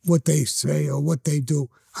what they say or what they do.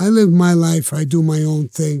 I live my life. I do my own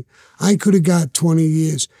thing. I could have got 20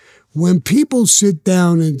 years. When people sit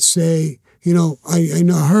down and say, I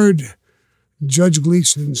heard Judge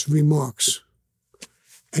Gleason's remarks,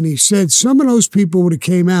 And he said some of those people would have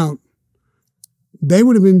came out, they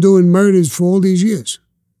would have been doing murders for all these years.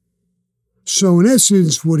 So in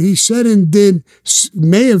essence, what he said and did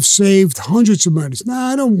may have saved hundreds of murders. Now,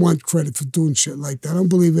 I don't want credit for doing shit like that. I don't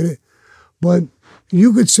believe in it. But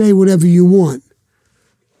you could say whatever you want.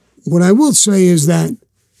 What I will say is that,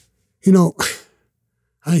 you know,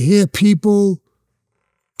 I hear people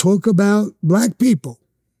talk about black people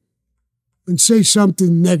and say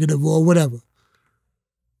something negative or whatever.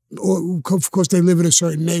 Or, of course, they live in a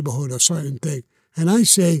certain neighborhood or certain thing. And I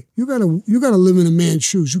say, you gotta live in a man's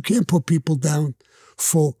shoes. You can't put people down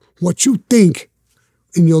for what you think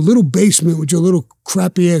in your little basement with your little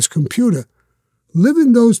crappy-ass computer. Live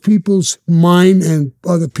in those people's mind and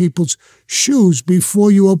other people's shoes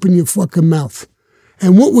before you open your fucking mouth.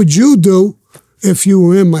 And what would you do if you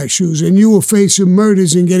were in my shoes and you were facing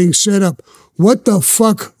murders and getting set up? What the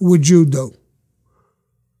fuck would you do?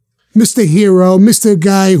 Mr. Hero, Mr.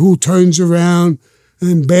 Guy who turns around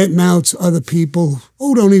and badmouths other people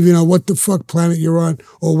who don't even know what the fuck planet you're on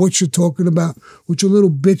or what you're talking about with your little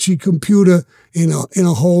bitchy computer in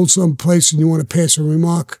a hole someplace and you want to pass a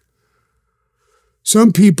remark.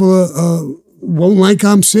 Some people won't like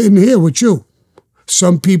I'm sitting here with you.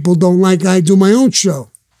 Some people don't like I do my own show.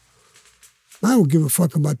 I don't give a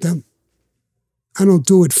fuck about them. I don't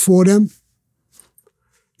do it for them.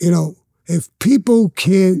 You know, if people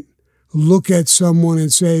can't look at someone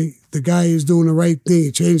and say, the guy is doing the right thing,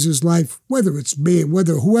 he changed his life, whether it's me,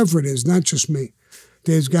 whether whoever it is, not just me.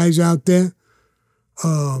 There's guys out there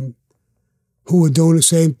who are doing the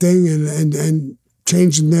same thing and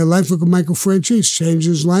changing their life. Look at Michael Franchi, he's changed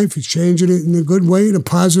his life. He's changing it in a good way, in a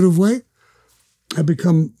positive way. I've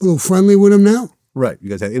become a little friendly with him now. Right, you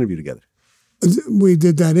guys had an interview together. We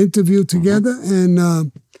did that interview together, and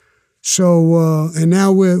now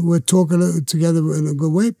we're talking together in a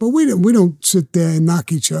good way. But we don't sit there and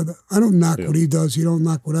knock each other. I don't knock what he does. He don't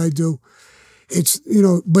knock what I do. It's, you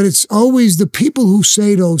know, but it's always the people who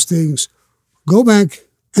say those things. Go back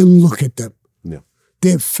and look at them. Yeah,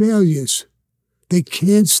 they're failures. They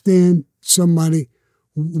can't stand somebody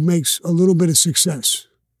who makes a little bit of success.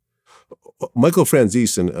 Michael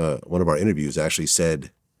Franzese in one of our interviews actually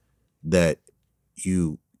said that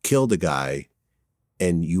you killed a guy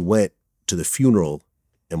and you went to the funeral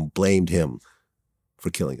and blamed him for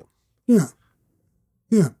killing him. Yeah.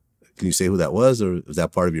 Yeah. Can you say who that was, or was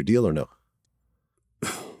that part of your deal or no?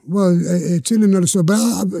 Well, it's in another story,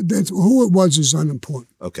 but who it was is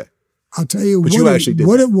unimportant. Okay. I'll tell you but what, you actually did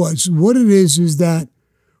what it was. What it is that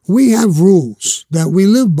we have rules that we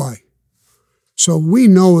live by. So we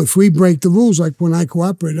know if we break the rules, like when I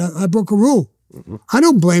cooperated, I broke a rule. Mm-hmm. I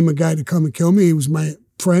don't blame a guy to come and kill me. He was my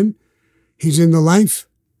friend. He's in the life.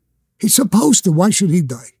 He's supposed to. Why should he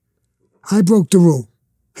die? I broke the rule.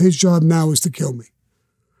 His job now is to kill me.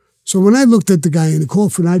 So when I looked at the guy in the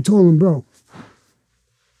coffin, I told him, bro,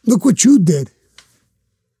 look what you did.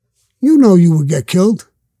 You know you would get killed.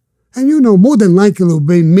 And you know more than likely it'll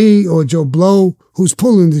be me or Joe Blow who's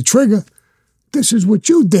pulling the trigger. This is what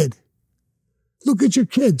you did. Look at your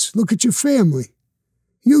kids. Look at your family.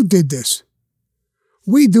 You did this.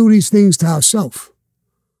 We do these things to ourselves.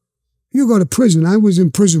 You go to prison. I was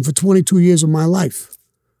in prison for 22 years of my life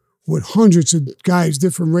with hundreds of guys,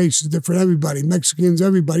 different races, different everybody, Mexicans,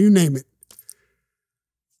 everybody, you name it.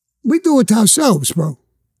 We do it to ourselves, bro.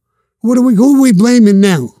 Who are we blaming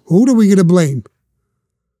now? Who are we going to blame?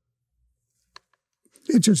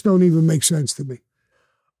 It just don't even make sense to me.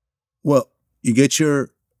 Well, you get your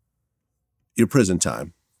prison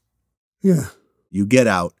time. Yeah. You get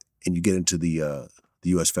out and you get into the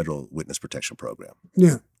U.S. Federal Witness Protection Program.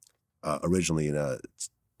 Yeah. Originally in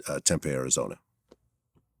Tempe, Arizona.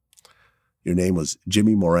 Your name was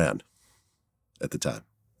Jimmy Moran at the time.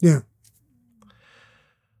 Yeah.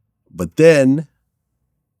 But then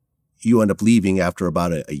you end up leaving after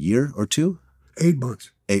about a year or two? 8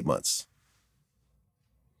 months. 8 months.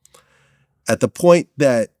 At the point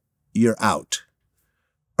that you're out,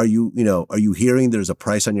 are you hearing there's a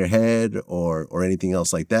price on your head or anything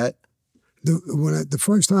else like that? The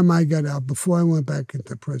first time I got out, before I went back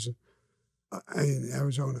into prison in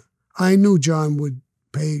Arizona, I knew John would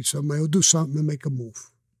pay somebody, would do something to make a move.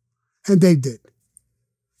 And they did.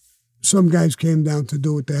 Some guys came down to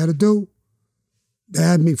do what they had to do. They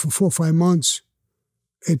had me for 4 or 5 months.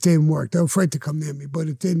 It didn't work. They were afraid to come near me, but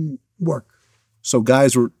it didn't work. So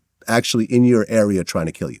guys were actually in your area trying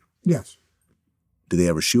to kill you? Yes. Did they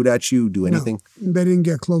ever shoot at you, do anything? No, they didn't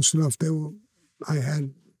get close enough. I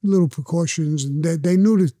had little precautions, and they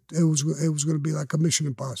knew that it was going to be like a Mission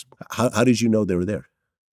Impossible. How did you know they were there?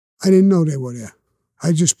 I didn't know they were there.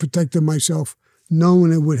 I just protected myself,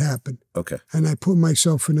 knowing it would happen. Okay. And I put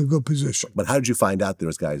myself in a good position. But how did you find out there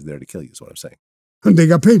was guys there to kill you is what I'm saying? And they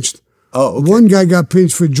got pinched. Oh, okay. One guy got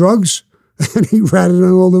pinched for drugs, and he ratted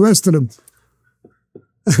on all the rest of them.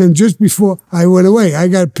 And just before I went away, I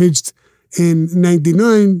got pinched in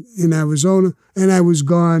 99 in Arizona, and I was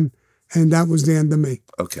gone, and that was the end of me.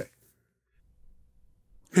 Okay.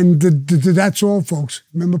 And that's all, folks.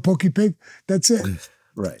 Remember Pokey Pig? That's it.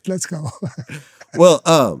 Right. Let's go. Well,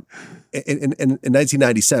 in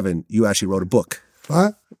 1997, you actually wrote a book.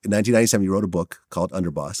 What? In 1997, you wrote a book called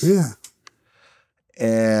Underboss. Yeah.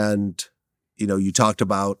 And, you know, you talked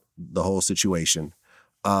about the whole situation.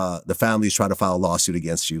 The families tried to file a lawsuit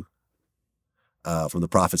against you from the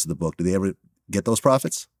profits of the book. Did they ever get those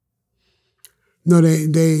profits? No,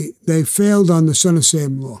 they failed on the Son of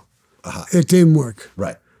Sam law. It didn't work.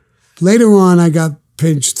 Right. Later on, I got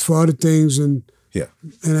pinched for other things, and yeah,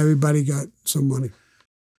 and everybody got some money.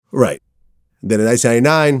 Right. Then in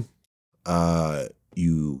 1999,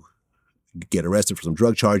 you get arrested for some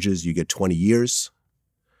drug charges. You get 20 years.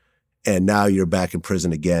 And now you're back in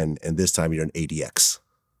prison again, and this time you're in ADX.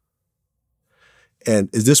 And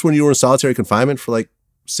is this when you were in solitary confinement for like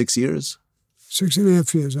 6 years?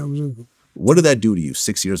 6.5 years I was in. What did that do to you,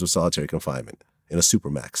 6 years of solitary confinement in a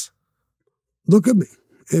supermax? Look at me.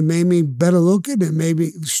 It made me better looking. It made me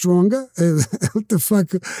stronger. What the fuck?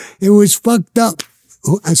 It was fucked up.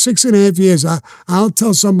 6.5 years. I'll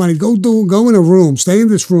tell somebody, go in a room, stay in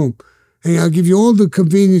this room, and I'll give you all the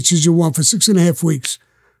conveniences you want for 6.5 weeks.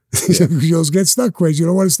 Yeah. You'll get stuck crazy. You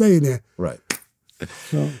don't want to stay in there. Right.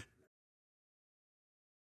 So.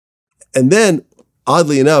 And then,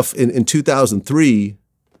 oddly enough, in 2003,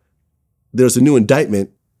 there's a new indictment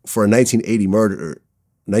for a 1980 murder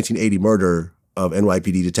of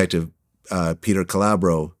NYPD detective Peter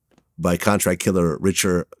Calabro by contract killer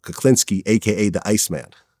Richard Kuklinski, a.k.a. the Iceman.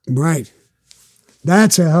 Right.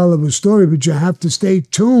 That's a hell of a story, but you have to stay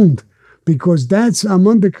tuned because I'm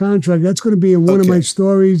under contract. That's going to be in one of my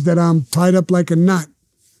stories that I'm tied up like a knot.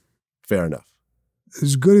 Fair enough.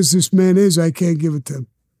 As good as this man is, I can't give it to him.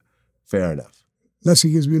 Fair enough. Unless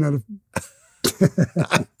he gives me another.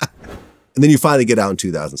 And then you finally get out in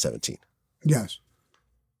 2017. Yes.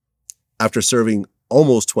 After serving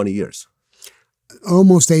almost 20 years.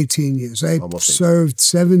 Almost 18 years. I served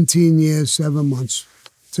 17 years, 7 months,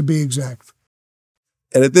 to be exact.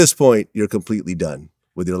 And at this point, you're completely done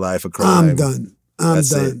with your life of crime. I'm done. I'm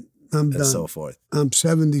done. And so forth. I'm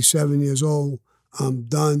 77 years old. I'm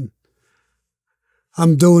done.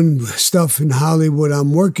 I'm doing stuff in Hollywood.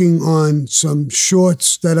 I'm working on some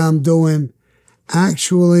shorts that I'm doing.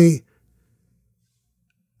 Actually,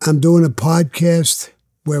 I'm doing a podcast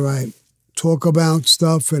where I talk about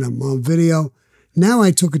stuff and I'm on video. Now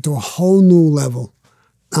I took it to a whole new level.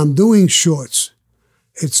 I'm doing shorts.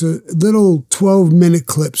 It's a little 12-minute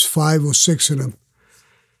clips, 5 or 6 of them.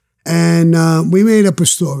 And we made up a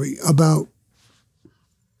story about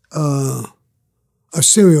a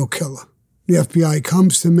serial killer. The FBI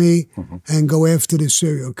comes to me and go after the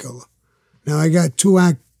serial killer. Now I got 2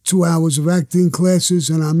 hours of acting classes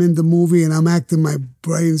and I'm in the movie and I'm acting my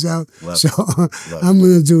brains out. I'm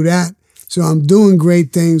going to do that. So I'm doing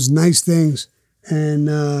great things, nice things. And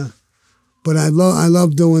but I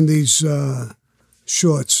love doing these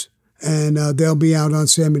shorts. And they'll be out on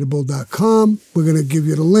SammyTheBull.com. We're going to give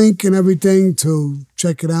you the link and everything to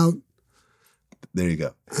check it out. There you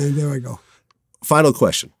go. And there I go. Final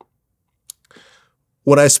question.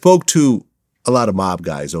 When I spoke to a lot of mob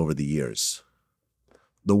guys over the years,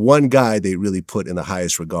 the one guy they really put in the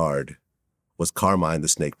highest regard was Carmine the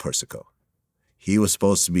Snake Persico. He was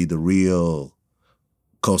supposed to be the real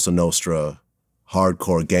Cosa Nostra,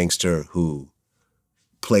 hardcore gangster who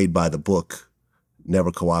played by the book,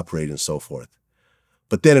 never cooperated and so forth.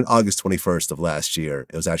 But then on August 21st of last year,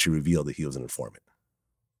 it was actually revealed that he was an informant.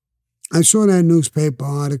 I saw that newspaper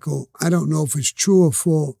article. I don't know if it's true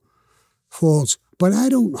or false, but I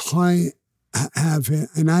don't have him,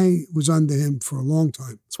 and I was under him for a long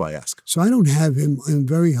time. That's why I ask. So I don't have him in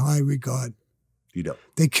very high regard. You don't?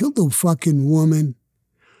 They killed a fucking woman.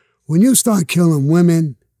 When you start killing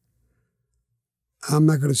women, I'm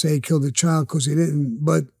not going to say he killed a child because he didn't,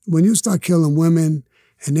 but when you start killing women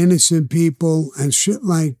and innocent people and shit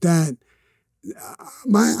like that,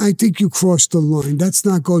 I think you crossed the line. That's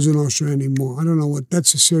not Cosa Nostra anymore. I don't know what,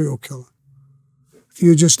 that's a serial killer.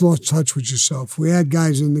 You just lost touch with yourself. We had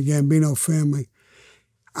guys in the Gambino family.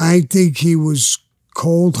 I think he was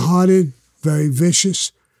cold-hearted, very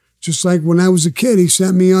vicious. Just like when I was a kid, he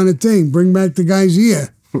sent me on a thing, bring back the guy's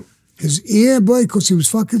ear. His ear, boy, because he was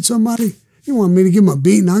fucking somebody. You want me to give him a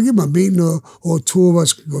beating? I'll give him a beating, or two of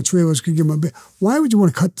us, or three of us could give him a beating. Why would you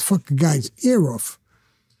want to cut the fucking guy's ear off?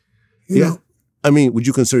 You know? I mean, would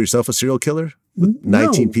you consider yourself a serial killer? With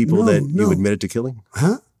 19 people that you admitted to killing?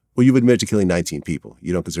 Huh? Well, you've admitted to killing 19 people.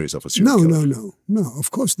 You don't consider yourself a serial killer? No,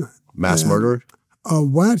 of course not. Mass murderer?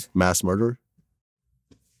 What? Mass murderer?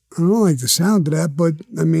 I don't like the sound of that, but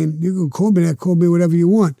I mean, you can call me that, call me whatever you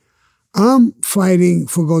want. I'm fighting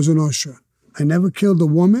for Cosa Nostra. I never killed a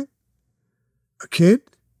woman, a kid,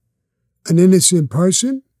 an innocent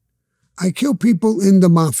person. I kill people in the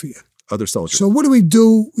Mafia. Other soldiers. So what do we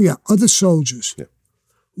do? Yeah, other soldiers. Yeah.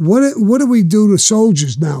 What do we do to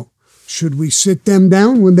soldiers now? Should we sit them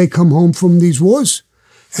down when they come home from these wars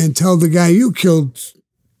and tell the guy, you killed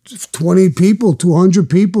 20 people, 200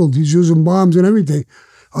 people, he's using bombs and everything.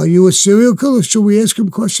 Are you a serial killer? Should we ask him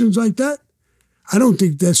questions like that? I don't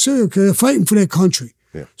think they're serial killers. They're fighting for their country.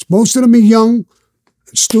 Yeah. Most of them are young,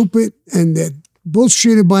 stupid, and they're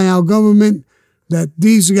bullshitted by our government that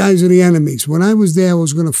these guys are the enemies. When I was there, I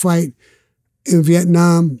was going to fight in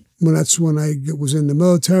Vietnam. Well, that's when I was in the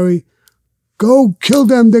military. Go kill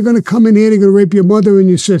them. They're going to come in here. They're going to rape your mother and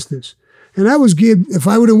your sisters. And I was geared. If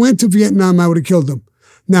I would have went to Vietnam, I would have killed them.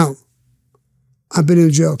 Now, I've been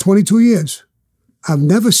in jail 22 years. I've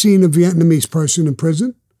never seen a Vietnamese person in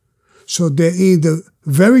prison. So they're either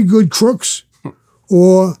very good crooks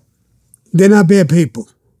or they're not bad people.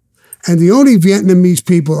 And the only Vietnamese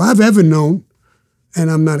people I've ever known,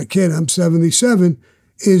 and I'm not a kid, I'm 77,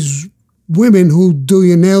 is women who do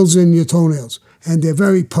your nails and your toenails. And they're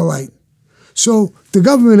very polite. So the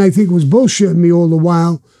government, I think, was bullshitting me all the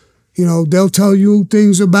while. You know, they'll tell you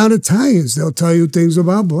things about Italians. They'll tell you things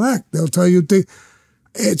about black. They'll tell you things.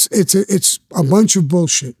 It's a bunch of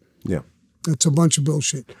bullshit. Yeah. It's a bunch of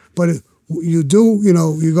bullshit. But you do, you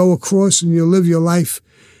know, you go across and you live your life.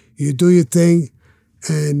 You do your thing.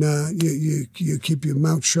 And you keep your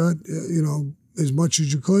mouth shut, you know, as much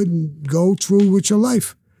as you could and go through with your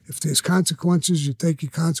life. If there's consequences, you take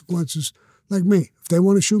your consequences like me. If they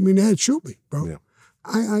want to shoot me in the head, shoot me, bro. Yeah.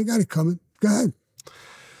 I got it coming. Go ahead.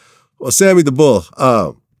 Well, Sammy the Bull,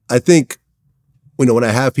 I think, you know, when I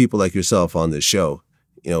have people like yourself on this show,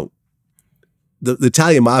 you know, the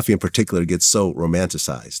Italian Mafia in particular gets so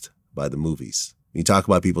romanticized by the movies. When you talk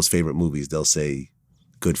about people's favorite movies, they'll say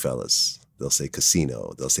Goodfellas. They'll say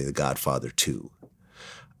Casino. They'll say The Godfather 2.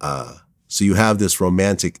 So you have this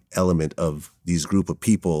romantic element of these group of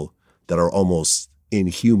people that are almost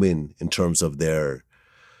inhuman in terms of their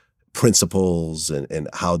principles and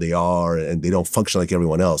how they are, and they don't function like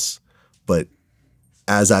everyone else. But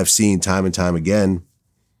as I've seen time and time again,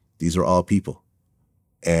 these are all people.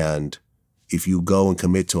 And if you go and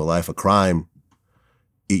commit to a life of crime,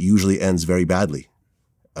 it usually ends very badly.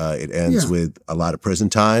 It ends with a lot of prison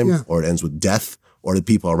time, or it ends with death, or the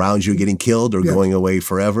people around you getting killed or going away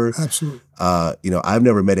forever. Absolutely. You know, I've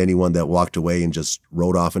never met anyone that walked away and just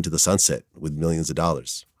rode off into the sunset with millions of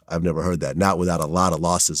dollars. I've never heard that, not without a lot of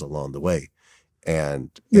losses along the way.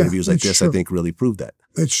 And interviews like this, true. I think, really prove that.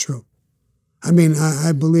 It's true. I mean,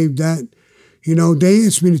 I believe that. You know, they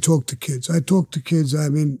asked me to talk to kids. I talk to kids. I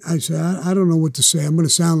mean, I say, I don't know what to say. I'm going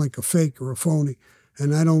to sound like a fake or a phony,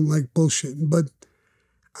 and I don't like bullshitting. But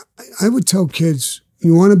I would tell kids,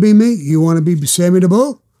 you want to be me? You want to be Sammy the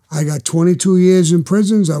Bull? I got 22 years in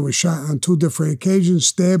prisons. I was shot on 2 different occasions,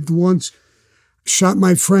 stabbed once, shot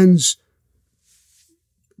my friends.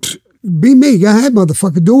 Be me. Go ahead,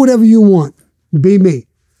 motherfucker. Do whatever you want. Be me.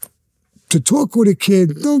 To talk with a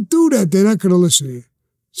kid, don't do that. They're not going to listen to you.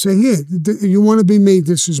 Say, here, you want to be me?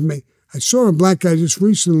 This is me. I saw a black guy just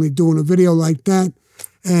recently doing a video like that,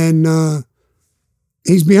 and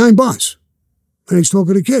he's behind bars, and he's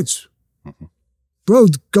talking to kids. Mm-hmm. Bro,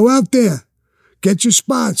 go out there. Get your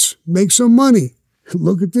spots. Make some money.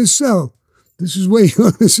 Look at this cell. This is where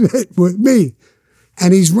you're going to sit with me.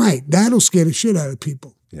 And he's right. That'll scare the shit out of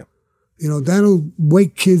people. Yeah. You know, that'll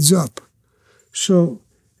wake kids up. So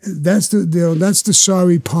that's the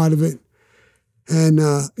sorry part of it. And,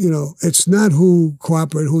 you know, it's not who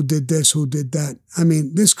cooperated, who did this, who did that. I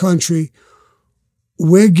mean, this country,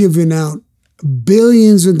 we're giving out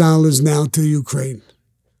billions of dollars now to Ukraine.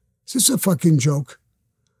 Is this a fucking joke?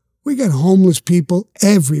 We got homeless people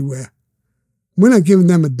everywhere. We're not giving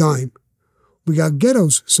them a dime. We got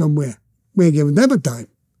ghettos somewhere. We ain't giving them a dime.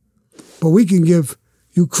 But we can give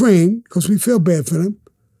Ukraine, because we feel bad for them,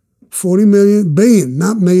 $40 billion,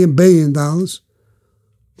 not $1 billion.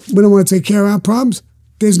 We don't want to take care of our problems.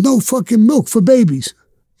 There's no fucking milk for babies.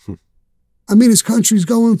 I mean, this country's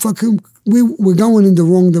going we're going in the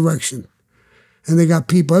wrong direction. And they got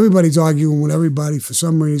people, everybody's arguing with everybody for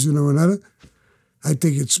some reason or another. I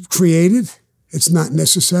think it's created. It's not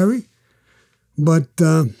necessary. But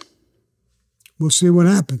we'll see what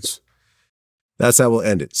happens. That's how we'll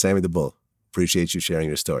end it. Sammy the Bull, appreciate you sharing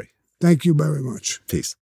your story. Thank you very much. Peace.